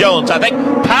Ed Jones. I think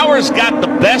Power's got the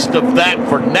best of that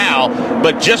for now,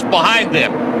 but just behind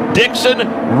them, Dixon,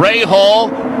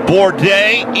 Rahal,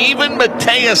 Bourdais, even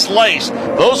Matthias Laced.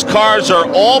 Those cars are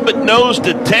all but nose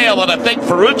to tail, and I think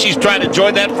Ferrucci's trying to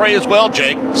join that fray as well,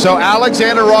 Jake. So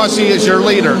Alexander Rossi is your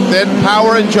leader, then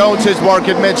Power and Jones, as Mark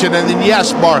had mentioned, and then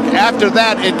yes, Mark, after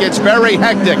that it gets very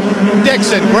hectic.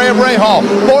 Dixon, Graham Rahal,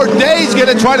 Bourdais going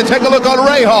to try to take a look on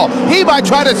Rahal. He might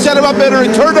try to set him up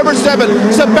entering turn number 7.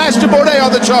 Sebastian Bourdais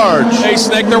on the charge. They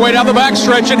snake their way down the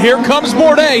backstretch, and here comes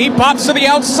Bourdais. He pops to the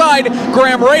outside.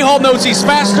 Graham Rahal knows he's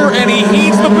faster, and he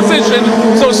heeds the position.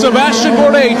 So Sebastian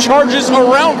Bourdais charges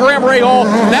around Graham Rahal.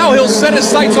 Now he'll set his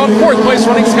sights on 4th place,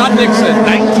 running Scott Dixon.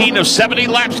 19 of 70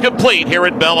 laps complete here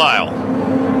at Belle Isle.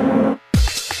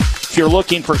 If you're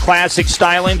looking for classic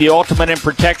styling, the ultimate in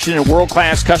protection, and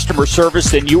world-class customer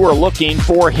service, then you are looking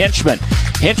for Henchman.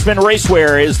 Henchman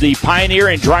Racewear is the pioneer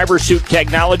in driver suit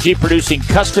technology, producing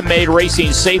custom-made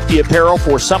racing safety apparel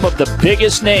for some of the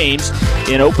biggest names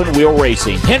in open-wheel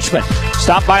racing. Henchman,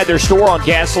 stop by their store on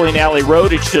Gasoline Alley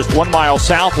Road. It's just 1 mile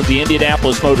south of the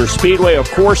Indianapolis Motor Speedway. Of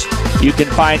course, you can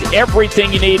find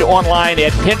everything you need online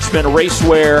at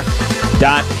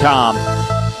henchmanracewear.com.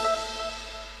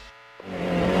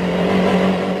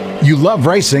 You love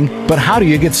racing, but how do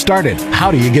you get started? How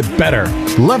do you get better?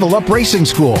 Level Up Racing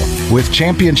School with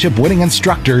championship-winning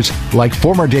instructors like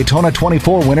former Daytona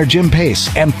 24 winner Jim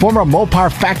Pace and former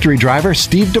Mopar factory driver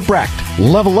Steve DeBrecht.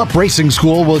 Level Up Racing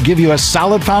School will give you a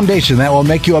solid foundation that will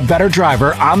make you a better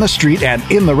driver on the street and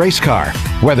in the race car.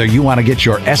 Whether you want to get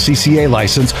your SCCA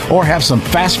license or have some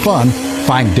fast fun,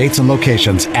 find dates and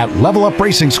locations at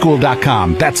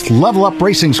levelupracingschool.com. That's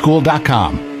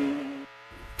levelupracingschool.com.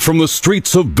 From the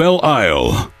streets of Belle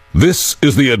Isle, this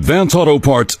is the Advance Auto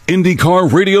Parts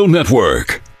IndyCar Radio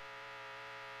Network.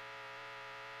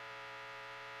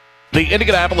 The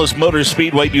Indianapolis Motor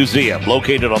Speedway Museum,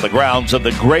 located on the grounds of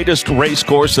the greatest race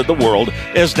course in the world,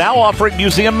 is now offering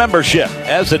museum membership.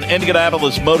 As an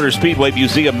Indianapolis Motor Speedway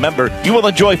Museum member, you will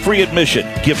enjoy free admission,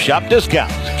 gift shop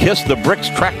discounts, Kiss the Bricks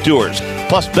track tours,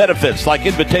 plus benefits like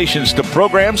invitations to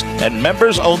programs and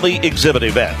members-only exhibit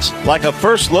events, like a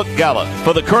first-look gala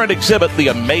for the current exhibit, The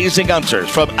Amazing Unsers,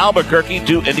 from Albuquerque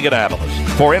to Indianapolis.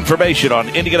 For information on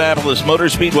Indianapolis Motor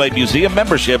Speedway Museum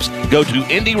memberships, go to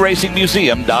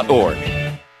indyracingmuseum.org.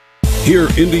 Hear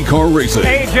IndyCar Racing.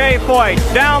 A.J. Foyt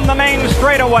down the main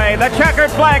straightaway. The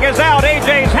checkered flag is out.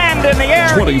 A.J.'s hand in the air.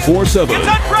 24/7. It's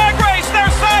a drag race. They're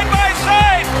side by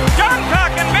side. John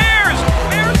Cock and Mears.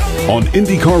 On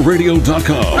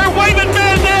IndyCarRadio.com. They're waving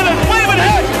bandanas, waving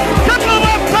heads. Triple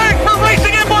left back for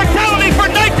racing immortality for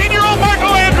 19-year-old Marco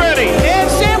Andretti.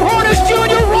 And Sam Hornish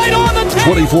Jr. right on the tail.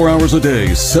 24 hours a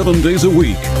day, 7 days a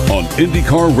week on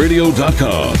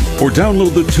IndyCarRadio.com. Or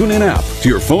download the TuneIn app to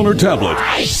your phone or tablet.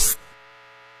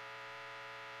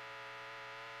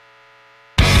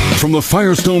 From the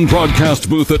Firestone broadcast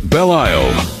booth at Belle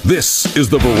Isle, this is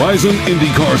the Verizon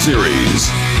IndyCar Series.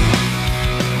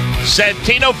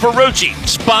 Santino Ferrucci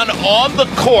spun on the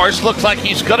course. Looks like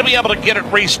he's going to be able to get it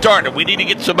restarted. We need to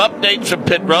get some updates from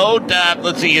pit road.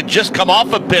 Let's see, he had just come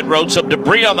off of pit road. Some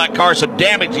debris on that car, some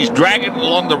damage. He's dragging it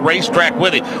along the racetrack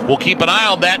with him. We'll keep an eye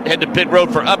on that. Head to pit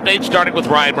road for updates, starting with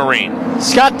Ryan Marine.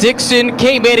 Scott Dixon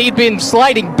came in. He'd been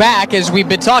sliding back, as we've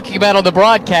been talking about on the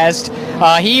broadcast.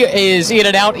 He is in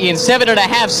and out in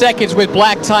 7.5 seconds with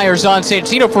black tires on.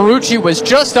 Santino Ferrucci was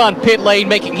just on pit lane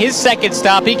making his second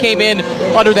stop. He came in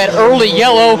under that early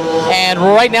yellow, and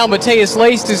right now Matthias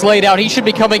Laced is laid out. He should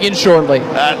be coming in shortly.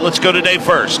 Let's go to Dave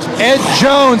first. Ed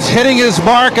Jones hitting his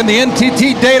mark, and the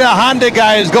NTT Data Honda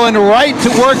guy is going right to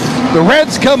work. The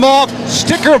reds come off,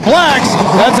 sticker blacks.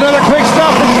 That's another quick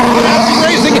stop.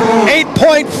 Racing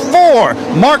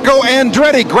 8.4. Marco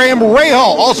Andretti, Graham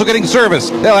Rahal also getting service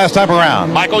that last time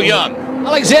around. Michael Young.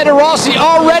 Alexander Rossi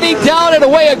already down and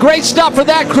away. A great stop for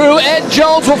that crew. Ed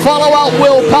Jones will follow out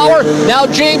Will Power. Now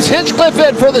James Hinchcliffe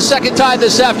in for the second time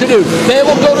this afternoon. They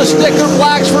will go to sticker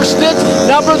blacks for stint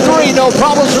number 3. No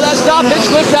problems for that stop.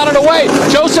 Hinchcliffe down and away.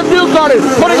 Joseph Newgarden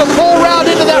putting a full round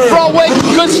into that front wing.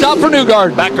 Good stop for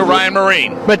Newgarden. Back to Ryan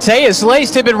Marine. Matthias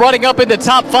Laced had been running up in the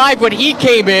top 5 when he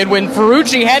came in. When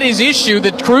Ferrucci had his issue,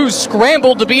 the crew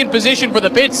scrambled to be in position for the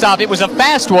pit stop. It was a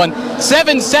fast one.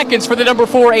 7 seconds for the number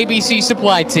 4 ABC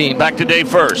Supply team. Back to Dave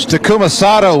first. Takuma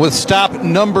Sato with stop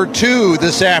number 2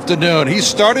 this afternoon. He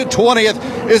started 20th,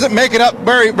 isn't making up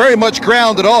very much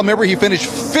ground at all. Remember, he finished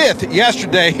 5th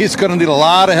yesterday. He's going to need a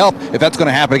lot of help if that's going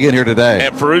to happen again here today.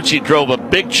 And Ferrucci drove a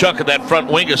big chunk of that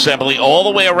front wing assembly all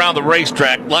the way around the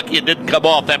racetrack. Lucky it didn't come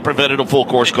off. That prevented a full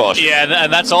course caution. Yeah,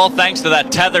 and that's all thanks to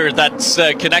that tether that's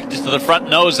connected to the front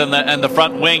nose and the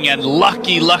front wing. And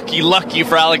lucky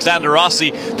for Alexander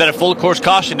Rossi that a full course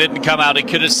caution didn't come out. It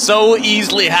could have so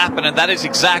easily happen, and that is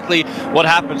exactly what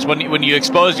happens when you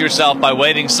expose yourself by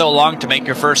waiting so long to make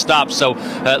your first stop. So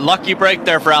lucky break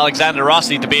there for Alexander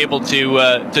Rossi to be able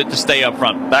to stay up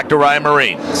front. Back to Ryan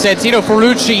Marine. Santino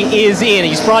Ferrucci is in.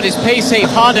 He's brought his Pace-Safe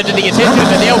Honda to the attention of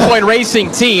the Nail Point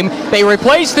Racing team. They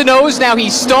replaced the nose. Now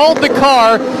he stalled the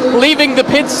car, leaving the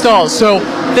pit stall. So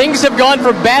things have gone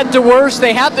from bad to worse.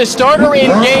 They have the starter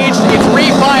engaged. It's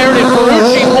refired, and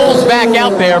Ferrucci pulls back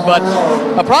out there. But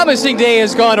a promising day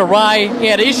has gone awry. He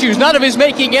had issues, none of his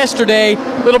making yesterday.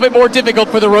 A little bit more difficult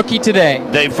for the rookie today.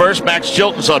 Dave first, Max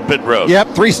Chilton's on pit road. Yep,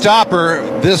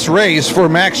 3-stopper this race for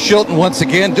Max Chilton once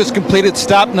again. Just completed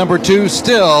stop number 2,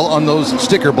 still on those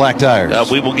sticker black tires.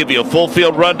 We will give you a full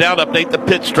field rundown, update the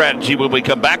pit strategy when we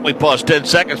come back. We pause 10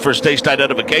 seconds for station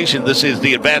identification. This is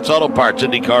the Advanced Auto Parts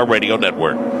IndyCar Radio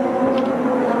Network.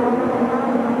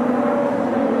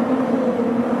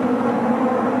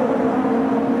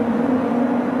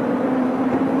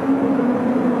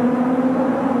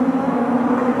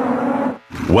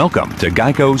 Welcome to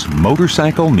Geico's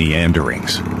Motorcycle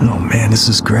Meanderings. Oh man, this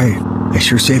is great. I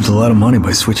sure saved a lot of money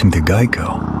by switching to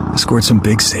Geico. I scored some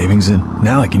big savings, and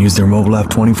now I can use their mobile app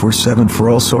 24/7 for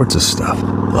all sorts of stuff.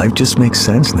 Life just makes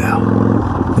sense now.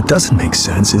 What doesn't make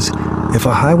sense is, if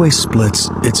a highway splits,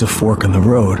 it's a fork in the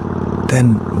road,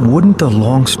 then wouldn't the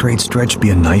long straight stretch be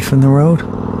a knife in the road?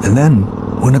 And then,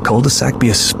 wouldn't a cul-de-sac be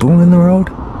a spoon in the road?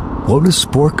 What would a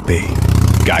spork be?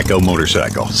 Geico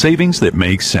Motorcycle. Savings that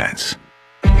make sense.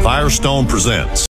 Firestone presents